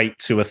equate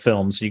to a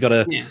film, so you got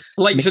to. Yeah.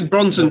 Like you said,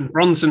 Bronson.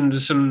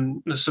 There's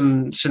some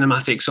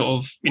cinematic sort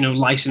of, you know,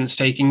 license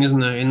taking, isn't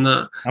there, in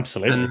that?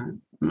 Absolutely.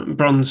 And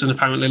Bronson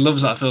apparently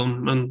loves that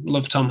film and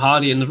loved Tom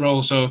Hardy in the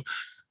role, so,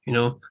 you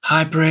know,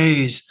 high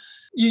praise.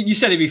 You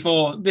said it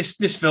before. This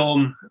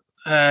film,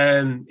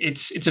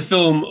 it's a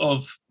film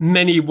of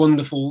many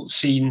wonderful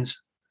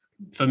scenes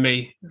for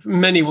me.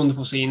 Many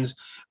wonderful scenes.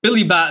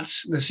 Billy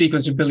Bats, the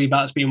sequence of Billy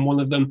Bats being one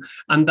of them,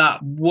 and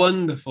that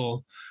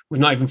wonderful.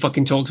 We've not even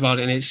fucking talked about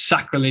it, and it's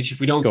sacrilege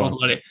if we don't talk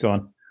about it. Go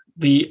on.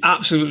 The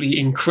absolutely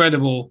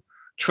incredible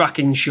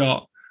tracking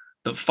shot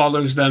that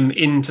follows them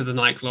into the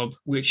nightclub.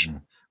 Which,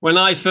 when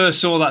I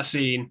first saw that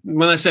scene,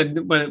 when I said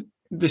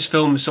this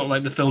film is sort of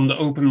like the film that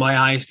opened my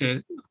eyes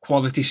to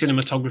quality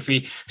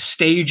cinematography,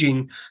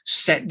 staging,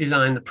 set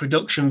design, the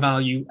production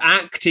value,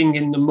 acting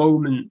in the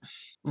moment,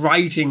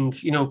 writing,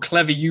 you know,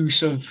 clever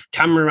use of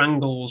camera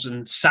angles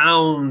and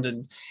sound,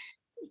 and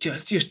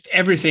just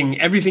everything.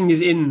 Everything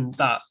is in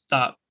that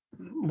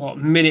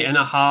minute and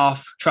a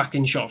half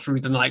tracking shot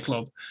through the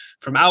nightclub,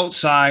 from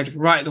outside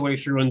right the way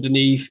through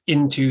underneath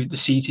into the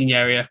seating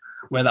area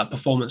where that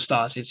performance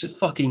starts. It's a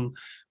fucking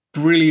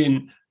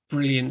brilliant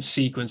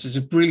sequence. It's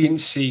a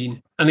brilliant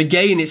scene, and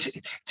again, it's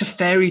a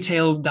fairy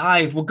tale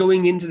dive. We're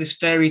going into this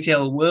fairy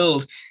tale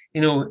world.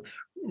 You know,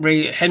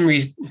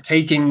 Henry's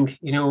taking,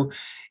 you know,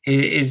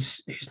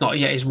 he's not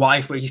yet his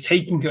wife, but he's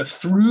taking her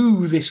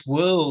through this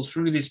world,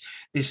 through this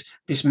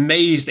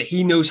maze that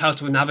he knows how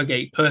to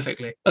navigate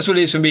perfectly. That's what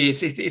it is for me.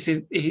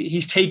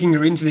 He's taking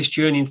her into this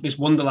journey, into this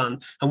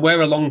wonderland, and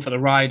we're along for the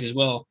ride as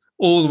well,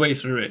 all the way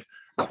through it.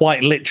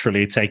 Quite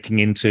literally taking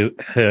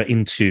her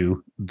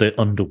into the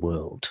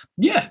underworld.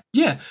 Yeah.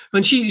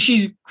 And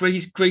she's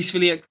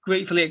gratefully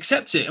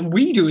accepts it. And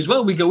we do as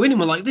well. We go in and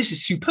we're like, this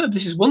is superb.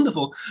 This is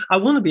wonderful. I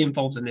want to be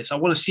involved in this. I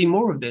want to see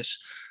more of this.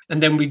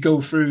 And then we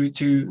go through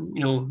to,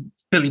 you know,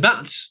 Billy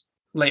Bats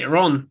later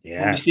on.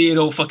 Yeah. And we see it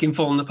all fucking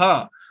falling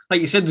apart.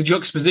 Like you said, the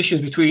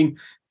juxtapositions between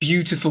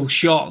beautiful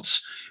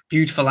shots,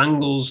 beautiful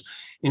angles,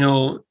 you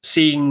know,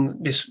 seeing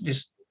this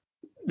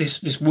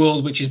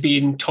world which is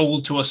being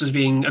told to us as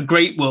being a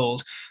great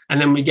world, and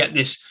then we get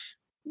this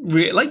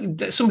like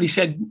somebody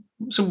said,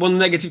 one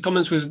negative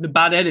comments was the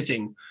bad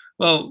editing.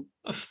 Well,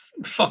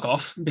 fuck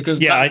off, because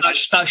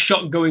that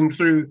shot going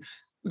through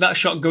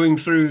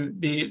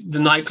the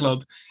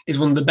nightclub is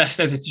one of the best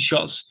edited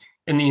shots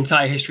in the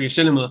entire history of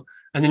cinema.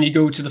 And then you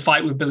go to the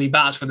fight with Billy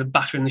Bats where they're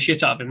battering the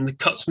shit out of him. The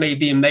cuts may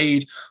be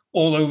made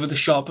all over the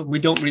shop, and we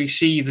don't really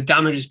see the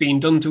damage that's being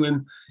done to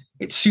him.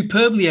 It's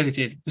superbly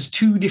edited. There's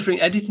 2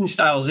 different editing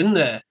styles in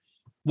there.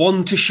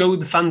 One to show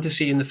the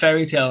fantasy and the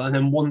fairy tale, and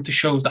then one to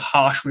show the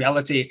harsh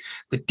reality,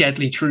 the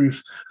deadly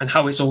truth, and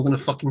how it's all going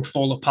to fucking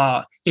fall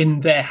apart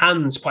in their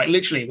hands, quite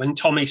literally. When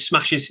Tommy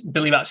smashes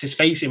Billy Batts'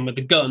 face in with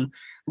the gun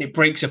and it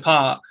breaks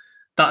apart,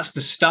 that's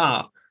the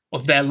start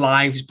of their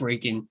lives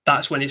breaking.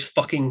 That's when it's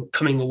fucking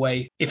coming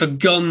away. If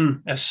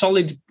a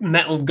solid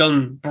metal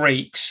gun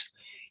breaks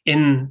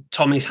in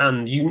Tommy's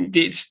hand,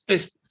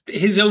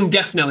 his own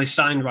death knell is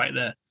signed right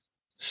there.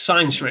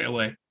 Signed straight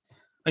away.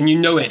 And you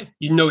know it,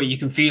 you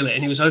can feel it.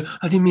 And he was like,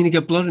 I didn't mean to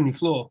get blood on your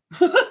floor.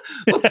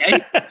 Okay,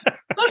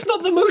 that's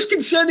not the most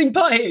concerning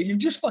part here. You've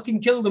just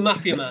fucking killed a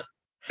mafia man.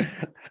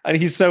 And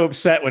he's so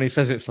upset when he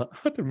says it. It's like,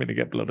 I didn't mean to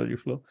get blood on your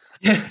floor.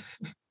 Yeah.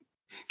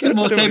 Get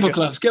more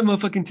tablecloths. Get more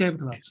fucking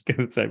tablecloths. Get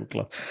the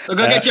tablecloth. I'll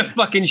go get your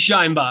fucking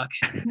shine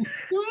box.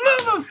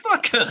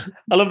 Motherfucker.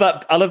 I love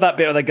that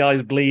bit where the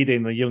guy's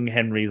bleeding, the young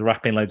Henry's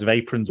wrapping loads of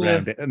aprons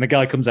around it, and the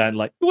guy comes out and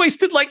like,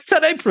 wasted like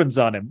 10 aprons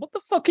on him. What the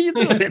fuck are you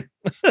doing?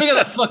 Look at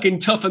that fucking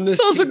toughen this.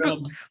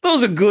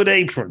 Those are good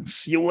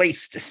aprons. You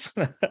wasted.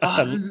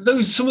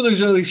 Some of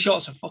those early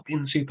shots are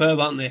fucking superb,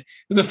 aren't they?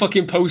 The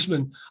fucking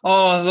postman.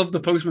 Oh, I love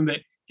the postman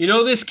bit. You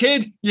know this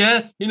kid?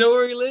 Yeah. You know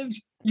where he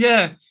lives?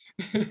 Yeah.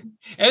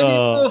 Any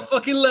more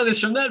fucking letters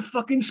from that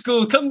fucking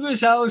school come to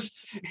his house,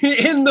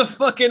 in the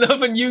fucking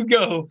oven you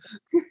go.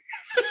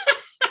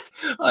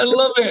 I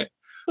love it.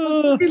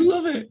 I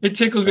love it. It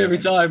tickles me every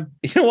time.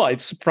 You know what?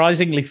 It's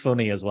surprisingly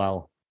funny as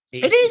well.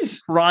 It is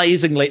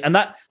surprisingly, and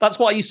that's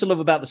what I used to love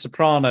about The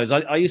Sopranos.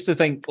 I used to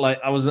think like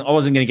I wasn't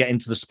going to get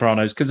into The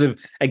Sopranos because of,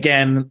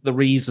 again, the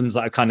reasons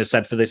that I kind of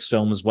said for this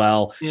film as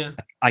well. Yeah,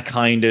 I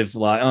kind of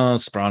like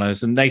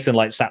Sopranos, and Nathan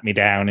like sat me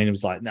down and he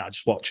was like, "No,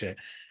 just watch it."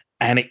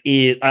 And it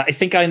is, I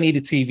think I need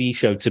a TV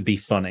show to be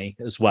funny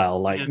as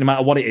well. Like, no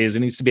matter what it is, it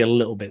needs to be a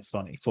little bit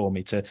funny for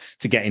me to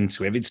get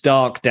into it. If it's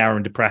dark, dour,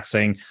 and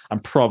depressing, I'm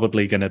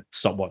probably going to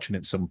stop watching it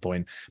at some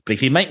point. But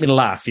if you make me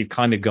laugh, you've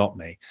kind of got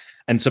me.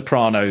 And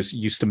Sopranos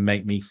used to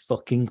make me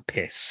fucking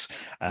piss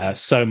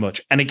so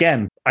much. And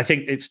again, I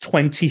think it's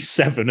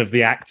 27 of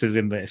the actors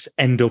in this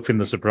end up in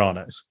The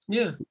Sopranos.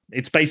 Yeah.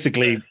 It's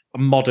basically a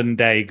modern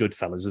day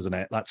Goodfellas, isn't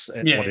it? That's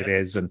what it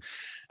is.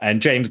 And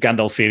James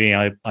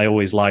Gandolfini, I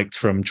always liked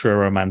from True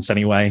Romance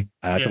anyway.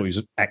 I thought he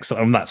was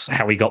excellent. And that's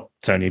how he got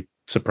Tony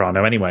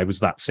Soprano anyway, was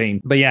that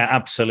scene. But yeah,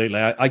 absolutely.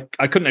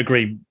 I couldn't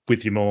agree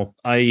with you more.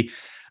 I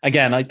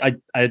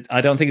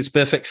don't think it's a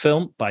perfect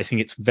film, but I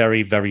think it's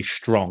very, very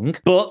strong.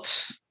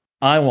 But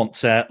I want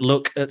to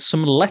look at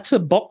some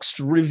Letterboxd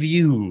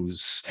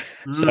reviews.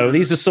 So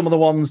these are some of the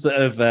ones that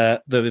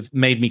have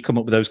made me come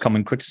up with those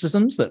common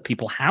criticisms that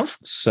people have.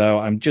 So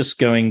I'm just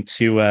going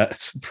to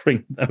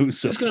bring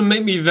those up. It's going to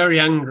make me very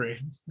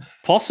angry.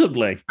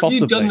 Possibly.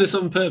 You've done this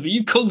on purpose.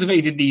 You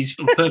cultivated these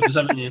on purpose,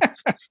 haven't you?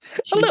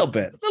 A little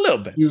bit.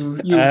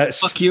 You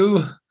fuck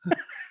you.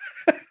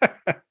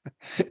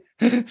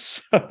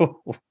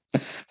 So,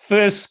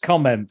 first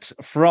comment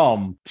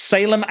from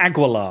Salem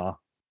Aguilar.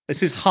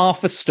 This is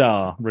 0.5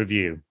 star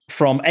review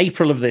from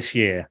April of this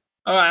year.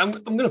 All right, I'm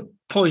going to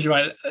pause you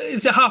right.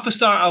 Is it 0.5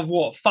 star out of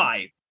what?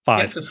 5?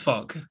 5. Get the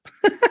fuck.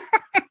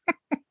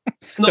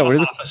 It's not a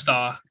 0.5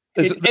 star.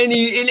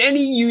 In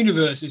any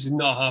universe, this is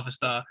not 0.5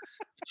 star.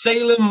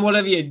 Salem,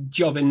 whatever your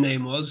jobbing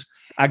name was.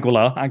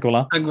 Aguilar.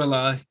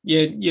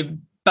 Your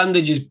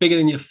bandage is bigger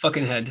than your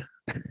fucking head.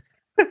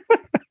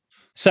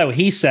 So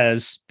he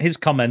says, his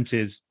comment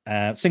is,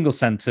 single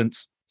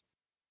sentence,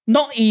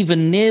 not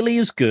even nearly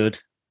as good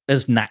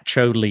as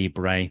Nacho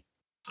Libre.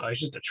 Oh, he's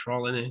just a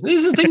troll, isn't he?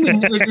 This is the thing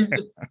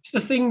it's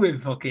the thing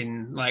with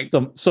fucking like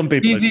some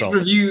people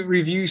these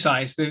review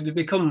sites. They've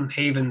become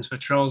havens for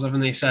trolls,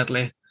 haven't they?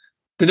 Sadly,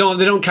 they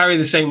don't carry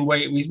the same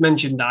weight. We've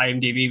mentioned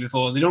IMDb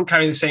before. They don't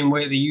carry the same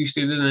weight they used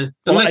to, do they?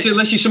 Unless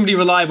you're somebody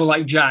reliable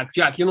like Jack.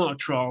 Jack, you're not a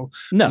troll.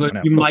 No,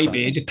 you might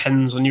be. It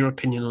depends on your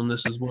opinion on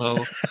this as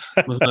well.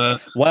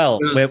 Well,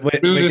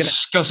 we'll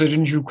discuss it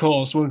in due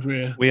course, won't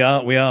we? We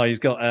are. He's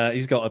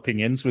got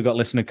opinions. We've got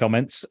listener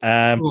comments.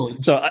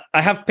 So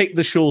I have picked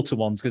the shorter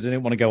ones because I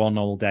didn't want to go on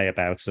all day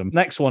about them.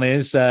 Next one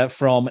is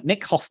from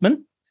Nick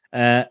Hoffman,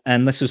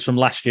 and this was from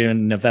last year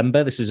in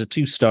November. This is a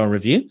 2-star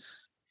review.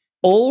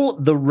 All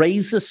the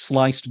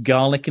razor-sliced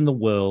garlic in the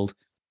world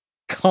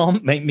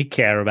can't make me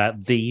care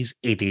about these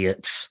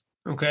idiots.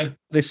 Okay.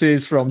 This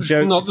is from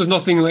Joe. There's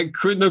nothing like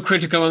no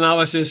critical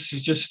analysis.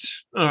 It's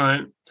just all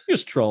right.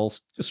 Just trolls.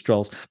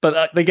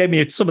 But they gave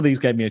me some of these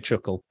gave me a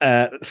chuckle.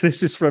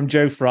 This is from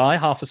Joe Fry,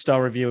 0.5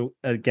 star review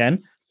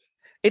again.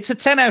 It's a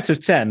 10 out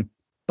of 10,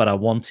 but I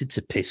wanted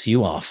to piss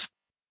you off.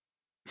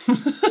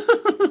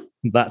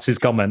 That's his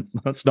comment.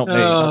 That's not me.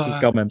 That's his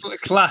comment.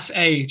 Class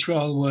A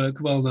troll work.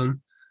 Well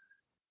done.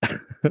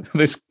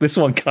 This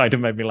one kind of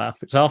made me laugh.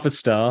 It's 0.5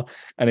 star,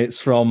 and it's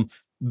from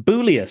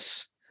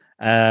Boulius.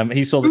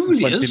 He saw this in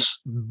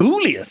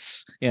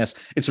Boulius. Yes,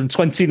 it's from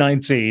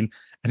 2019,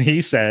 and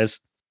he says,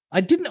 "I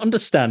didn't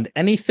understand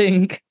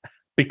anything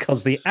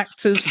because the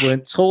actors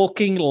weren't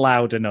talking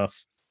loud enough.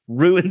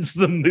 Ruins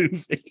the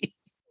movie."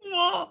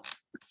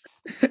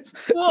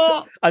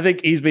 What? I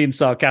think he's being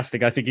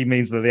sarcastic. I think he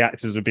means that the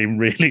actors are being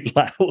really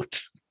loud.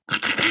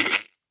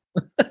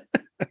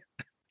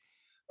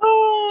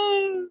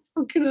 Oh,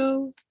 fucking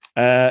hell.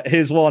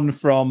 Here's one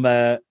from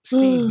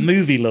Steve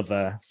Movie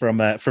Lover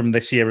from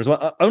this year as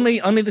well. Only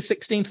the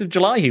 16th of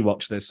July he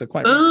watched this, so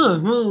quite.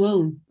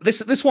 Well.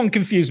 This one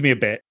confused me a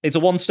bit. It's a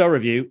 1-star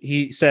review.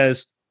 He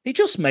says he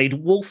just made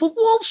Wolf of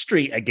Wall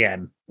Street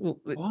again.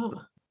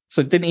 What?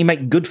 So didn't he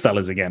make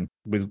Goodfellas again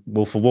with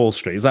Wolf of Wall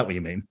Street? Is that what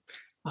you mean?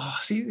 Oh,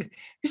 see,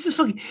 this is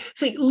fucking.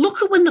 It's like,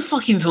 look at when the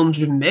fucking film's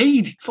been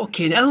made.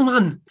 Fucking hell,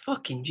 man.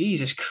 Fucking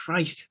Jesus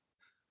Christ.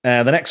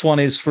 The next one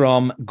is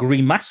from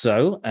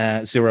Grimasso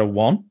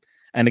 01.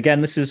 And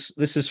again, this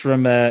is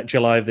from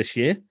July of this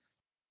year.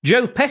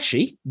 Joe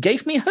Pesci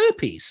gave me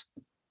herpes.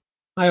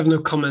 I have no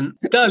comment.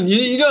 Dan,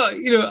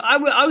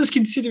 I was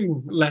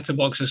considering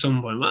Letterboxd at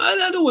some point.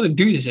 I don't want to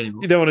do this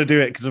anymore. You don't want to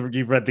do it because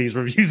you've read these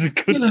reviews of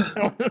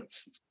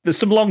Goodfellas. There's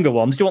some longer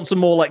ones. Do you want some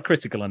more like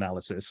critical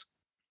analysis?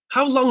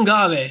 How long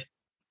are they?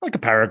 Like a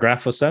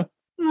paragraph or so.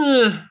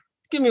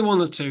 Give me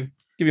one or two.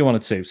 Give you one or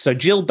two. So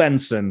Jill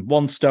Benson,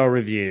 1-star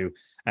review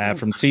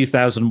from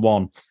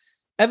 2001.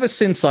 Ever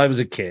since I was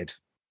a kid,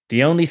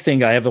 the only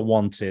thing I ever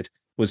wanted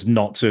was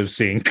not to have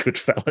seen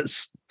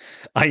Goodfellas.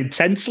 I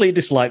intensely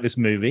disliked this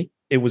movie.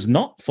 It was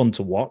not fun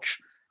to watch.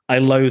 I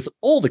loathe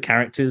all the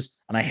characters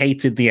and I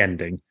hated the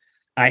ending.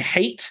 I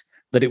hate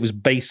that it was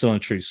based on a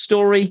true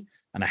story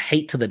and I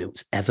hate that it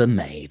was ever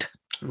made.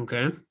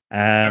 Okay.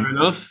 Fair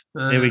enough.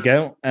 Here we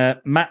go.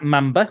 Matt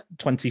Mamba,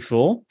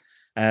 24.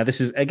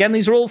 This is, again,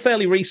 these are all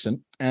fairly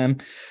recent.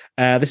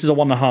 This is a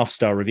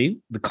 1.5-star review.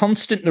 The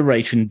constant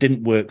narration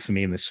didn't work for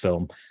me in this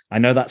film. I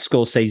know that's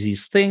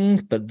Scorsese's thing,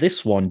 but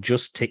this one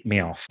just ticked me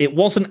off. It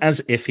wasn't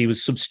as if he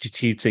was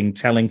substituting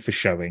telling for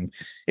showing.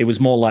 It was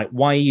more like,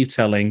 why are you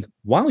telling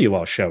while you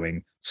are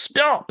showing?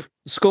 Stop!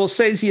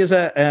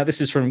 Scorsese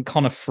this is from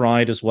Connor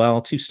Fried as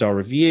well, 2-star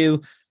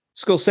review.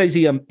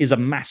 Scorsese is a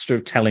master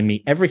of telling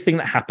me everything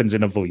that happens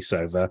in a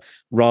voiceover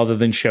rather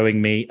than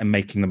showing me and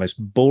making the most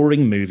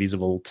boring movies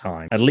of all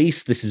time. At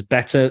least this is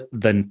better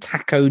than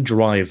Taco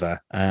Driver.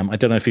 I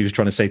don't know if he was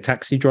trying to say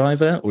Taxi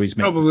Driver or he's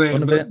making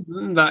fun of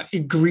it. That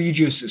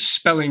egregious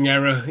spelling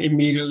error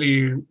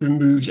immediately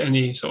removes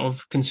any sort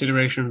of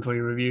consideration for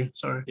your review.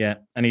 Sorry. Yeah,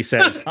 and he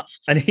says,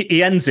 and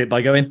he ends it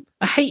by going,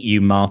 "I hate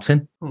you,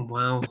 Martin." Oh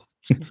wow.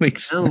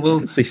 Well,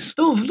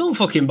 don't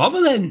fucking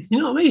bother then. You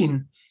know what I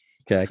mean?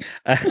 Okay.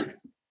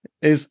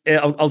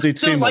 I'll do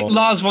two more. Like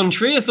Lars von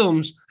Trier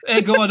films.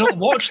 Ergo, I don't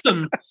watch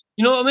them.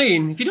 You know what I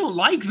mean? If you don't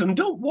like them,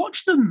 don't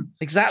watch them.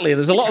 Exactly.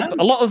 There's a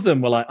lot of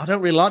them were like, I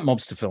don't really like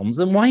mobster films.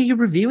 Then why are you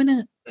reviewing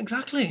it?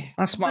 Exactly.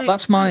 That's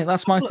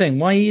my thing.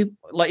 Why are you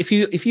like if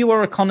you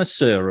are a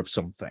connoisseur of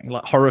something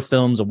like horror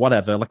films or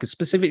whatever, like a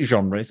specific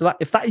genre, so that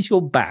if that is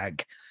your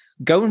bag,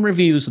 go and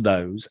reviews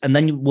those, and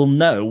then you will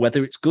know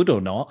whether it's good or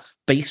not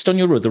based on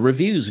your other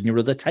reviews and your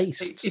other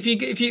tastes.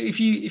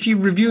 If you're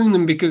reviewing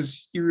them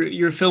because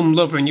you're a film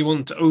lover and you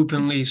want to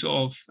openly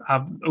sort of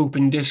have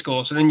open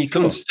discourse, and then you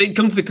come to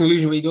the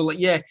conclusion where you go like,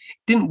 yeah, it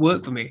didn't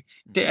work for me.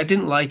 I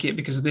didn't like it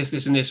because of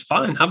this, and this.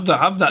 Fine, have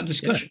that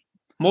discussion. Yeah.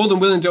 More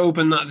than willing to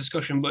open that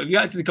discussion. But if you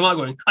actually come out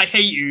going, I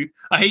hate you,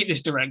 I hate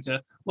this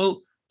director,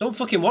 well, don't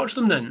fucking watch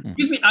them then.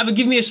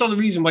 Give me a solid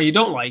reason why you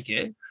don't like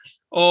it.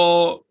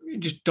 Or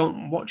just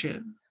don't watch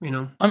it, you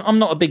know. I'm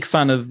not a big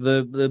fan of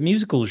the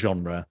musical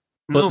genre,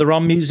 but there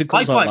are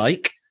musicals I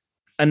like,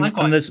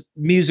 and there's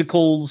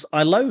musicals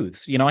I loathe.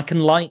 You know, I can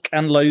like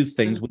and loathe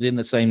things within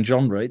the same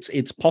genre.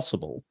 It's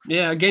possible.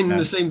 Yeah, again, in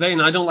the same vein,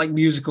 I don't like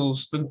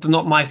musicals. They're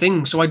not my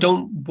thing, so I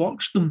don't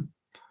watch them.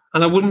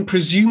 And I wouldn't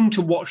presume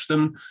to watch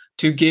them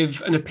to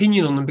give an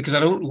opinion on them because I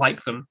don't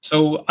like them.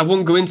 So I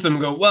won't go into them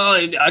and go, well,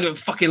 I don't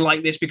fucking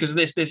like this because of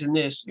this, this, and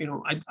this. You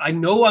know, I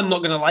know I'm not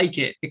going to like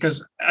it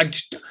because I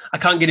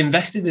can't get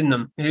invested in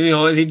them. You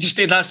know,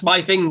 that's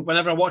my thing.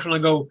 Whenever I watch one, I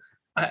go,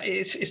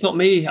 it's not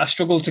me. I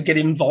struggle to get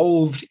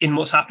involved in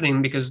what's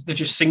happening because they're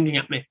just singing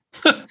at me.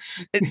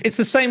 It's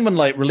the same when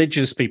like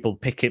religious people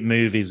pick at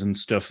movies and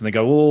stuff, and they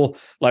go, "Oh,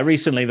 like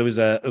recently there was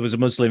a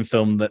Muslim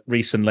film that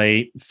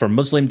recently from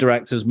Muslim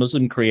directors,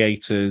 Muslim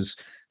creators,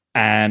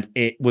 and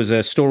it was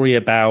a story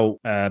about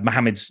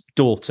Muhammad's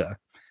daughter,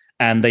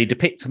 and they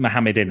depict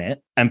Muhammad in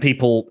it, and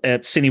people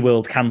at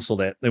Cineworld cancelled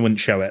it; they wouldn't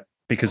show it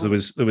because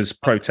there was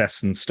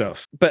protests and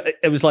stuff. But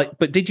it was like,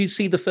 but did you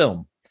see the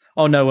film?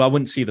 Oh, no, I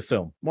wouldn't see the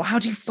film. Well, how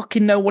do you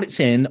fucking know what it's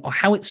in or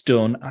how it's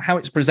done or how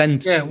it's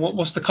presented? Yeah,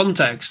 what's the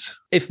context?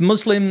 If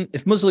Muslim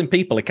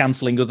people are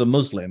cancelling other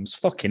Muslims,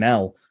 fucking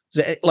hell.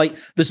 Like,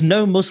 there's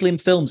no Muslim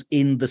films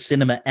in the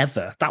cinema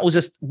ever. That was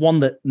just one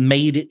that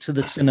made it to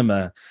the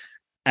cinema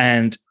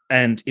and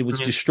it was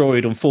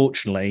destroyed,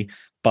 unfortunately,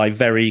 by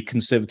very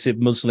conservative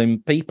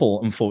Muslim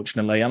people,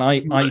 unfortunately. And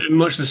I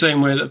much the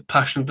same way that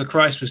Passion of the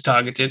Christ was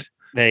targeted.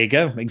 There you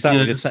go.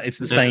 Exactly. Yeah. It's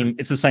the same.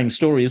 It's the same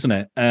story, isn't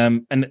it?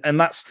 And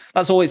that's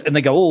always. And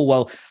they go, oh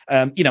well,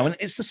 you know. And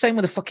it's the same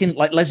with the fucking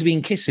like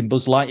lesbian kissing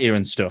Buzz Lightyear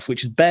and stuff,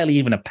 which is barely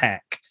even a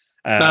peck.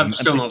 I'm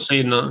still not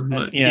seeing that.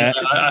 But,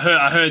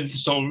 I heard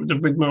sort of the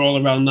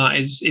rigmarole around that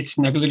is it's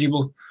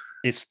negligible.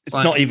 It's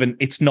not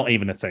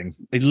even a thing.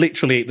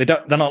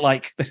 They're not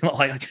like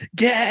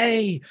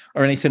gay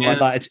or anything like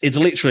that. It's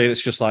literally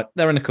just like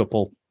they're in a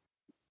couple.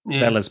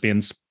 Yeah. They're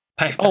lesbians.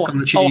 Peck Oh, on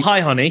the cheek,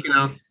 hi honey. you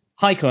know.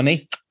 Hi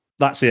honey.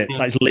 That's it. Yeah.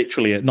 That's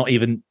literally it. Not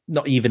even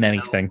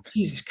anything.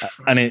 Jesus Christ.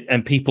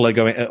 And people are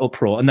going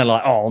uproar and they're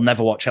like, oh, I'll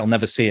never watch it. I'll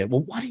never see it.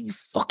 Well, why don't you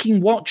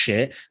fucking watch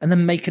it and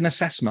then make an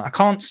assessment? I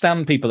can't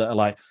stand people that are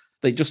like,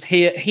 they just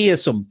hear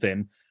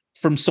something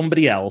from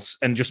somebody else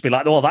and just be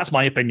like, oh, that's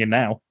my opinion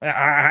now.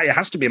 It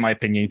has to be my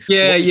opinion.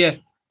 Yeah, yeah.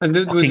 And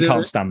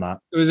Can't stand that.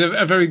 It was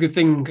a very good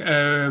thing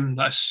that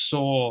I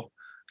saw.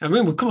 I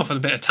mean, we'll come off on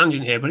a bit of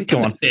tangent here, but it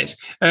kind of fits.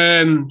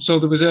 So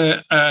there was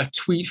a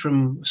tweet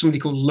from somebody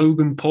called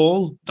Logan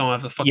Paul. Don't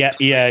have the fuck.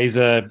 Yeah, he's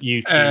a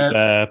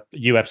YouTube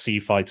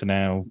UFC fighter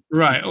now.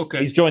 Right, okay.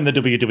 He's joined the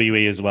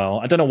WWE as well.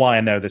 I don't know why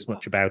I know this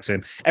much about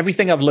him.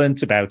 Everything I've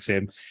learned about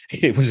him,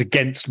 it was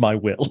against my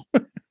will.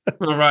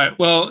 All right.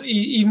 Well,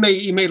 he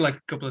made like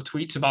a couple of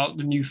tweets about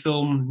the new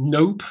film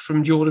Nope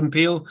from Jordan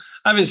Peele.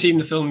 I haven't seen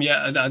the film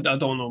yet. I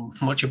don't know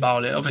much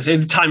about it. Obviously,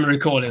 at the time of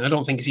recording, I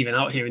don't think it's even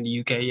out here in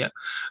the UK yet.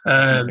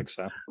 I don't think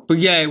so. But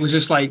yeah, it was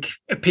just like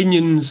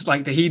opinions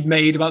like that he'd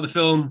made about the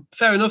film.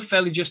 Fair enough,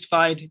 fairly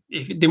justified.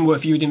 If it didn't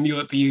work for you, it didn't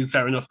work for you.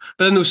 Fair enough.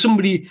 But then there was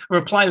somebody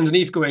reply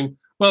underneath going,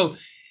 "Well,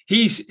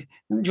 this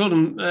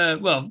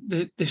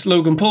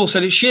Logan Paul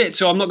said it's shit,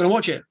 so I'm not going to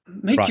watch it."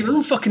 Make your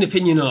own fucking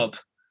opinion up.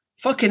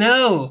 Fucking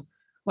hell.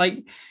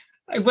 Like,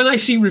 when I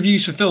see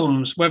reviews for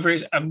films, whether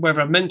I'm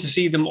meant to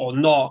see them or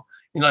not,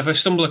 you know, if I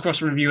stumble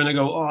across a review and I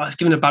go, oh, it's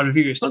given a bad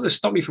review, it's not going to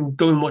stop me from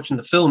going and watching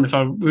the film if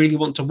I really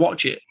want to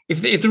watch it.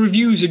 If the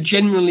reviews are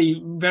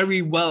generally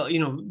very well, you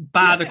know,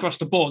 bad across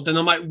the board, then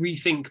I might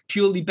rethink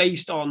purely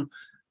based on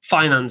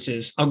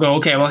finances. I'll go,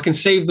 okay, well, I can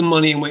save the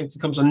money and wait until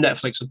it comes on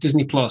Netflix or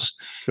Disney Plus.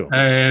 Sure.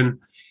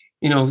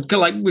 You know,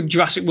 like with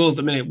Jurassic World at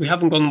the minute, we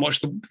haven't gone and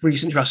watched the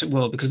recent Jurassic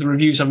World because the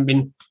reviews haven't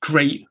been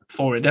great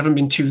for it. They haven't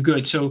been too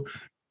good. So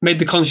made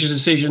the conscious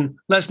decision,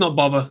 let's not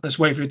bother. Let's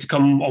wait for it to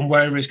come on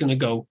wherever it's going to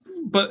go.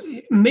 But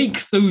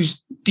make those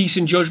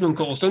decent judgment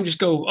calls. Don't just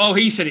go, oh,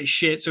 he said it's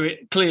shit, so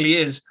it clearly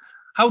is.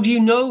 How do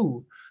you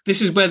know? This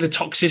is where the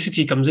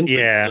toxicity comes in.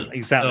 Yeah,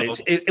 exactly.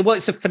 So,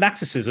 it's a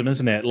fanaticism,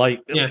 isn't it?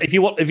 Like, if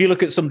you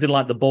look at something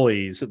like The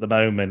Boys at the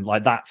moment,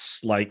 like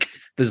that's like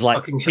there's like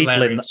fucking people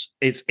hilarious.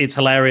 It's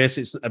hilarious.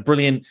 It's a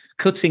brilliant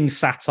cutting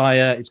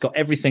satire. It's got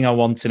everything I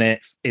want in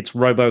it. It's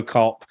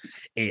RoboCop.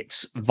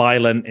 It's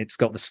violent. It's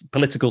got the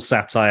political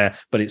satire,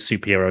 but it's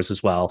superheroes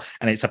as well,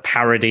 and it's a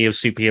parody of the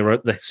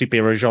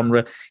superhero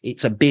genre.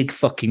 It's a big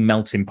fucking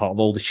melting pot of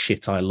all the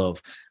shit I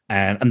love.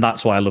 And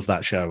that's why I love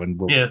that show, and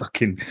we'll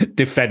fucking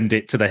defend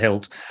it to the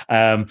hilt.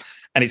 And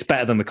it's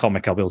better than the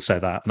comic, I will say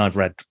that. And I've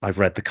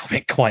read the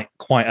comic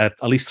quite at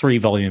least 3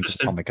 volumes of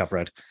the comic I've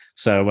read.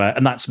 So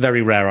and that's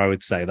very rare, I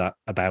would say that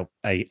about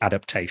a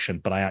adaptation,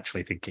 but I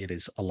actually think it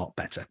is a lot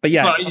better. But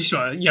yeah,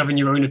 you having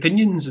your own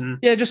opinions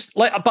and just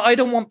like, but I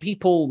don't want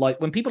people like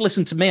when people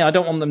listen to me, I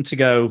don't want them to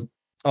go,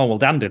 oh well,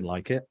 Dan didn't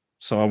like it,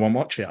 so I won't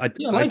watch it.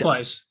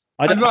 Likewise.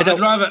 I'd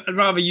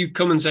rather you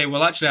come and say,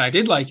 well, actually, I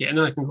did like it, and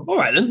then I can go, all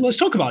right, then let's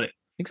talk about it.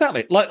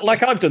 Exactly,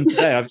 like I've done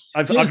today.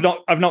 I've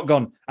not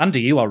gone,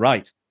 Andy, you are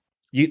right.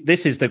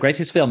 This is the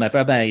greatest film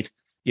ever made.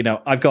 You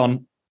know, I've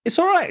gone, it's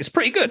all right. It's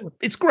pretty good.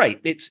 It's great.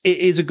 It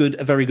is a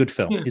very good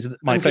film. Yeah. Is it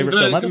my favorite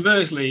film ever?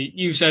 Conversely,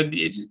 you said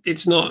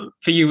it's not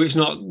for you. It's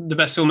not the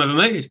best film ever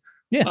made.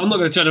 Yeah, I'm not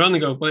going to turn around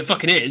and go, well, it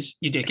fucking is,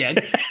 you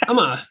dickhead. Am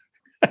I?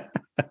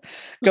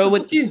 Go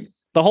with you.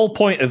 The whole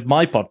point of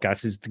my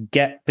podcast is to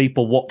get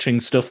people watching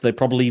stuff they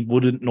probably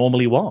wouldn't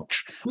normally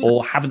watch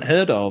or haven't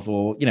heard of,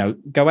 or, you know,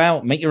 go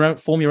out,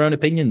 form your own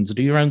opinions,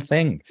 do your own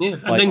thing. Yeah,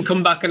 and then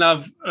come back and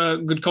have a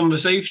good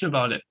conversation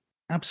about it.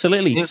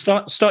 Absolutely. Yeah.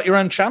 Start your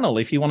own channel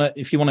if you want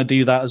to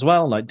do that as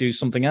well, like do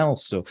something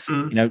else, or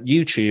you know,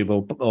 YouTube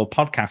or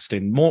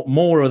podcasting.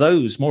 More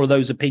of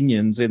those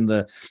opinions in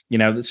the, you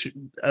know,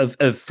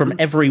 of from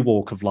every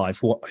walk of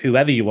life,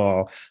 whoever you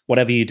are,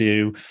 whatever you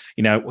do,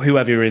 you know,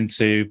 whoever you're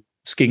into,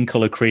 skin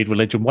color, creed,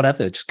 religion,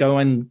 whatever. Just go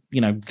and, you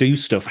know, do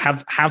stuff.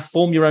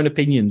 Form your own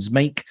opinions.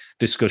 Make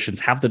discussions.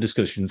 Have the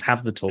discussions.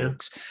 Have the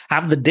talks.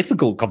 Have the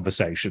difficult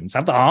conversations.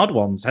 Have the hard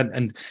ones.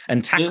 And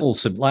tackle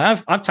some.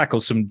 Like I've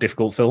tackled some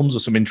difficult films, or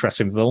some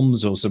interesting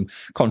films, or some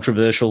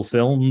controversial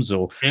films,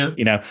 or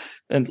you know,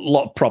 and a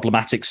lot of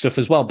problematic stuff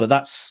as well. But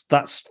that's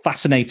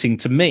fascinating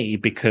to me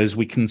because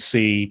we can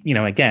see, you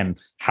know, again,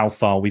 how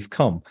far we've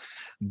come.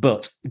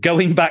 But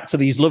going back to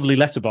these lovely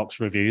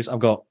Letterboxd reviews, I've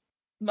got.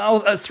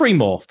 3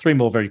 more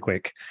very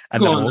quick,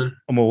 and then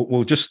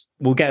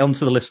we'll get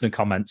onto the listener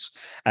comments.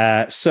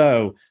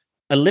 So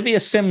Olivia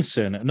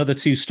Simpson, another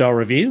 2-star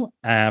review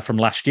from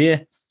last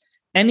year.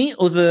 Any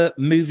other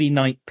movie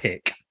night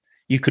pick?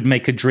 You could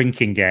make a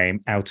drinking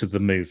game out of the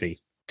movie.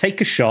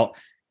 Take a shot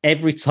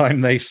every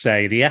time they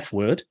say the F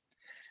word.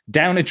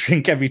 Down a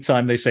drink every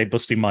time they say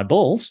busting my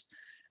balls,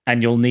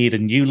 and you'll need a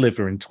new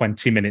liver in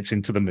 20 minutes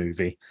into the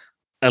movie.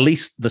 At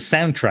least the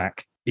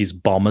soundtrack is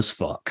bomb as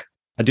fuck.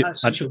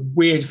 That's such a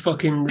weird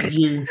fucking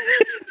review.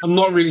 I'm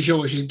not really sure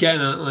what she's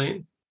getting at.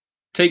 Like,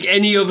 Take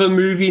any other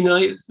movie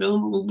night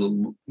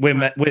film.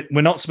 We're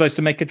not supposed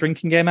to make a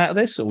drinking game out of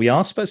this, or we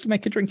are supposed to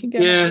make a drinking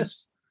game out of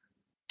this?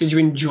 Did you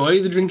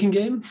enjoy the drinking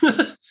game?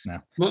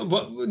 No.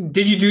 What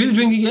did you do the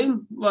drinking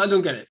game? Well, I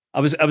don't get it. I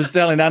was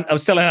telling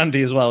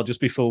Andy as well just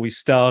before we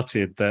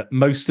started that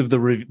most of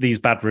these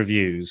bad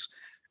reviews,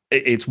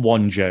 it's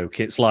one joke.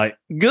 It's like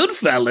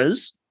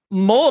Goodfellas,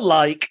 more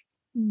like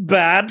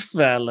bad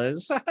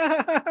fellas.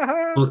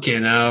 Okay,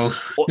 now.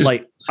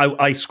 Like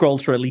I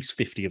scrolled through at least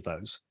 50 of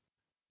those.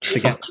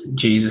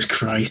 Jesus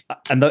Christ.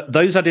 And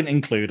those I didn't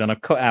include, and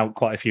I've cut out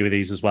quite a few of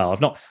these as well.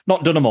 I've not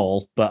done them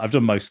all, but I've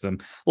done most of them.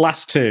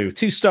 Last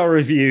 2-star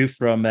review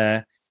from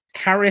Karis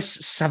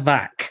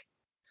Savak.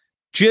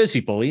 Jersey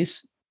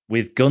boys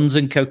with guns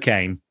and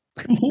cocaine.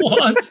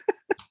 What?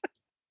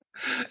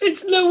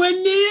 It's nowhere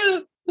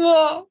near.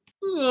 What?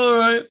 All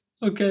right.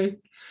 Okay.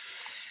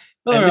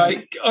 All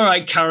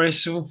right,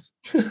 Karis.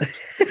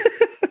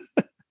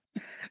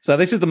 So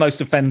this is the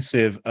most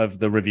offensive of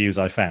the reviews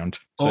I found.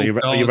 So are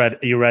you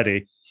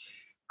ready?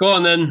 Go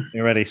on then.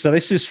 You're ready. So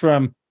this is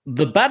from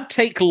The Bad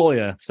Take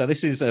Lawyer. So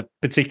this is a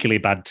particularly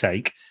bad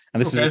take.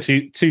 And this is a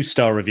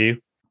 2-star review.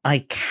 I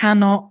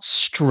cannot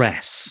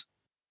stress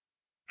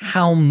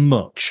how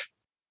much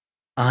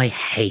I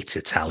hate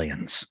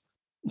Italians.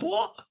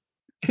 What?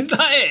 Is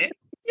that it?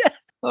 Yeah.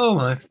 Oh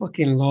my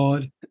fucking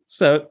Lord.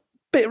 So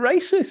bit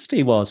racist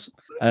he was.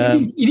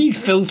 You need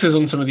filters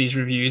on some of these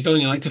reviews,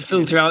 don't you? Like to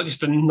filter out just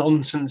the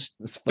nonsense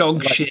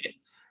dog shit.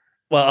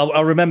 Well,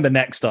 I'll remember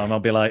next time. I'll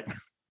be like,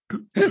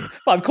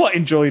 I've quite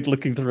enjoyed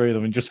looking through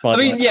them and just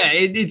finding.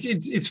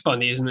 It's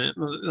funny, isn't it?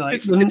 Like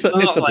it's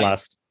a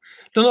blast.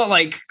 They're not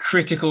like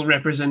critical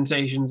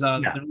representations, are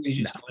they? They're really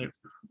just like,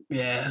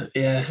 yeah.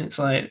 It's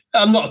like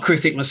I'm not a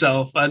critic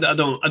myself. I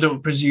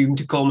don't presume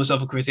to call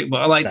myself a critic,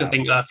 but I like to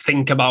think that I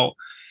think about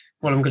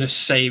what I'm going to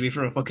say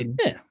before I fucking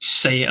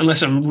say it,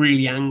 unless I'm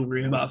really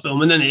angry about a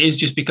film. And then it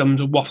just becomes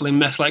a waffling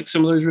mess like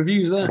some of those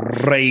reviews there.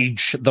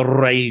 The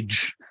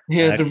rage.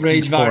 Yeah, the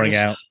rage virus.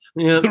 Out.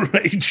 Yeah. The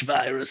rage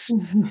virus.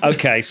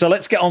 Okay, so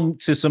let's get on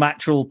to some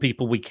actual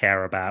people we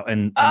care about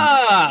and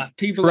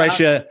people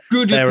treasure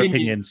good their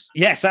opinions.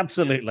 Yes,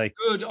 absolutely.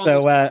 Good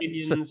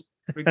opinions,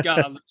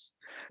 regardless.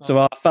 So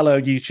our fellow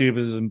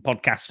YouTubers and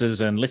podcasters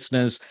and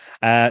listeners.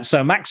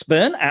 So Max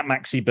Byrne at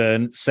Maxi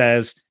Byrne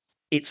says,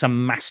 it's a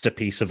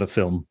masterpiece of a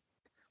film.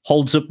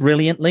 Holds up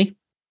brilliantly.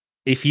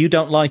 If you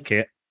don't like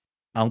it,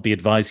 I'll be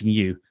advising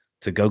you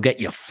to go get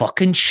your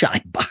fucking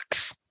shine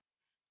box.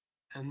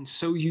 And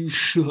so you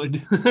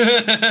should.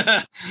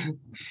 I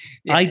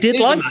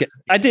did like it.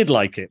 I did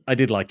like it.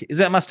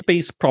 Is it a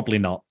masterpiece? Probably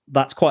not.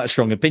 That's quite a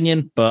strong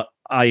opinion, but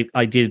I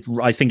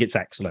think it's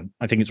excellent.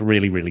 I think it's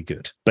really, really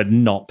good, but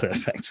not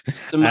perfect. It's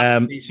a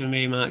masterpiece for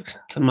me, Max.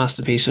 It's a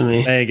masterpiece for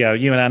me. There you go.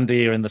 You and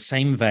Andy are in the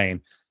same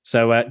vein.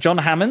 So John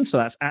Hammond, so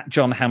that's at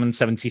John Hammond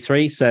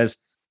 73, says,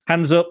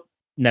 hands up,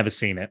 never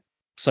seen it.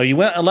 So you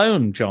weren't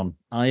alone, John.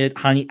 I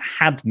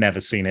had never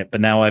seen it,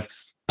 but now I've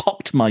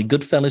popped my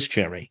Goodfellas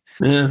cherry.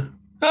 Yeah.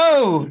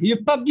 Oh,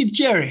 you popped your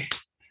cherry.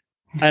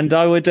 And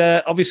I would,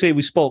 obviously,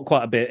 we spoke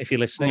quite a bit if you're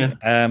listening.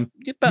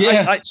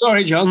 Yeah.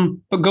 Sorry,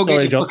 John, but go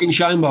get your fucking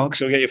shine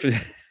box. Go get your...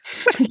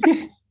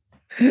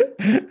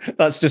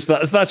 that's just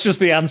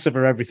the answer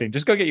for everything.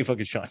 Just go get your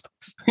fucking shine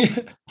box.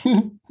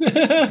 Go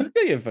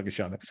get your fucking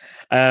shine box.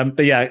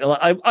 But yeah,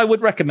 I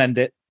would recommend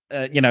it.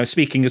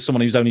 Speaking as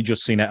someone who's only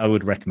just seen it, I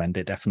would recommend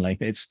it. Definitely,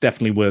 it's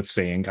definitely worth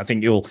seeing. I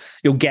think you'll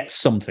get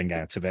something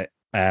out of it.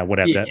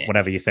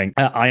 Whatever you think.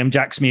 I am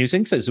Jack's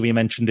Musings, as we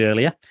mentioned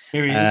earlier.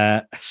 Here he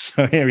is.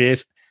 So here he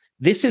is.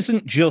 This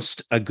isn't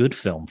just a good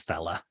film,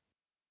 fella.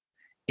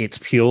 It's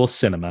pure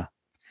cinema.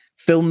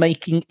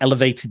 Filmmaking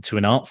elevated to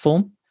an art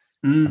form.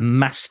 A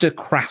master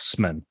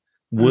craftsman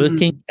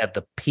working at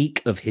the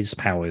peak of his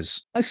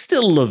powers. I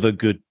still love a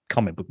good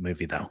comic book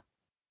movie, though.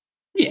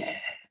 Yeah,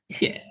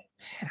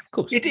 of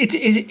course.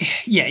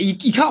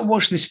 You can't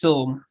watch this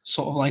film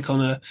sort of like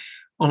on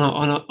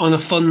a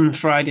fun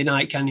Friday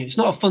night, can you? It's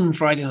not a fun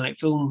Friday night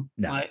film.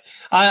 No.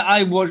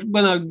 I watched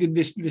when I did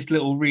this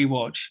little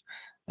rewatch.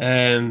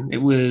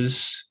 It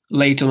was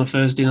late on a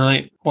Thursday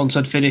night. Once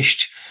I'd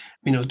finished,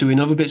 doing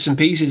other bits and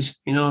pieces,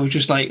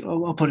 just like,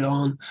 oh, I'll put it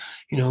on.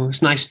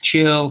 It's nice and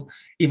chill,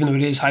 even though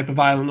it is hyper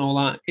violent and all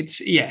that. It's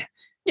You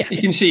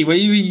can see where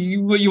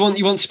you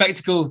want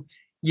spectacle.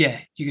 Yeah,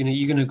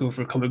 you're gonna go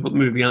for a comic book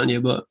movie, aren't you?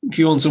 But if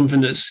you want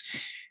something that's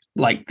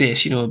like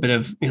this, a bit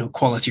of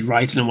quality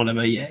writing and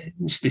whatever,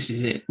 this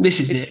is it.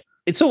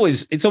 It's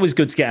always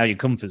good to get out of your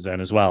comfort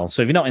zone as well.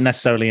 So if you're not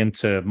necessarily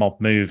into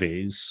mob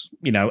movies,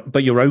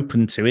 but you're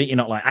open to it, you're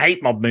not like, I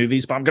hate mob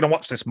movies, but I'm going to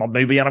watch this mob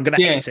movie and I'm going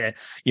to hate it.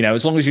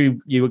 As long as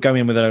you go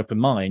in with an open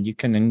mind, you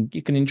can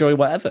enjoy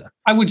whatever.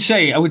 I would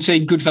say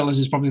Goodfellas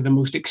is probably the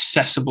most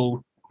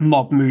accessible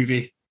mob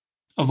movie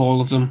of all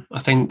of them, I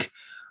think.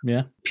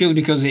 Yeah. Purely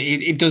because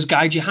it does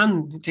guide your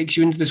hand. It takes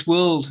you into this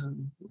world.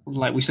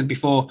 Like we said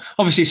before,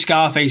 obviously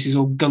Scarface is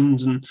all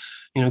guns and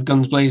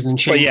guns blazing and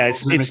chains. But yeah,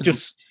 it's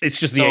just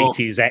the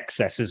 80s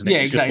excess, isn't it? Yeah,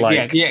 it's exactly. Just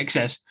like, the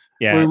excess.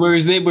 Yeah.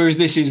 Whereas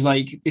this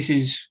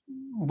is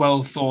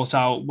well thought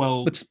out,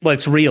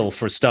 it's real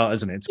for a start,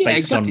 isn't it? It's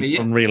based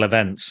on real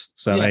events.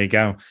 So there you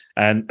go.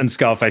 And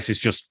Scarface is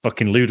just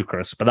fucking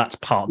ludicrous, but that's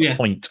part of the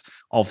point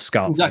of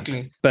Scarface.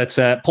 Exactly. But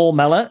Paul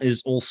Meller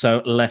is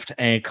also left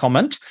a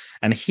comment,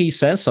 and he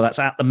says, so that's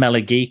at the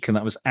Meller Geek, and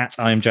that was at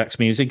I Am Jack's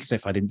Music, as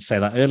if I didn't say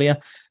that earlier.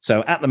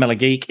 So at the Meller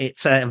Geek,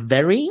 it's a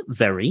very,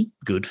 very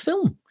good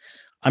film.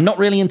 I'm not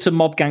really into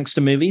mob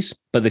gangster movies,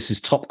 but this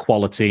is top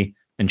quality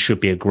and should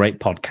be a great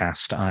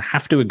podcast. I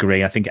have to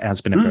agree. I think it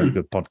has been a very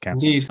good podcast.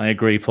 Indeed. I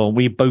agree, Paul.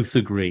 We both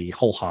agree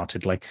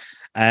wholeheartedly.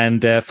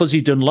 And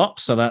Fuzzy Dunlop,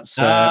 so that's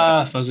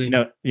Fuzzy.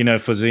 You know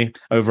Fuzzy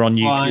over on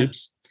YouTube.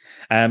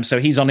 So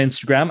he's on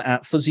Instagram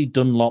at Fuzzy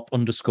Dunlop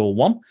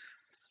 _1.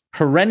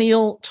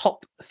 Perennial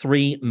top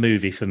 3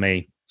 movie for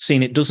me.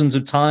 Seen it dozens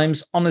of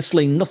times.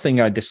 Honestly, nothing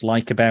I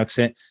dislike about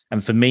it.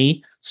 And for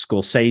me,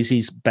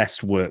 Scorsese's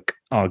best work,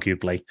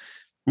 arguably.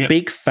 Yep.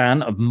 Big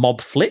fan of mob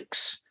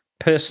flicks,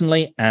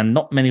 personally, and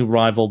not many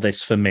rival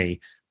this for me.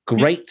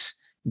 Great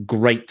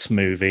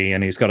movie.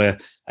 And he's got a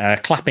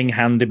clapping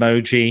hand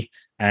emoji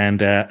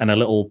and a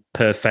little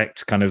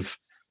perfect kind of,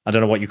 I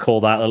don't know what you call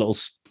that, a little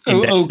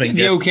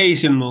the OK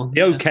symbol.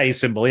 The OK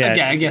symbol,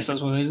 yeah. I guess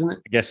that's what it is, isn't it?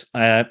 I guess,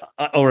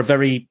 or a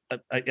very,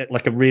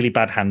 like a really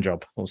bad hand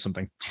job or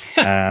something.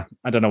 I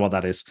don't know what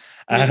that is.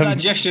 That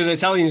gesture the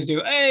Italians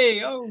do.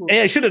 Hey, oh.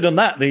 Yeah, I should have done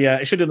that.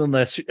 I should have done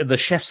the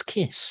chef's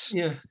kiss.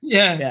 Yeah.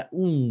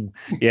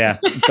 Yeah.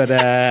 But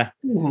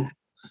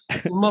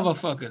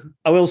motherfucker.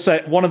 I will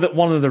say one of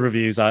the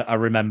reviews I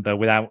remember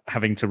without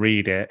having to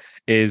read it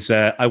is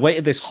I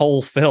waited this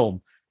whole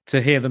film to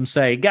hear them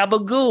say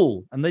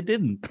gabagool, and they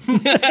didn't.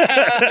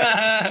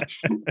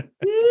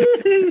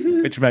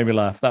 Which made me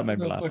laugh. That made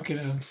me laugh.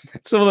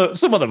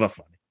 Some of them are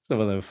funny. Some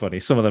of them are funny.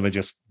 Some of them are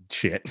just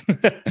shit.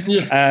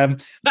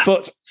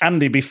 But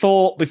Andy,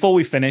 before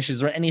we finish,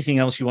 is there anything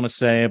else you want to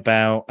say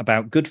about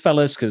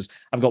Goodfellas? Because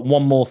I've got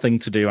one more thing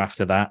to do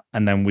after that,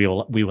 and then we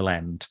will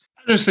end.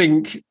 I just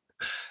think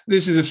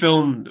this is a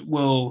film that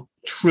will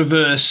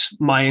traverse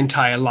my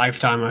entire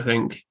lifetime. I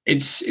think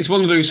it's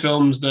one of those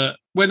films that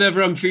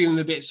whenever I'm feeling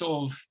a bit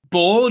sort of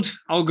bored,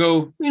 I'll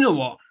go, you know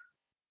what?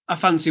 I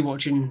fancy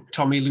watching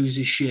Tommy lose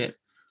his shit.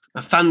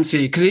 I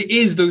fancy, because it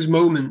is those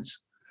moments.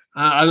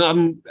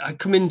 I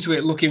come into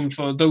it looking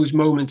for those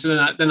moments,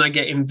 and then I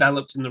get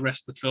enveloped in the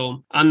rest of the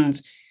film.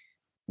 And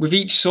with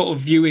each sort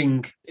of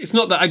viewing, it's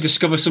not that I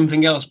discover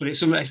something else, but it's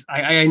something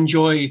I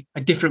enjoy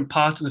a different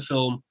part of the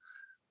film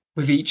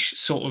with each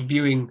sort of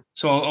viewing.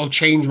 So I'll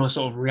change my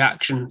sort of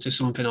reaction to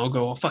something. I'll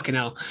go, oh, fucking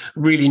hell, I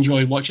really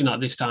enjoyed watching that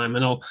this time.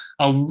 And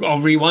I'll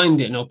rewind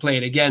it and I'll play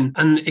it again.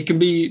 And it can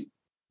be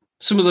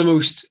some of the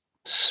most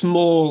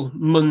small,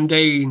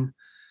 mundane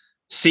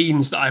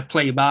scenes that I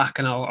play back,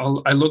 and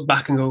I look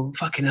back and go,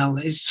 fucking hell,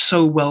 it's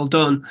so well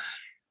done.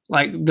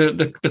 Like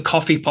the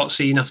coffee pot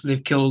scene after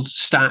they've killed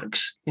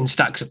Stax in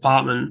Stax's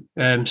apartment,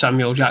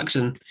 Samuel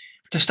Jackson.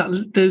 Just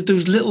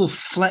those little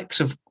flecks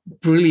of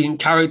brilliant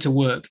character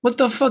work. What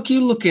the fuck are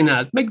you looking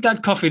at? Make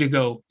that coffee to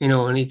go,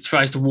 and he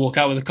tries to walk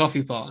out with a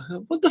coffee pot.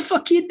 What the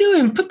fuck are you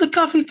doing? Put the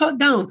coffee pot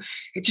down.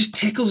 It just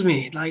tickles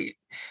me. Like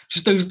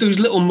just those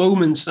little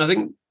moments. And I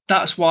think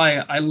that's why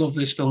I love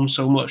this film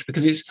so much,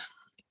 because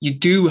you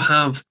do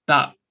have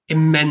that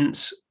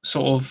immense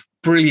sort of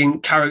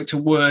brilliant character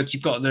work.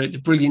 You've got the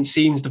brilliant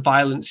scenes, the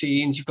violent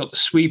scenes, you've got the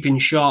sweeping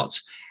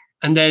shots,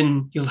 and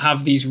then you'll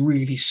have these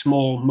really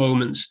small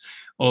moments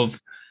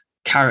of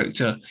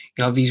character.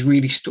 You have these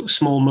really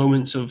small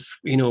moments of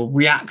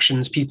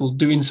reactions, people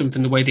doing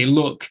something the way they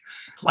look,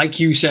 like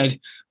you said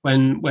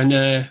when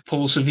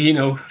Paul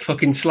Sorvino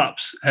fucking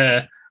slaps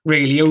Ray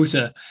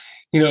Liotta.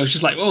 It's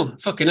just like, oh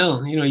fucking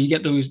hell, you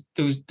get those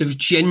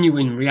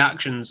genuine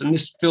reactions. And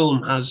this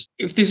film has,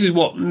 if this is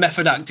what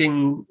method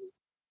acting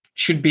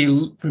should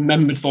be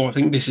remembered for, I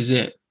think this is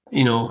it.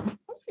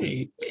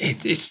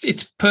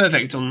 It's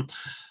perfect on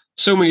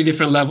so many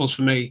different levels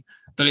for me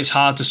that it's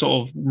hard to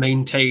sort of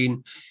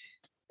maintain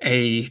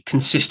a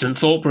consistent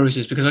thought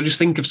process, because I just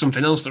think of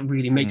something else that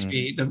really makes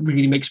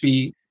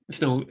me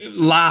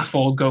laugh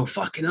or go,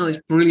 fucking hell,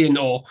 it's brilliant,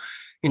 or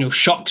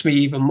shocks me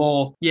even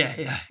more.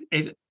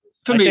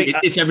 For me,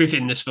 it's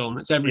everything in this film.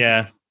 It's everything.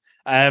 Yeah.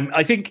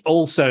 I think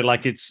also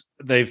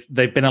they've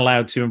been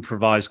allowed to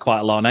improvise quite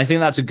a lot, and I think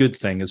that's a good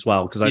thing as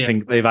well, because I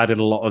think they've added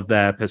a lot of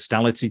their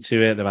personality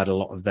to it. They've added a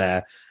lot of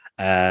their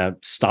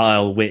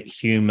style, wit,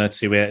 humor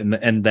to it,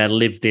 and they're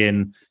lived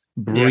in,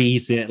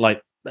 breathed in.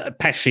 Like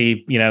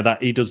Pesci,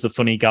 that he does the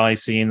funny guy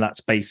scene,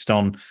 that's based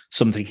on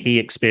something he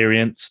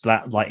experienced.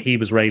 That like he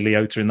was Ray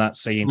Liotta in that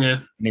scene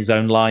in his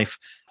own life.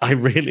 I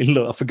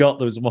forgot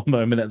there was one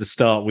moment at the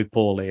start with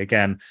Paulie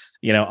again.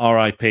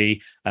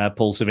 R.I.P.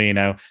 Paul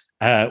Sorvino.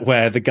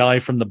 Where the guy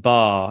from the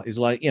bar is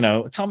like,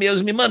 Tommy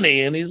owes me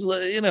money, and he's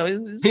like,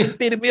 he's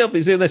beating me up.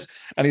 He's doing this,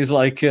 and he's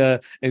like,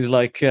 what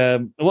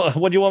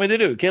do you want me to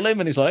do? Kill him?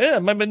 And he's like, yeah,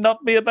 maybe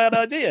not be a bad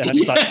idea. And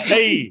he's like,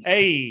 hey.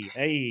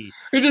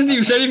 He doesn't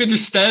even say anything,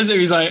 just stares at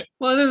him. He's like,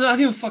 well, I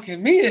didn't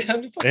fucking mean it.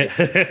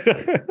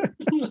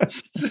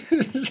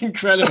 It's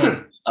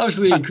incredible.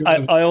 Absolutely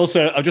incredible.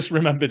 I just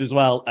remembered as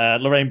well,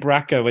 Lorraine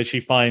Bracco, where she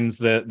finds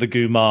the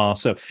gumar.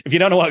 So if you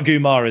don't know what a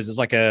gumar is, it's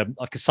like a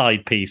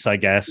side piece, I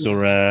guess,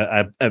 or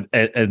a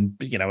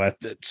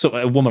sort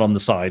of a woman on the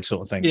side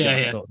sort of thing.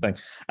 Sort of thing.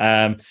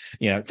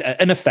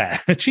 An affair,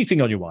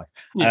 cheating on your wife.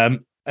 Yeah.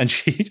 And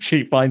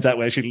she finds out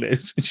where she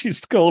lives, and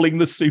she's calling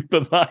the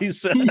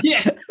supervisor.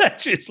 Yeah.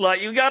 She's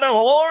like, "You got a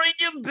whore in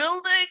your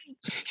building?"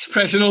 She's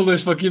pressing all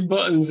those fucking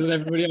buttons and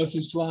everybody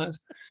else's flats.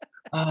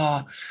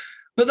 But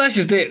that's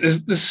just it.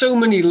 There's so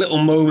many little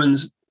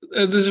moments.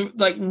 There's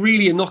like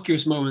really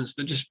innocuous moments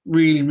that just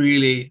really,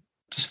 really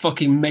just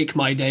fucking make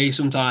my day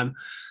sometime.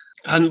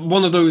 And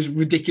one of those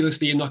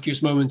ridiculously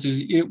innocuous moments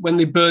is when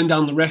they burn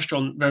down the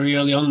restaurant very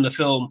early on in the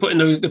film,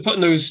 they're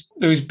putting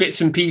those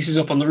bits and pieces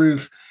up on the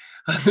roof.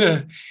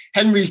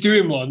 Henry's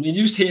doing one, and you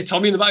just hear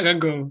Tommy in the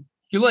background go,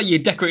 "You're like you're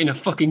decorating a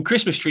fucking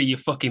Christmas tree, you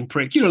fucking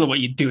prick. You don't know what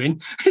you're doing."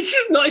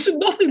 It's a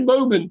nothing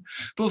moment,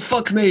 but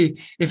fuck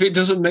me if it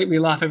doesn't make me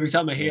laugh every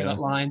time I hear that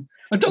line.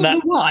 I don't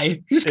know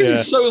why. It's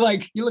because it's so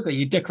like, you look like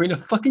you're decorating a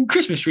fucking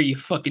Christmas tree, you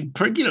fucking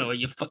prick. You don't know what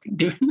you're fucking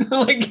doing.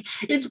 Like,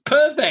 it's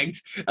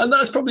perfect. And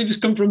that's probably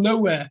just come from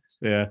nowhere.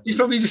 Yeah. He's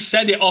probably just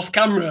said it off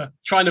camera,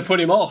 trying to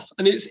put him off.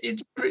 And it's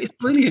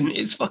brilliant.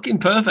 It's fucking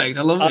perfect.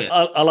 I love it.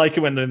 I like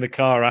it when they're in the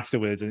car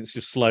afterwards and it's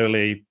just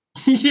slowly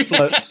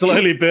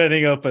slowly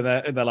burning up, and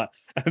they're like,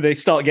 and they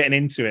start getting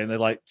into it, and they're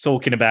like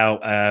talking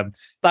about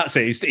that's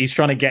it. He's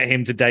trying to get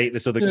him to date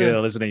this other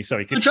girl, isn't he? So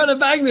he can. I'm trying to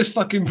bang this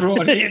fucking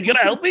broad. You're gonna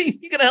help me?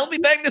 You're gonna help me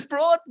bang this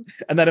broad?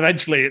 And then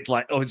eventually it's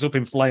like, oh, it's up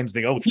in flames.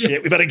 They go, oh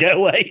shit, we better get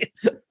away.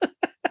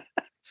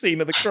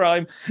 Scene of the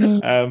crime.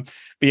 But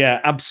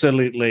yeah,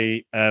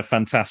 absolutely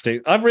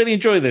fantastic. I've really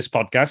enjoyed this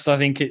podcast. I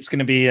think it's going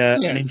to be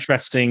an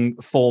interesting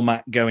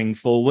format going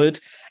forward.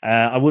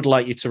 I would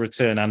like you to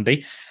return,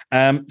 Andy.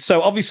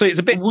 So obviously it's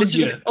a bit. Would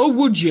you?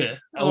 Would you?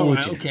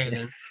 Right, okay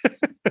then.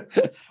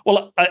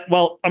 Well,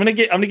 I'm going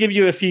to give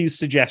you a few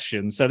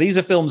suggestions. So these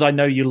are films I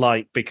know you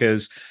like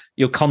because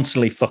you're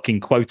constantly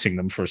fucking quoting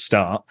them for a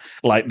start,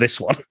 like this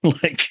one.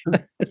 like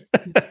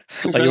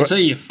you're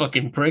say you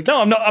fucking prick. No,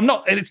 I'm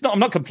not. I'm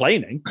not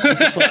complaining.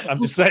 I'm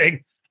just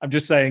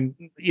saying.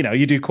 You know,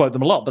 you do quote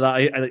them a lot, but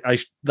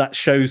that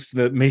shows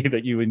me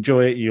that you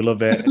enjoy it, you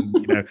love it, and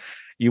you know.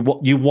 You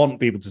want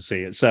people to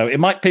see it. So it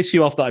might piss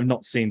you off that I've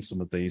not seen some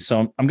of these.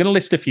 So I'm going to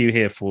list a few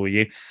here for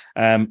you.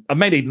 I've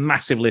made a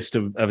massive list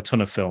of a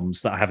ton of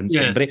films that I haven't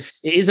seen, but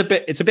it's a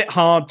bit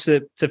hard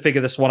to figure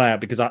this one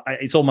out because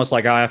it's almost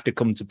like I have to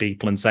come to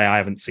people and say I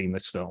haven't seen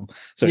this film.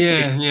 So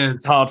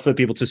it's hard for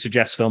people to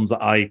suggest films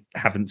that I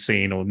haven't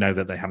seen or know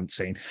that they haven't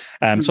seen.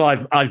 So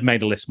I've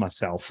made a list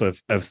myself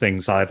of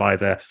things I've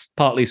either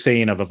partly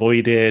seen, I've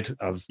avoided,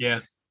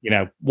 you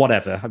know,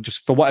 whatever. I've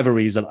just, for whatever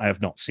reason, I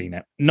have not seen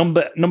it.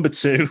 Number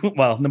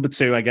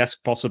two, I guess,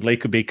 possibly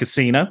could be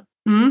Casino.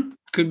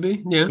 Could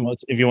be, yeah.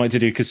 If you wanted to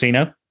do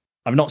Casino.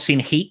 I've not seen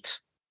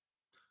Heat.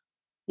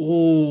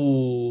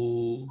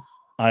 Oh.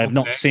 I have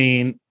not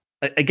seen...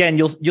 Again,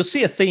 you'll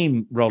see a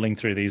theme rolling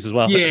through these as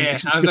well. Yeah,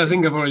 I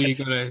think I've already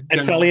got a...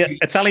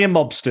 Italian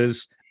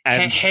mobsters.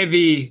 And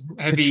heavy...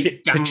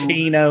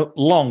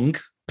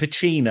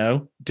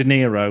 Pacino, De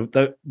Niro,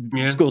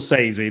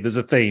 Scorsese, there's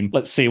a theme.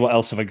 Let's see, what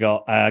else have I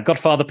got?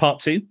 Godfather Part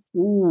 2.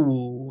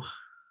 Ooh.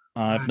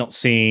 I've not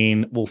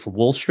seen Wolf of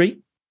Wall Street.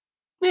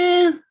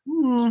 I've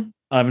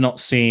not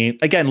seen,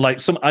 again,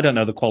 like some, I don't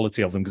know the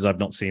quality of them because I've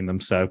not seen them.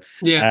 So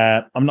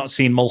I've not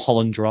seen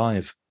Mulholland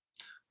Drive.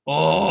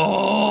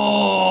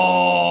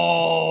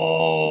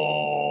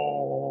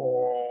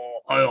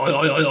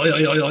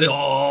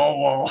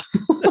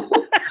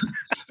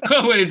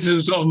 I went into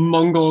some sort of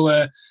Mongol.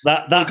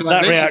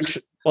 That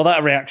reaction. Well,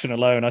 that reaction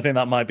alone, I think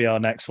that might be our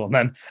next one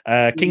then.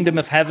 Kingdom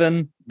of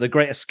Heaven, The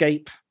Great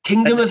Escape.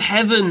 Kingdom of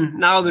Heaven.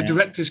 Now the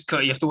director's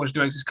cut. You have to watch the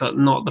director's cut,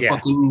 not the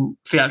fucking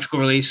theatrical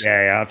release.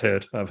 Yeah, I've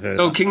heard.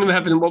 Oh, Kingdom of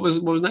Heaven. What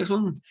was the next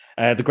one?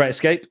 The Great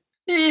Escape.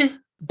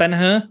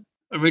 Ben-Hur.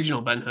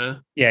 Original Ben-Hur.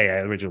 Yeah,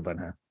 original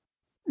Ben-Hur.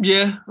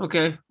 Yeah.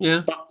 Okay.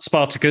 Yeah.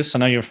 Spartacus. I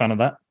know you're a fan of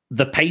that.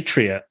 The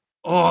Patriot.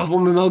 Oh, the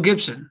one with Mel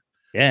Gibson.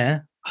 Yeah.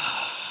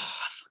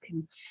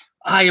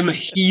 I am a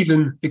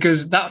heathen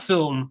because that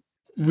film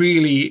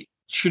really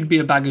should be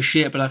a bag of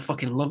shit, but I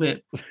fucking love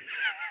it.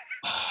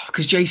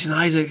 Because Jason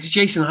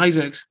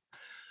Isaacs.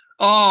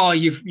 Oh,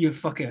 you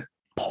fucker.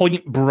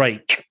 Point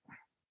Break.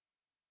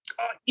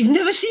 You've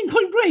never seen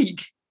Point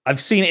Break? I've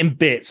seen it in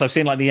bits. I've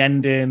seen like the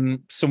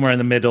ending, somewhere in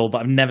the middle, but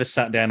I've never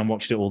sat down and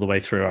watched it all the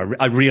way through.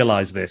 I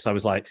realized this. I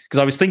was like, because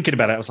I was thinking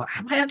about it. I was like,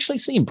 have I actually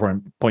seen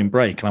Point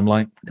Break? And I'm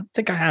like, I don't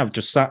think I have.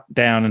 Just sat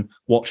down and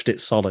watched it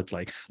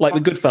solidly. Like the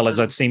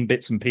Goodfellas, I'd seen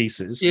bits and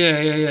pieces.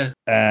 Yeah.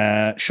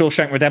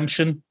 Shawshank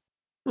Redemption.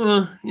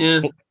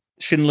 Yeah.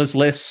 Schindler's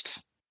List.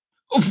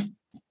 Oh,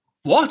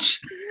 what?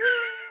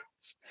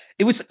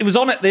 It was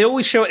on it. They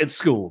always show it at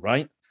school,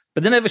 right?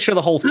 But they never show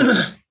the whole thing.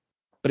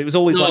 But it was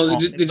always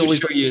they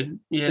show you.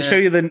 Yeah. They show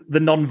you the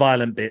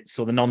non-violent bits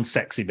or the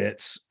non-sexy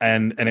bits,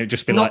 and it would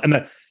just be like,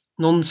 and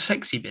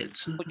non-sexy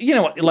bits. You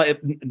know what? Like a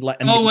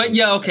Oh, nipple.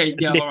 yeah, okay,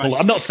 yeah. Nipple. All right.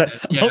 I'm not saying.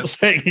 I'm not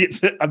saying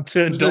it's. I'm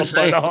turned on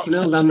by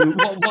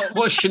that.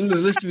 What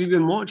Schindler's List have you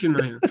been watching,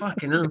 man?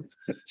 Fucking hell.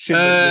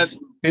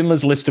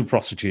 Schindler's List of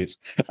prostitutes.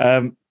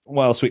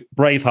 What else?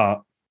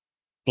 Braveheart,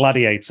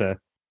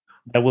 Gladiator,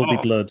 There Will Be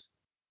Blood.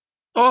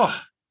 Oh.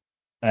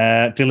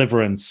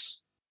 Deliverance,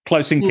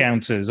 Close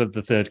Encounters of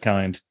the Third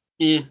Kind.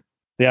 Yeah.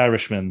 The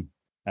Irishman.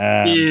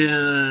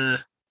 Yeah.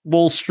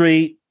 Wall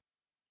Street.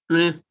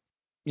 Yeah.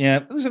 Yeah,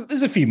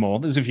 there's a few more.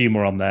 There's a few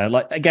more on there.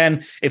 Like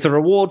again, if they're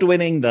award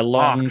winning, they're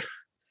long.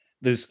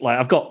 There's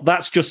like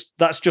that's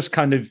just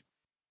kind of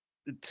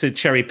to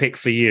cherry pick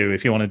for you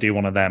if you want to do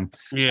one of them.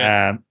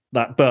 Yeah.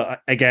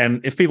 But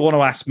again, if people want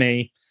to ask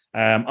me,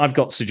 I've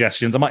got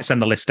suggestions. I might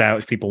send the list out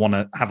if people want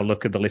to have a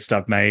look at the list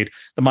I've made.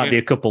 There might be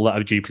a couple that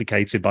I've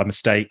duplicated by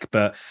mistake,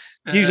 but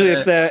usually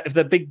if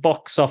they're big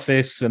box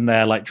office and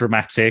they're like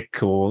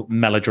dramatic or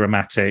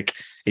melodramatic,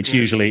 it's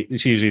usually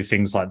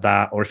things like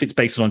that. Or if it's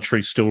based on a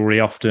true story,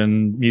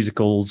 often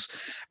musicals,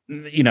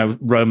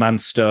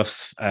 romance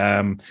stuff,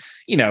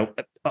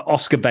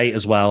 Oscar bait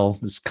as well.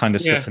 There's kind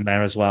of stuff in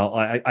there as well.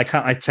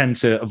 I tend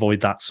to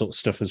avoid that sort of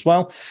stuff as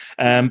well.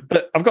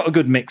 But I've got a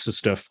good mix of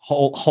stuff,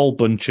 whole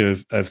bunch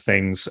of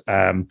things.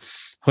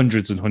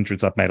 Hundreds and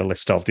hundreds I've made a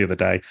list of the other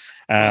day.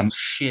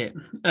 Shit.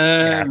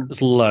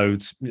 There's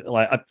loads.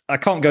 Like I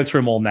can't go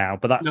through them all now,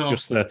 but that's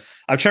just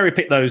I've cherry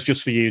picked those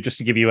just for you, just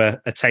to give you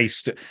a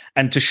taste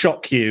and to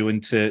shock you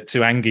and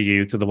to anger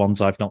you to the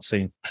ones I've not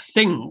seen. I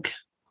think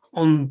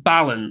on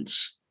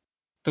balance,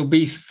 there'll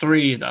be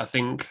 3 that I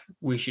think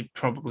we should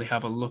probably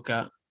have a look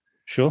at.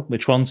 Sure.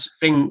 Which ones?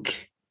 I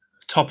think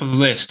top of the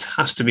list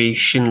has to be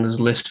Schindler's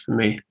List for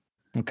me.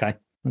 Okay.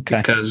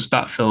 Because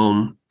that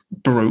film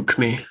broke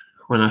me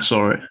when I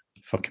saw it.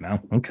 Fucking hell.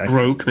 Okay.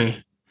 Broke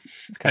me.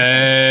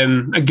 Okay.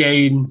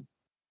 Again,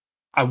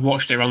 I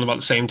watched it around about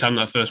the same time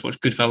that I first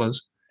watched Goodfellas.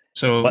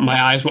 So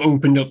my eyes were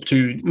opened up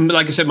to,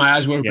 like I said, my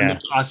eyes were opened up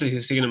to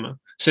artistic cinema.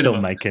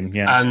 Filmmaking,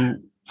 yeah.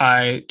 And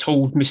I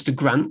told Mr.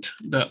 Grant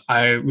that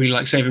I really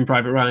like Saving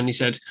Private Ryan. He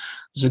said,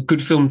 there's a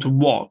good film to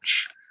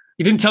watch.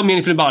 He didn't tell me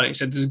anything about it. He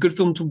said, there's a good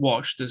film to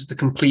watch. There's the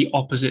complete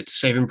opposite to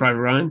Saving Private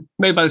Ryan,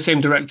 made by the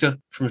same director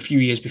from a few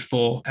years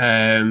before.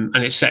 And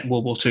it's set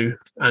World War II.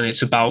 And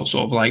it's about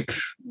sort of like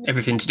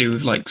everything to do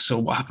with like, so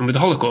what happened with the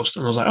Holocaust.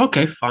 And I was like,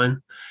 okay,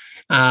 fine.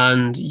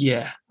 And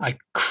yeah, I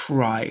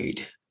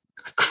cried.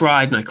 I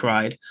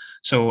cried.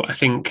 So I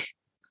think,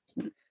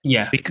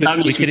 that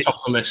needs to be top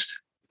of the list.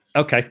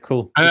 Okay,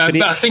 cool.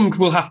 But I think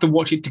we'll have to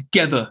watch it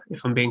together,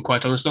 if I'm being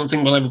quite honest. I don't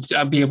think we'll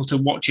be able to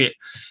watch it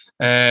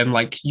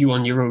like you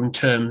on your own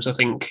terms. I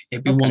think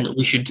it'd be one that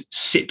we should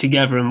sit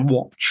together and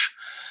watch.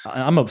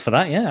 I'm up for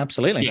that. Yeah,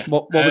 absolutely. Yeah.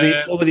 What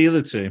were the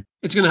other 2?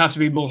 It's going to have to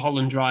be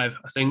Mulholland Drive,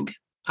 I think,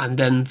 and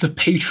then The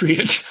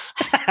Patriot.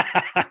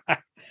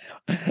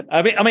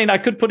 I mean, I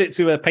could put it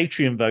to a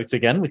Patreon vote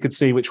again. We could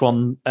see which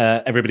one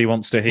everybody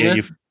wants to hear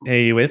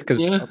you with,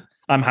 because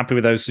I'm happy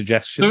with those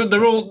suggestions.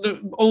 They're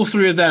all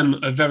 3 of them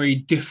are very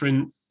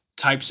different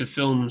types of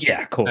films.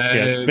 Yeah, of course.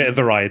 There's a bit of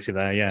variety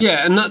there. Yeah.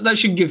 Yeah, and that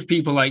should give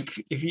people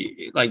if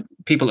you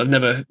people that have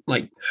never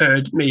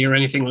heard me or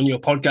anything on your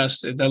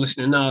podcast, if they're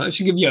listening now, it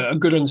should give you a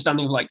good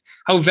understanding of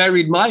how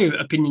varied my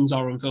opinions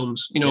are on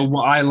films.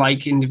 What I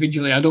like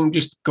individually. I don't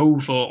just go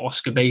for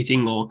Oscar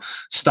baiting or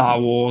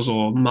Star Wars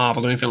or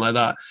Marvel or anything like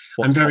that.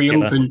 I'm very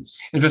open.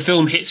 If a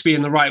film hits me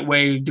in the right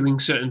way doing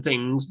certain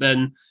things,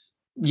 then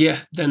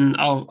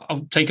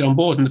I'll take it on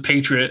board. And The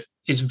Patriot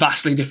is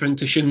vastly different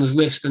to Schindler's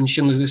List, and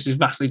Schindler's List is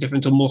vastly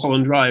different to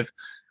Mulholland Drive.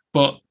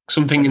 But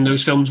something in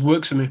those films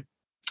works for me.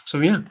 So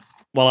yeah.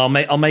 Well, I'll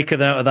make a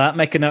note of that.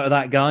 Make a note of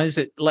that, guys.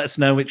 Let us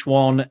know which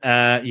one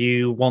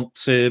you want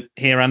to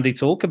hear Andy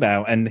talk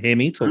about and hear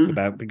me talk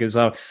about, because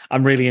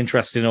I'm really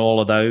interested in all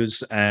of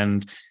those.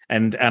 And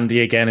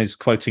Andy again is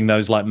quoting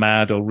those like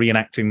mad or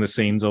reenacting the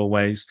scenes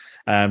always.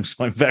 So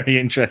I'm very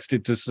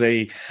interested to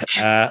see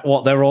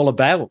what they're all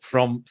about.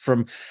 From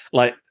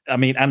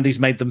Andy's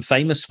made them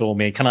famous for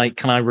me. Can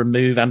I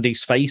remove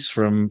Andy's face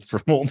from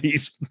all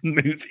these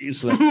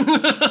movies,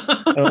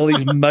 all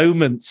these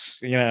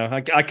moments?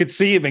 I could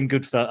see him in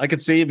Goodfellas. I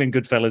could see him in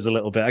Goodfellas a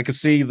little bit. I could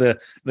see the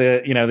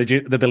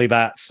Billy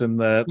Bats and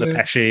the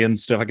Pesci and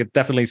stuff. I could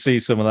definitely see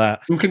some of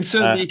that. I'm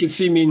concerned that you could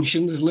see me in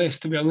Schindler's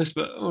List, to be honest.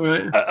 But all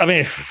right. I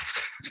mean,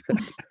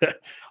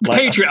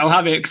 Patriot, I'll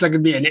have it because I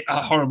could be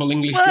a horrible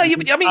English. Well,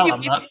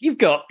 you've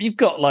got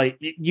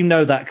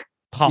that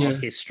part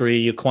of history.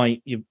 You're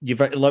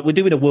very, we're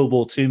doing a World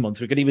War II month.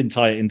 We could even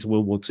tie it into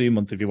World War II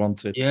month if you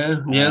wanted.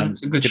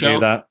 It's a good show. Do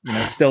that.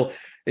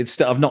 It's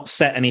still I've not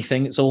set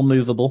anything. It's all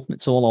movable.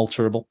 It's all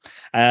alterable.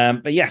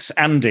 But yes,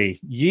 Andy,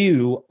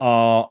 you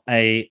are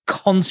a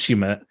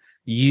consummate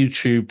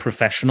YouTube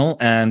professional,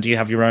 and you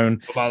have your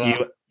own.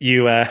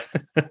 You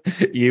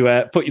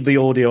put the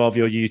audio of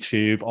your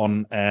YouTube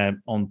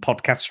on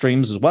podcast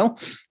streams as well.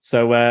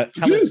 So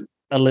tell us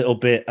a little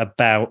bit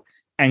about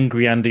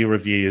Angry Andy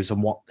Reviews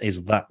and what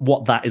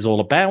that is all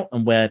about,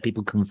 and where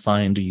people can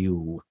find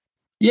you.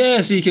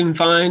 Yeah, so you can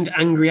find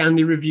Angry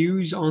Andy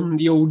Reviews on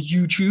the old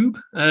YouTube.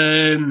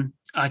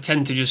 I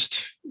tend to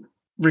just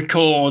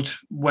record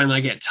when I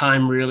get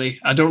time. Really,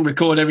 I don't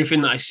record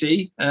everything that I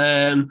see.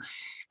 And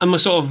my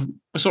sort of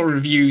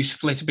reviews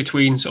split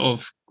between sort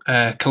of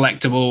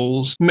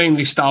collectibles,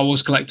 mainly Star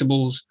Wars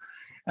collectibles,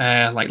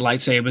 like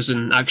lightsabers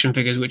and action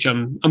figures, which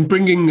I'm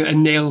bringing a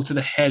nail to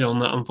the head on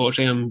that.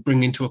 Unfortunately, I'm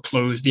bringing to a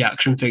close the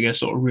action figure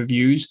sort of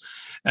reviews.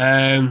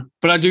 But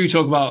I do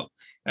talk about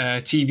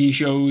TV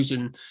shows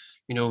and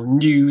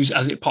news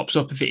as it pops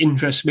up if it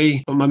interests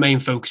me. But my main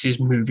focus is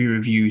movie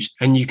reviews,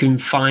 and you can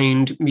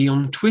find me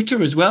on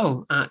Twitter as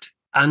well at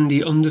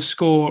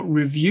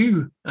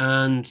Andy_review,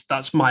 and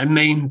that's my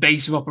main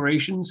base of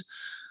operations.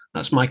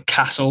 That's my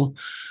castle.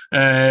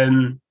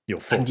 Your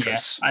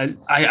fortress. Yeah,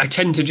 I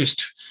tend to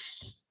just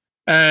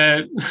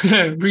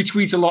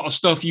retweet a lot of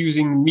stuff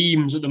using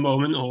memes at the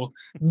moment, or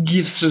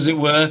GIFs, as it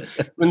were,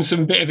 when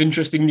some bit of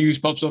interesting news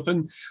pops up.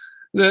 And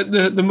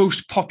the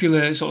most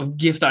popular sort of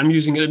GIF that I'm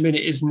using at the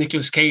minute is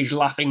Nicolas Cage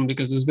laughing,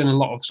 because there's been a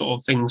lot of sort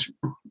of things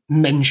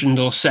mentioned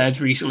or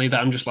said recently that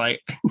I'm just like,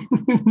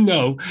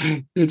 no,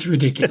 it's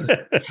ridiculous.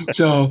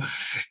 So,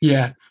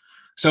 yeah.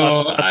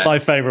 So that's my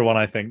favorite one.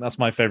 I think that's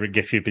my favorite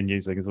GIF you've been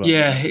using as well.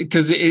 Yeah,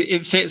 because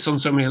it fits on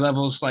so many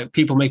levels, like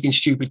people making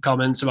stupid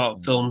comments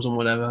about films and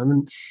whatever. I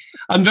mean,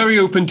 I'm very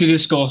open to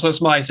discourse.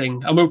 That's my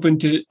thing. I'm open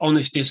to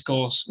honest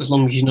discourse as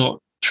long as you're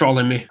not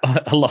trolling me.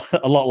 A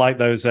lot like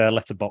those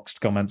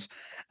letterboxed comments.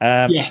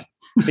 Yeah,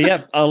 but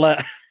yeah,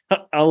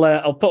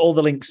 I'll put all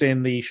the links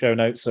in the show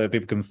notes so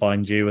people can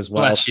find you as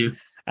well. Bless you.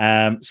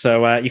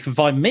 So you can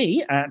find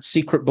me at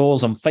Secret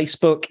Balls on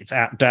Facebook. It's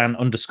at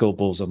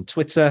Dan_Balls on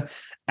Twitter,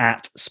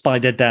 at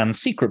Spider Dan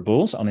Secret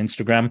Balls on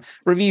Instagram.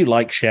 Review,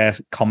 like, share,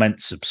 comment,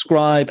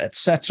 subscribe,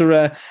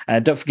 etc.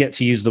 Don't forget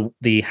to use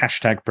the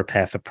hashtag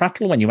Prepare for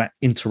Prattle when you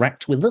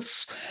interact with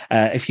us.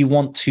 If you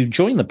want to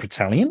join the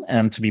Prattalion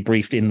and to be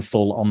briefed in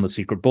full on the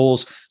Secret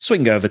Balls,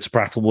 swing over to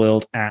Prattle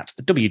World at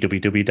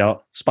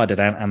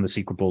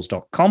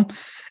www.spiderdanandthesecretballs.com.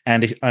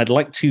 And I'd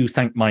like to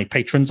thank my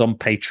patrons on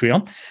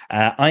Patreon.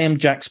 I am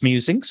Jack's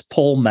Musings,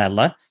 Paul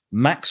Meller,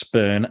 Max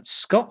Byrne,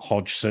 Scott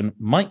Hodgson,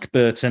 Mike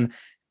Burton,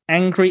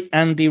 Angry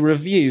Andy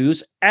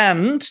Reviews,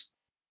 and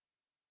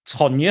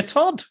Tonya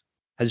Todd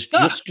has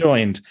just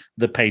joined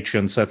the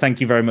Patreon. So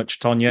thank you very much,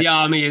 Tonya. The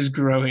army is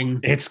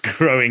growing. It's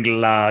growing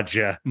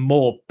larger,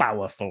 more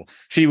powerful.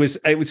 It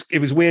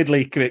was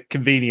weirdly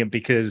convenient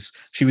because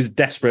she was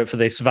desperate for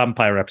this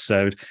vampire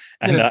episode,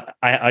 and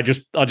I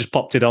just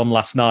popped it on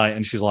last night,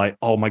 and she's like,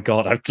 "Oh my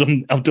god, I've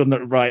done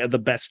that right at the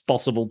best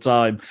possible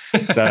time."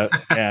 So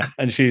yeah,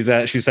 and she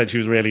said she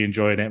was really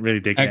enjoying it,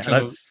 really digging it.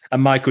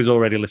 And Mike was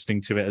already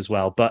listening to it as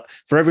well. But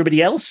for everybody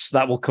else,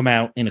 that will come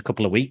out in a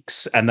couple of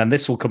weeks. And then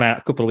this will come out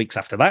a couple of weeks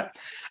after that.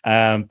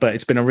 But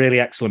it's been a really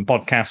excellent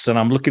podcast. And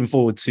I'm looking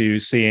forward to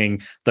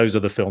seeing those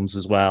other films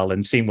as well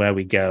and seeing where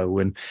we go.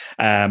 And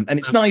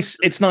it's nice.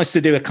 It's nice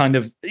to do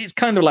it's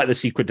kind of like The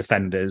Secret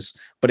Defenders,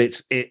 but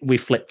we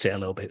flipped it a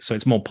little bit. So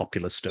it's more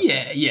popular stuff.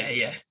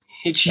 Yeah.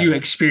 It's you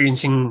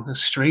experiencing a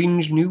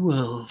strange new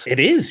world. It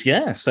is,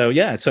 yeah. So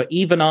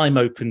even I'm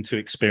open to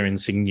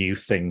experiencing new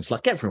things,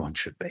 like everyone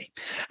should be.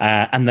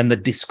 And then the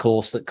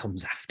discourse that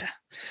comes after.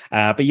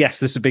 But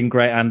yes, this has been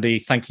great, Andy.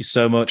 Thank you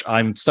so much.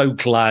 I'm so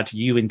glad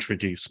you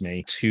introduced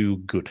me to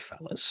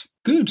Goodfellas.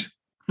 Good.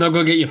 Now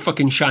go get your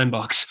fucking shine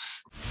box.